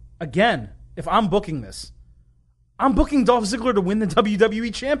look, again, if I'm booking this, I'm booking Dolph Ziggler to win the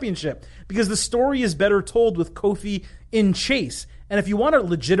WWE Championship, because the story is better told with Kofi in chase. And if you want to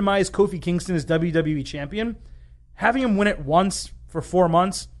legitimize Kofi Kingston as WWE Champion, having him win it once for 4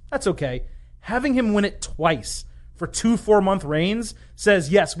 months, that's okay. Having him win it twice for 2 4-month reigns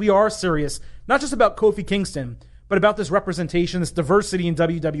says, yes, we are serious, not just about Kofi Kingston, but about this representation, this diversity in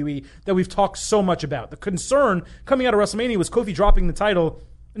WWE that we've talked so much about. The concern coming out of WrestleMania was Kofi dropping the title,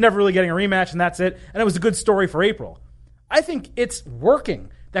 never really getting a rematch, and that's it. And it was a good story for April. I think it's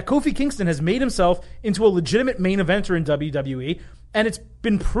working that Kofi Kingston has made himself into a legitimate main eventer in WWE, and it's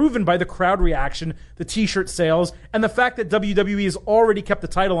been proven by the crowd reaction, the t-shirt sales, and the fact that WWE has already kept the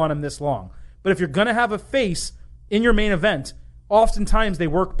title on him this long. But if you're going to have a face in your main event, oftentimes they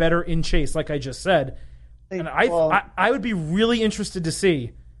work better in chase, like I just said. And I would be really interested to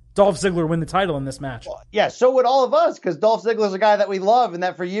see Dolph Ziggler win the title in this match. Yeah, so would all of us, because Dolph Ziggler's a guy that we love, and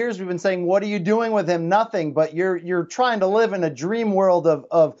that for years we've been saying, what are you doing with him? Nothing. But you're trying to live in a dream world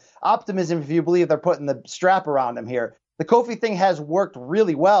of optimism if you believe they're putting the strap around him here. The Kofi thing has worked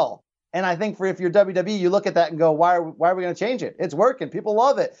really well. And I think if you're WWE, you look at that and go, why are we going to change it? It's working. People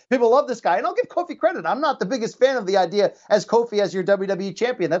love it. People love this guy. And I'll give Kofi credit. I'm not the biggest fan of the idea as Kofi as your WWE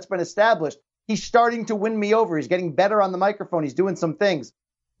champion. That's been established. He's starting to win me over. He's getting better on the microphone. He's doing some things.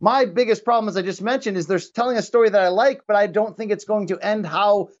 My biggest problem, as I just mentioned, is they're telling a story that I like, but I don't think it's going to end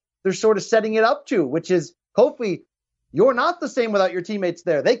how they're sort of setting it up to, which is, Kofi, you're not the same without your teammates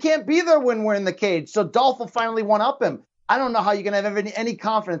there. They can't be there when we're in the cage. So Dolph will finally one-up him. I don't know how you can have any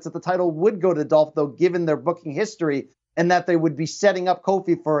confidence that the title would go to Dolph, though, given their booking history, and that they would be setting up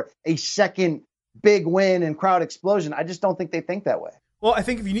Kofi for a second big win and crowd explosion. I just don't think they think that way. Well, I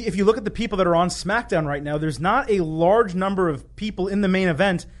think if you look at the people that are on SmackDown right now, there's not a large number of people in the main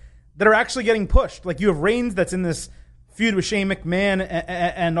event that are actually getting pushed. Like, you have Reigns that's in this feud with Shane McMahon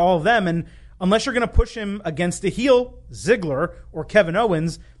and all of them, and unless you're going to push him against a heel, Ziggler or Kevin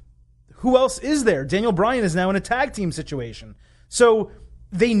Owens, who else is there? Daniel Bryan is now in a tag team situation. So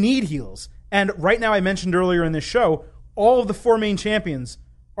they need heels. And right now, I mentioned earlier in this show, all of the 4 main champions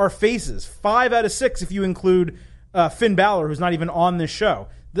are faces. 5 out of 6 if you include Finn Balor, who's not even on this show.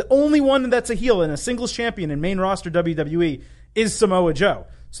 The only one that's a heel and a singles champion in main roster WWE is Samoa Joe.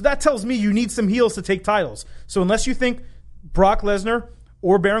 So that tells me you need some heels to take titles. So unless you think Brock Lesnar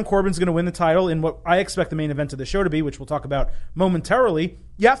or Baron Corbin's going to win the title in what I expect the main event of the show to be, which we'll talk about momentarily,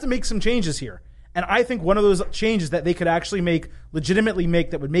 you have to make some changes here. And I think one of those changes that they could actually legitimately make,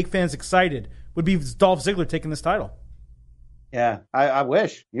 that would make fans excited, would be Dolph Ziggler taking this title. Yeah, I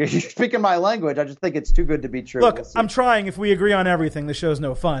wish. You're speaking my language. I just think it's too good to be true. Look, I'm trying. If we agree on everything, the show's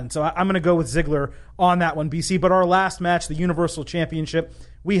no fun. So I'm going to go with Ziggler on that one, BC. But our last match, the Universal Championship,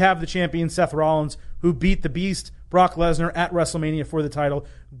 we have the champion Seth Rollins, who beat the Beast, Brock Lesnar, at WrestleMania for the title,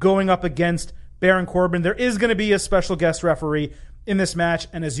 going up against Baron Corbin. There is going to be a special guest referee in this match,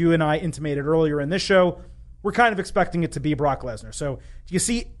 and as you and I intimated earlier in this show, we're kind of expecting it to be Brock Lesnar. So do you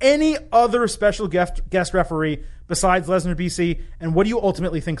see any other special guest referee besides Lesnar, BC? And what do you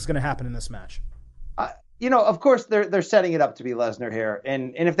ultimately think is going to happen in this match? Of course, they're setting it up to be Lesnar here.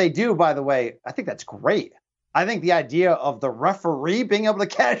 And if they do, by the way, I think that's great. I think the idea of the referee being able to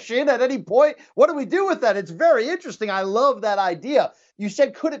cash in at any point, what do we do with that? It's very interesting. I love that idea. You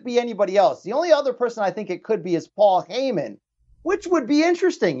said, could it be anybody else? The only other person I think it could be is Paul Heyman, which would be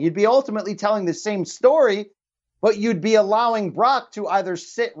interesting. You'd be ultimately telling the same story, but you'd be allowing Brock to either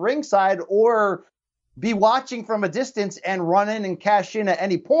sit ringside or be watching from a distance and run in and cash in at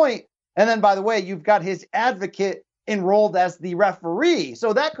any point. And then, by the way, you've got his advocate enrolled as the referee.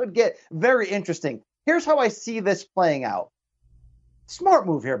 So that could get very interesting. Here's how I see this playing out. Smart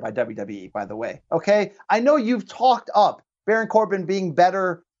move here by WWE, by the way. Okay, I know you've talked up Baron Corbin being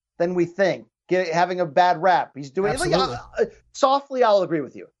better than we think, having a bad rap. He's doing softly. I'll agree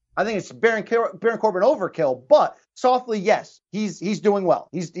with you. I think it's Baron Corbin overkill, but softly, yes, he's doing well.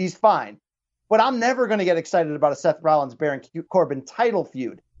 He's fine. But I'm never going to get excited about a Seth Rollins-Baron Corbin title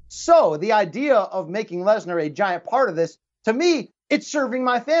feud. So the idea of making Lesnar a giant part of this, to me, it's serving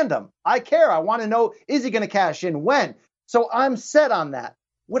my fandom. I care. I want to know, is he going to cash in? When? So I'm set on that.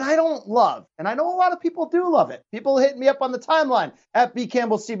 What I don't love, and I know a lot of people do love it. People hit me up on the timeline at B.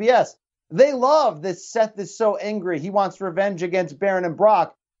 Campbell CBS. They love this Seth is so angry. He wants revenge against Baron and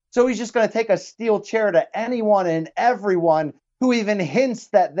Brock. So he's just going to take a steel chair to anyone and everyone who even hints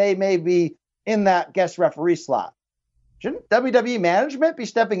that they may be in that guest referee slot. Shouldn't WWE management be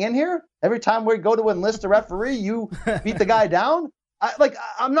stepping in here? Every time we go to enlist a referee, you beat the guy down?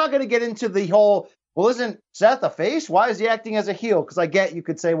 I'm not going to get into the whole, well, isn't Seth a face? Why is he acting as a heel? Because I get you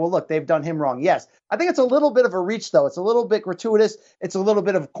could say, well, look, they've done him wrong. Yes. I think it's a little bit of a reach, though. It's a little bit gratuitous. It's a little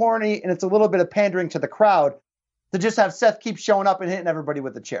bit of corny, and it's a little bit of pandering to the crowd to just have Seth keep showing up and hitting everybody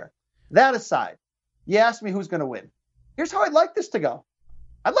with the chair. That aside, you asked me who's going to win. Here's how I'd like this to go.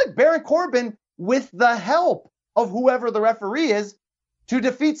 I'd like Baron Corbin with the help of whoever the referee is to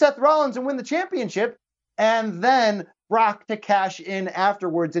defeat Seth Rollins and win the championship, and then Brock to cash in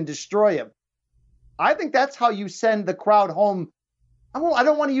afterwards and destroy him. I think that's how you send the crowd home. I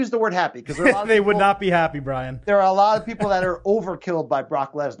don't want to use the word happy because they would not be happy, Brian. There are a lot of people that are overkilled by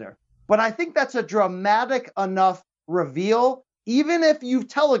Brock Lesnar, but I think that's a dramatic enough reveal, even if you've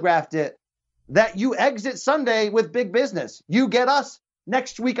telegraphed it, that you exit Sunday with big business. You get us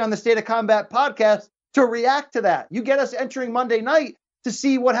next week on the State of Combat podcast to react to that. You get us entering Monday night to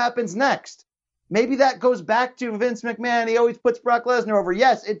see what happens next. Maybe that goes back to Vince McMahon. He always puts Brock Lesnar over.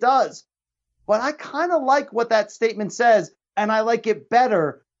 Yes, it does. But I kind of like what that statement says, and I like it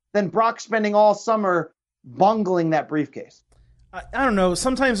better than Brock spending all summer bungling that briefcase. I don't know.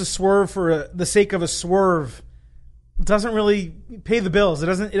 Sometimes a swerve for the sake of a swerve doesn't really pay the bills. It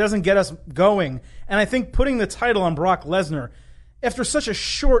doesn't get us going. And I think putting the title on Brock Lesnar after such a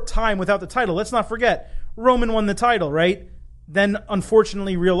short time without the title, let's not forget, Roman won the title, right? Then,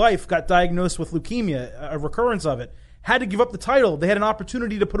 unfortunately, real life got diagnosed with leukemia, a recurrence of it. Had to give up the title. They had an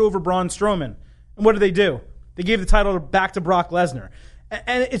opportunity to put over Braun Strowman. And what did they do? They gave the title back to Brock Lesnar.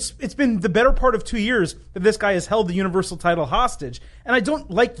 And it's been the better part of 2 years that this guy has held the Universal title hostage. And I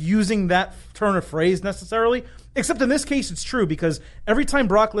don't like using that turn of phrase necessarily, except in this case it's true because every time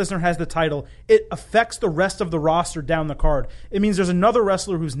Brock Lesnar has the title, it affects the rest of the roster down the card. It means there's another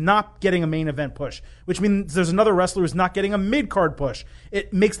wrestler who's not getting a main event push, which means there's another wrestler who's not getting a mid-card push.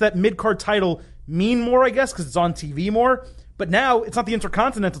 It makes that mid-card title mean more, I guess, because it's on TV more. But now it's not the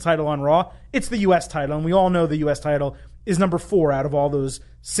Intercontinental title on Raw, it's the U.S. title, and we all know the U.S. title is number 4 out of all those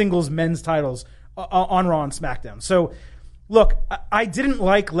singles men's titles on Raw and SmackDown. So, look, I didn't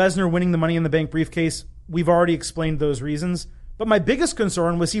like Lesnar winning the Money in the Bank briefcase. We've already explained those reasons. But my biggest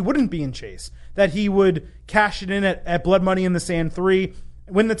concern was he wouldn't be in Chase, that he would cash it in at Blood Money in the Sand 3,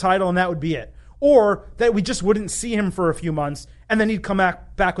 win the title, and that would be it. Or that we just wouldn't see him for a few months, and then he'd come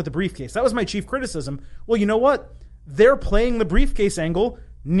back with the briefcase. That was my chief criticism. Well, you know what? They're playing the briefcase angle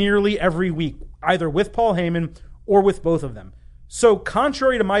nearly every week, either with Paul Heyman or with both of them. So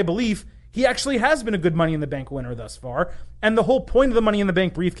contrary to my belief, he actually has been a good Money in the Bank winner thus far. And the whole point of the Money in the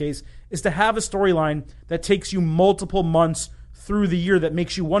Bank briefcase is to have a storyline that takes you multiple months through the year that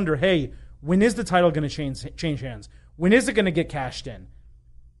makes you wonder, hey, when is the title going to change hands? When is it going to get cashed in?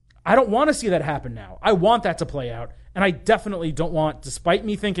 I don't want to see that happen now. I want that to play out. And I definitely don't want, despite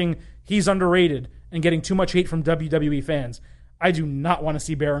me thinking he's underrated and getting too much hate from WWE fans, I do not want to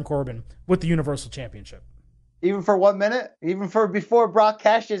see Baron Corbin with the Universal Championship. Even for 1 minute? Even for before Brock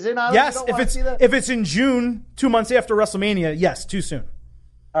cashes in on it? Yes, if it's in June, 2 months after WrestleMania, yes, too soon.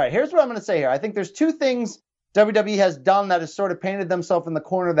 All right, here's what I'm going to say here. I think there's 2 things WWE has done that has sort of painted themselves in the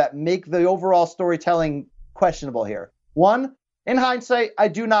corner that make the overall storytelling questionable here. 1, in hindsight, I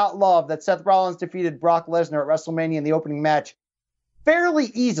do not love that Seth Rollins defeated Brock Lesnar at WrestleMania in the opening match fairly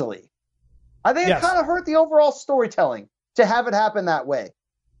easily. I think it kind of hurt the overall storytelling to have it happen that way,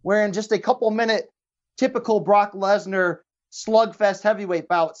 where in just a couple minute typical Brock Lesnar slugfest heavyweight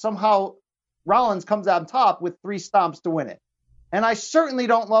bout, somehow Rollins comes out on top with 3 stomps to win it. And I certainly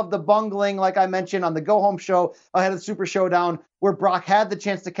don't love the bungling, like I mentioned on the go-home show ahead of the Super Showdown, where Brock had the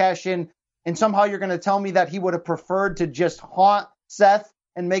chance to cash in, and somehow you're going to tell me that he would have preferred to just haunt Seth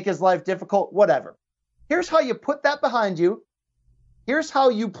and make his life difficult. Whatever. Here's how you put that behind you. Here's how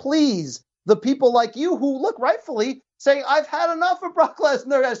you please the people like you who, look, rightfully say, I've had enough of Brock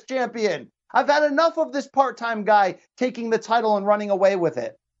Lesnar as champion. I've had enough of this part-time guy taking the title and running away with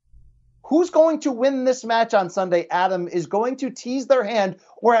it. Who's going to win this match on Sunday, Adam, is going to tease their hand,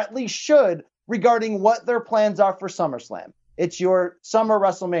 or at least should, regarding what their plans are for SummerSlam. It's your summer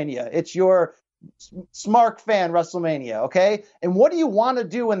WrestleMania. It's your Smark fan WrestleMania, okay? And what do you want to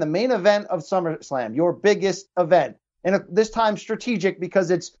do in the main event of SummerSlam, your biggest event? And this time strategic because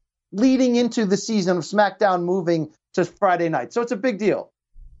it's leading into the season of SmackDown moving to Friday night. So it's a big deal.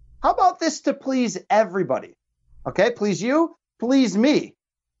 How about this to please everybody? Okay, please you, please me.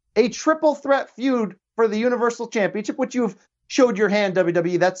 A triple threat feud for the Universal Championship, which you've showed your hand,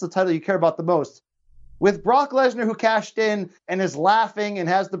 WWE. That's the title you care about the most. With Brock Lesnar, who cashed in and is laughing and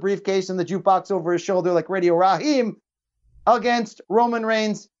has the briefcase and the jukebox over his shoulder like Radio Raheem, against Roman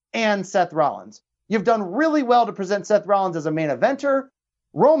Reigns and Seth Rollins. You've done really well to present Seth Rollins as a main eventer.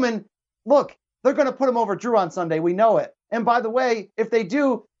 Roman, look, they're going to put him over Drew on Sunday. We know it. And by the way, if they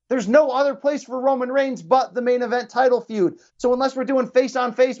do, there's no other place for Roman Reigns but the main event title feud. So unless we're doing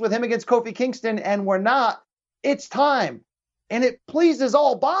face-on-face with him against Kofi Kingston, and we're not, it's time. And it pleases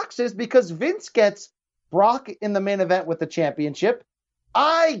all boxes because Vince gets Brock in the main event with the championship.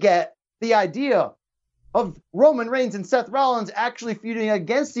 I get the idea of Roman Reigns and Seth Rollins actually feuding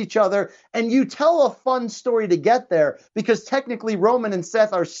against each other, and you tell a fun story to get there because technically Roman and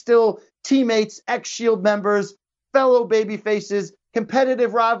Seth are still teammates, ex-Shield members, fellow baby faces,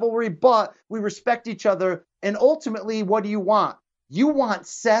 competitive rivalry, but we respect each other. And ultimately, what do you want? You want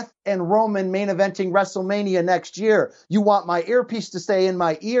Seth and Roman main eventing WrestleMania next year. You want my earpiece to stay in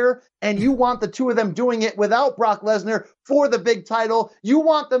my ear, and you want the two of them doing it without Brock Lesnar for the big title. You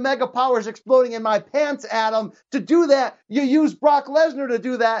want the mega powers exploding in my pants, Adam. To do that, you use Brock Lesnar to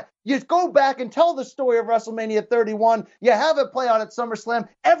do that. You go back and tell the story of WrestleMania 31. You have it play out at SummerSlam.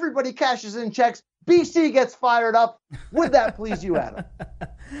 Everybody cashes in checks. BC gets fired up. Would that please you, Adam?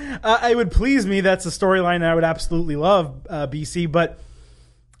 It would please me. That's a storyline I would absolutely love, BC. But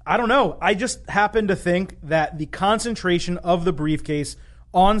I don't know. I just happen to think that the concentration of the briefcase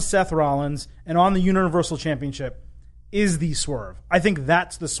on Seth Rollins and on the Universal Championship is the swerve. I think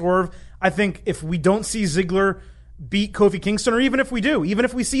that's the swerve. I think if we don't see Ziggler beat Kofi Kingston, or even if we do, even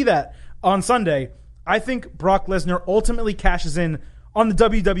if we see that on Sunday, I think Brock Lesnar ultimately cashes in on the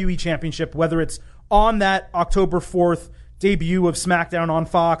WWE Championship, whether it's on that October 4th debut of SmackDown on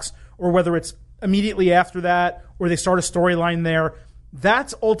Fox, or whether it's immediately after that, or they start a storyline there.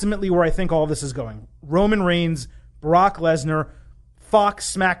 That's ultimately where I think all this is going. Roman Reigns, Brock Lesnar,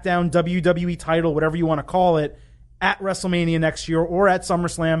 Fox, SmackDown, WWE title, whatever you want to call it, at WrestleMania next year, or at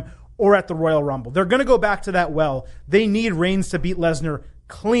SummerSlam, or at the Royal Rumble. They're going to go back to that well. They need Reigns to beat Lesnar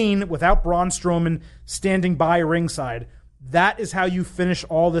clean without Braun Strowman standing by ringside. That is how you finish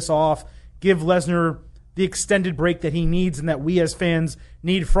all this off. Give Lesnar the extended break that he needs and that we as fans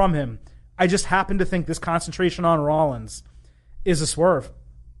need from him. I just happen to think this concentration on Rollins is a swerve.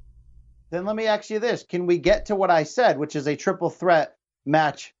 Then let me ask you this. Can we get to what I said, which is a triple threat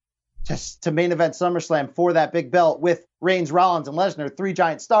match to main event SummerSlam for that big belt with Reigns, Rollins, and Lesnar, three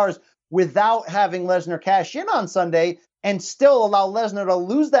giant stars, without having Lesnar cash in on Sunday and still allow Lesnar to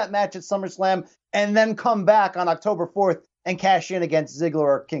lose that match at SummerSlam and then come back on October 4th and cash in against Ziggler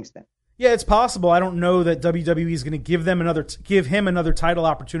or Kingston? Yeah, it's possible. I don't know that WWE is going to give him another title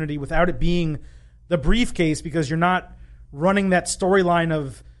opportunity without it being the briefcase, because you're not running that storyline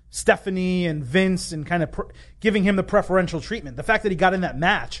of Stephanie and Vince and kind of giving him the preferential treatment. The fact that he got in that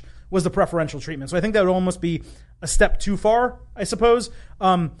match was the preferential treatment. So I think that would almost be a step too far, I suppose.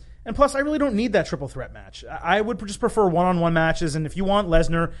 And plus, I really don't need that triple threat match. I would just prefer one-on-one matches. And if you want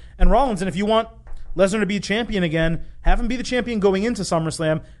Lesnar and Rollins, and if you want Lesnar to be champion again, have him be the champion going into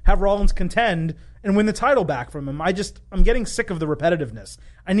SummerSlam, have Rollins contend and win the title back from him. I'm getting sick of the repetitiveness.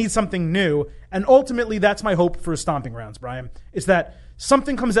 I need something new. And ultimately, that's my hope for Stomping Grounds, Brian, is that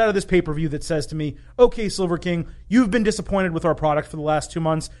something comes out of this pay-per-view that says to me, okay, Silver King, you've been disappointed with our product for the last 2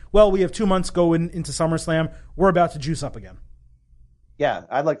 months. Well, we have 2 months going into SummerSlam. We're about to juice up again. Yeah,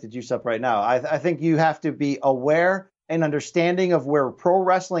 I'd like to juice up right now. I think you have to be aware and understanding of where pro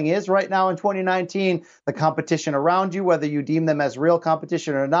wrestling is right now in 2019, the competition around you, whether you deem them as real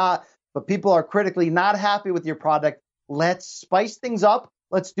competition or not. But people are critically not happy with your product. Let's spice things up.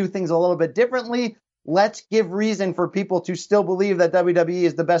 Let's do things a little bit differently. Let's give reason for people to still believe that WWE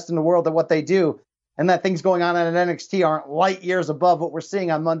is the best in the world at what they do, and that things going on at NXT aren't light years above what we're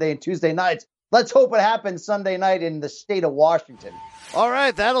seeing on Monday and Tuesday nights. Let's hope it happens Sunday night in the state of Washington. All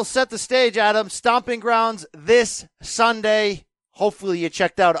right, that'll set the stage, Adam. Stomping Grounds this Sunday. Hopefully you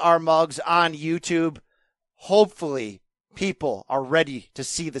checked out our mugs on YouTube. Hopefully people are ready to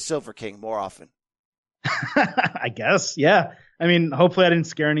see the Silver King more often. I guess, yeah. I mean, hopefully I didn't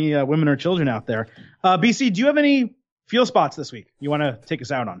scare any women or children out there. BC, do you have any feel spots this week you want to take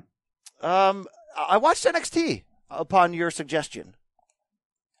us out on? I watched NXT upon your suggestion.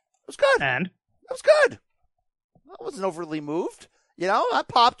 It was good. And? It was good. I wasn't overly moved. You know, I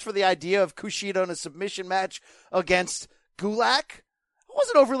popped for the idea of Kushida in a submission match against Gulak. I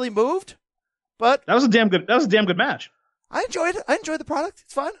wasn't overly moved, but that was a damn good match. I enjoyed it. I enjoyed the product.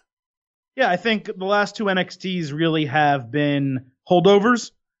 It's fun. Yeah, I think the last two NXTs really have been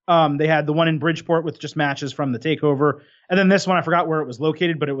holdovers. They had the one in Bridgeport with just matches from the takeover. And then this one, I forgot where it was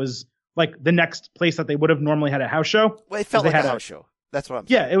located, but it was like the next place that they would have normally had a house show. Well, it felt like a house show. That's what I'm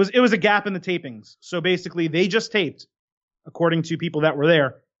saying. Yeah, it was a gap in the tapings. So basically they just taped, according to people that were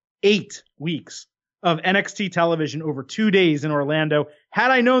there, 8 weeks of NXT television over 2 days in Orlando.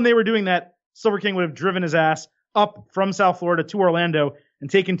 Had I known they were doing that, Silver King would have driven his ass up from South Florida to Orlando and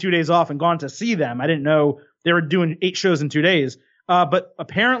taken 2 days off and gone to see them. I didn't know they were doing 8 shows in 2 days. But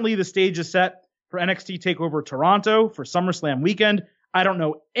apparently the stage is set for NXT TakeOver Toronto for SummerSlam weekend. I don't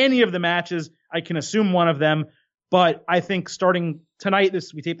know any of the matches. I can assume one of them. But I think starting tonight,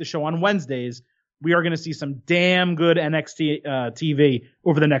 we tape the show on Wednesdays, we are going to see some damn good NXT TV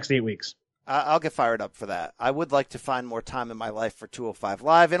over the next 8 weeks. I'll get fired up for that. I would like to find more time in my life for 205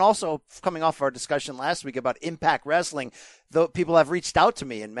 Live. And also, coming off our discussion last week about Impact Wrestling, though people have reached out to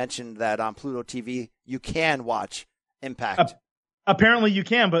me and mentioned that on Pluto TV, you can watch Impact. Apparently you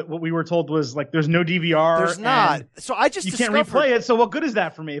can, but what we were told was like there's no DVR. There's not. So I just can't replay it. So what good is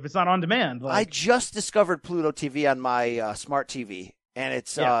that for me if it's not on demand? I just discovered Pluto TV on my smart TV, and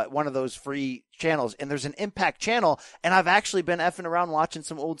it's one of those free channels. And there's an Impact channel, and I've actually been effing around watching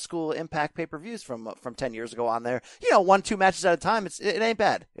some old school Impact pay-per-views from 10 years ago on there. 1-2 matches at a time. It ain't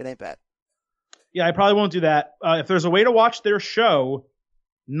bad. It ain't bad. Yeah, I probably won't do that. If there's a way to watch their show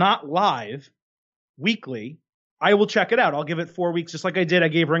not live weekly, I will check it out. I'll give it 4 weeks, just like I did. I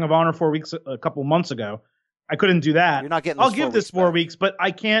gave Ring of Honor 4 weeks a couple months ago. I couldn't do that. You're not getting. I'll give this 4 weeks, but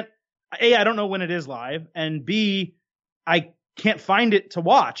I can't. A, I don't know when it is live, and B, I can't find it to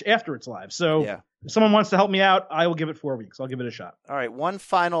watch after it's live. So if someone wants to help me out, I will give it 4 weeks. I'll give it a shot. All right, one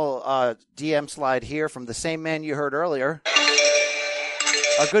final DM slide here from the same man you heard earlier.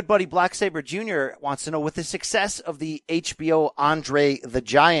 Our good buddy Black Sabre Jr. wants to know, with the success of the HBO Andre the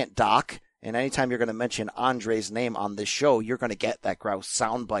Giant doc. And anytime you're going to mention Andre's name on this show, you're going to get that grouse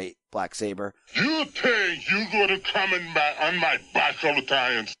soundbite, Black Sabre. You think you're going to come on my back all the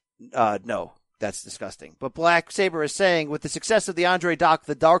time? No, that's disgusting. But Black Sabre is saying, with the success of the Andre doc,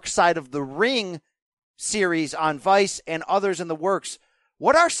 the Dark Side of the Ring series on Vice and others in the works,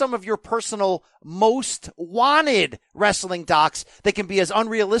 what are some of your personal most wanted wrestling docs that can be as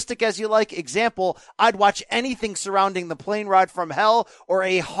unrealistic as you like? Example, I'd watch anything surrounding the plane ride from hell or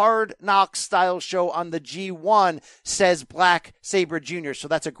a Hard Knock style show on the G1, says Black Sabre Jr. So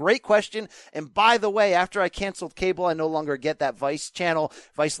that's a great question. And by the way, after I canceled cable, I no longer get that Vice channel,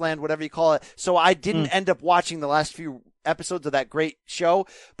 Viceland, whatever you call it. So I didn't end up watching the last few episodes of that great show.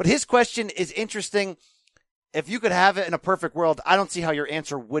 But his question is interesting. If you could have it in a perfect world, I don't see how your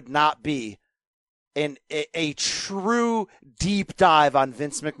answer would not be a true deep dive on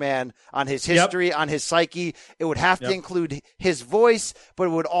Vince McMahon, on his history, on his psyche. It would have to include his voice, but it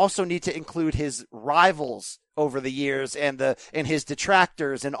would also need to include his rivals over the years and his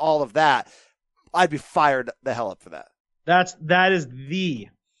detractors and all of that. I'd be fired the hell up for that. That is the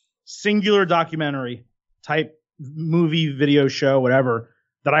singular documentary type movie, video show, whatever,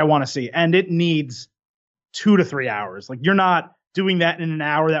 that I want to see. And it needs 2 to 3 hours. Like, you're not doing that in an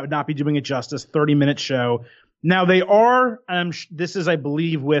hour. That would not be doing it justice. 30-minute show. Now they are, this is, I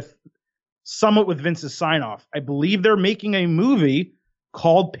believe, somewhat with Vince's sign off. I believe they're making a movie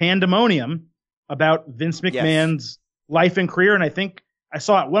called Pandemonium about Vince McMahon's life and career. And I think I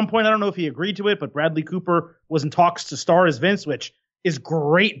saw at one point, I don't know if he agreed to it, but Bradley Cooper was in talks to star as Vince, which is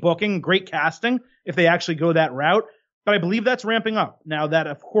great booking, great casting if they actually go that route. But I believe that's ramping up. Now that,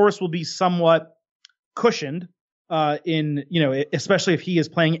 of course, will be somewhat cushioned especially if he is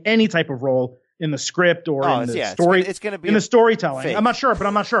playing any type of role in the script or in the story. It's going to be in the storytelling. Fake. I'm not sure.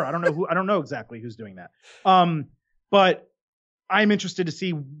 I don't know exactly who's doing that. But I'm interested to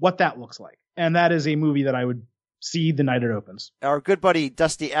see what that looks like. And that is a movie that I would see the night it opens. Our good buddy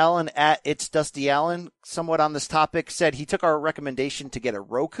Dusty Allen at It's Dusty Allen, somewhat on this topic, said he took our recommendation to get a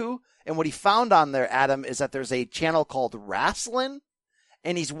Roku. And what he found on there, Adam, is that there's a channel called Wrasslin'.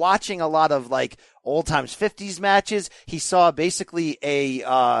 And he's watching a lot of like old times 50s matches. He saw basically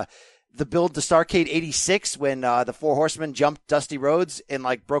the build to Starrcade 86 when the Four Horsemen jumped Dusty Rhodes and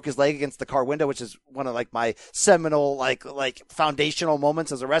like broke his leg against the car window, which is one of like my seminal like foundational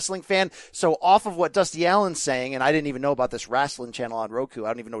moments as a wrestling fan. So off of what Dusty Allen's saying, and I didn't even know about this Wrasslin' channel on Roku. I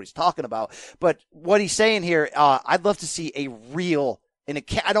don't even know what he's talking about. But what he's saying here, I'd love to see a real,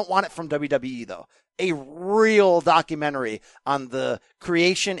 I don't want it from WWE though, a real documentary on the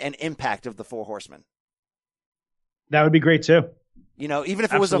creation and impact of the Four Horsemen. That would be great too. You know, even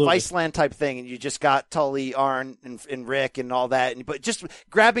if it was a Viceland type thing and you just got Tully, Arn, and Rick and all that, but just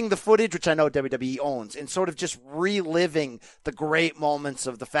grabbing the footage, which I know WWE owns, and sort of just reliving the great moments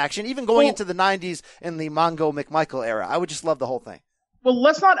of the faction, even going into the 90s and the Mongo McMichael era. I would just love the whole thing. Well,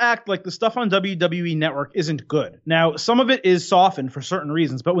 let's not act like the stuff on WWE Network isn't good. Now, some of it is softened for certain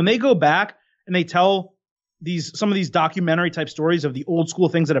reasons, but when they go back and they tell some of these documentary type stories of the old school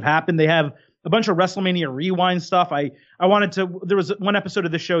things that have happened, they have a bunch of WrestleMania Rewind stuff. There was one episode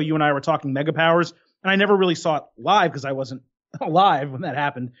of this show, you and I were talking Mega Powers, and I never really saw it live because I wasn't alive when that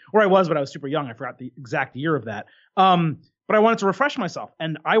happened. Or I was, but I was super young. I forgot the exact year of that. But I wanted to refresh myself.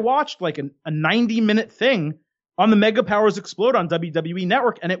 And I watched like a 90-minute thing on the Mega Powers Explode on WWE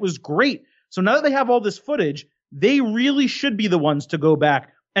Network, and it was great. So now that they have all this footage, they really should be the ones to go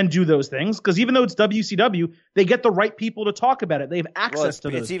back and do those things, because even though it's WCW, they get the right people to talk about it. They have access to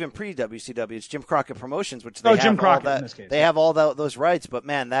those. It's even pre-WCW. It's Jim Crockett Promotions, which they have Jim Crockett all that. In this case. They have all those rights, but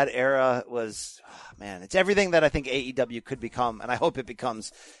man, that era was, it's everything that I think AEW could become, and I hope it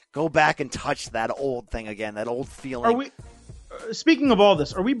becomes. Go back and touch that old thing again, that old feeling. Speaking of all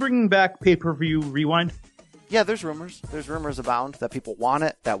this, are we bringing back pay-per-view Rewind? Yeah, there's rumors. There's rumors abound that people want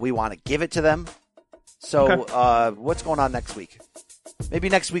it, that we want to give it to them. So, what's going on next week? Maybe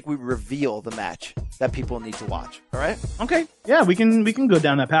next week we reveal the match that people need to watch. All right? Okay. Yeah, we can go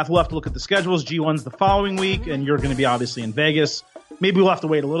down that path. We'll have to look at the schedules. G1's the following week, and you're going to be obviously in Vegas. Maybe we'll have to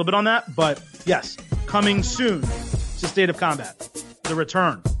wait a little bit on that, but yes, coming soon to State of Combat, the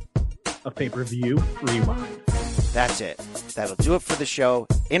return of pay-per-view Rewind. That's it. That'll do it for the show.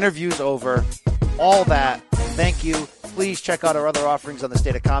 Interviews over. All that. Thank you. Please check out our other offerings on the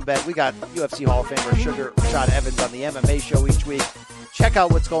State of Combat. We got UFC Hall of Famer Sugar Rashad Evans on the MMA show each week. Check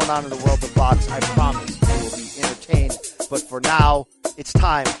out what's going on in the world of box. I promise you will be entertained. But for now, it's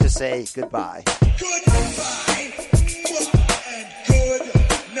time to say goodbye. Goodbye and good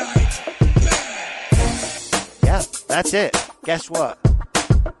night. Yeah, that's it. Guess what?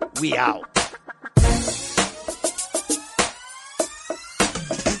 We out.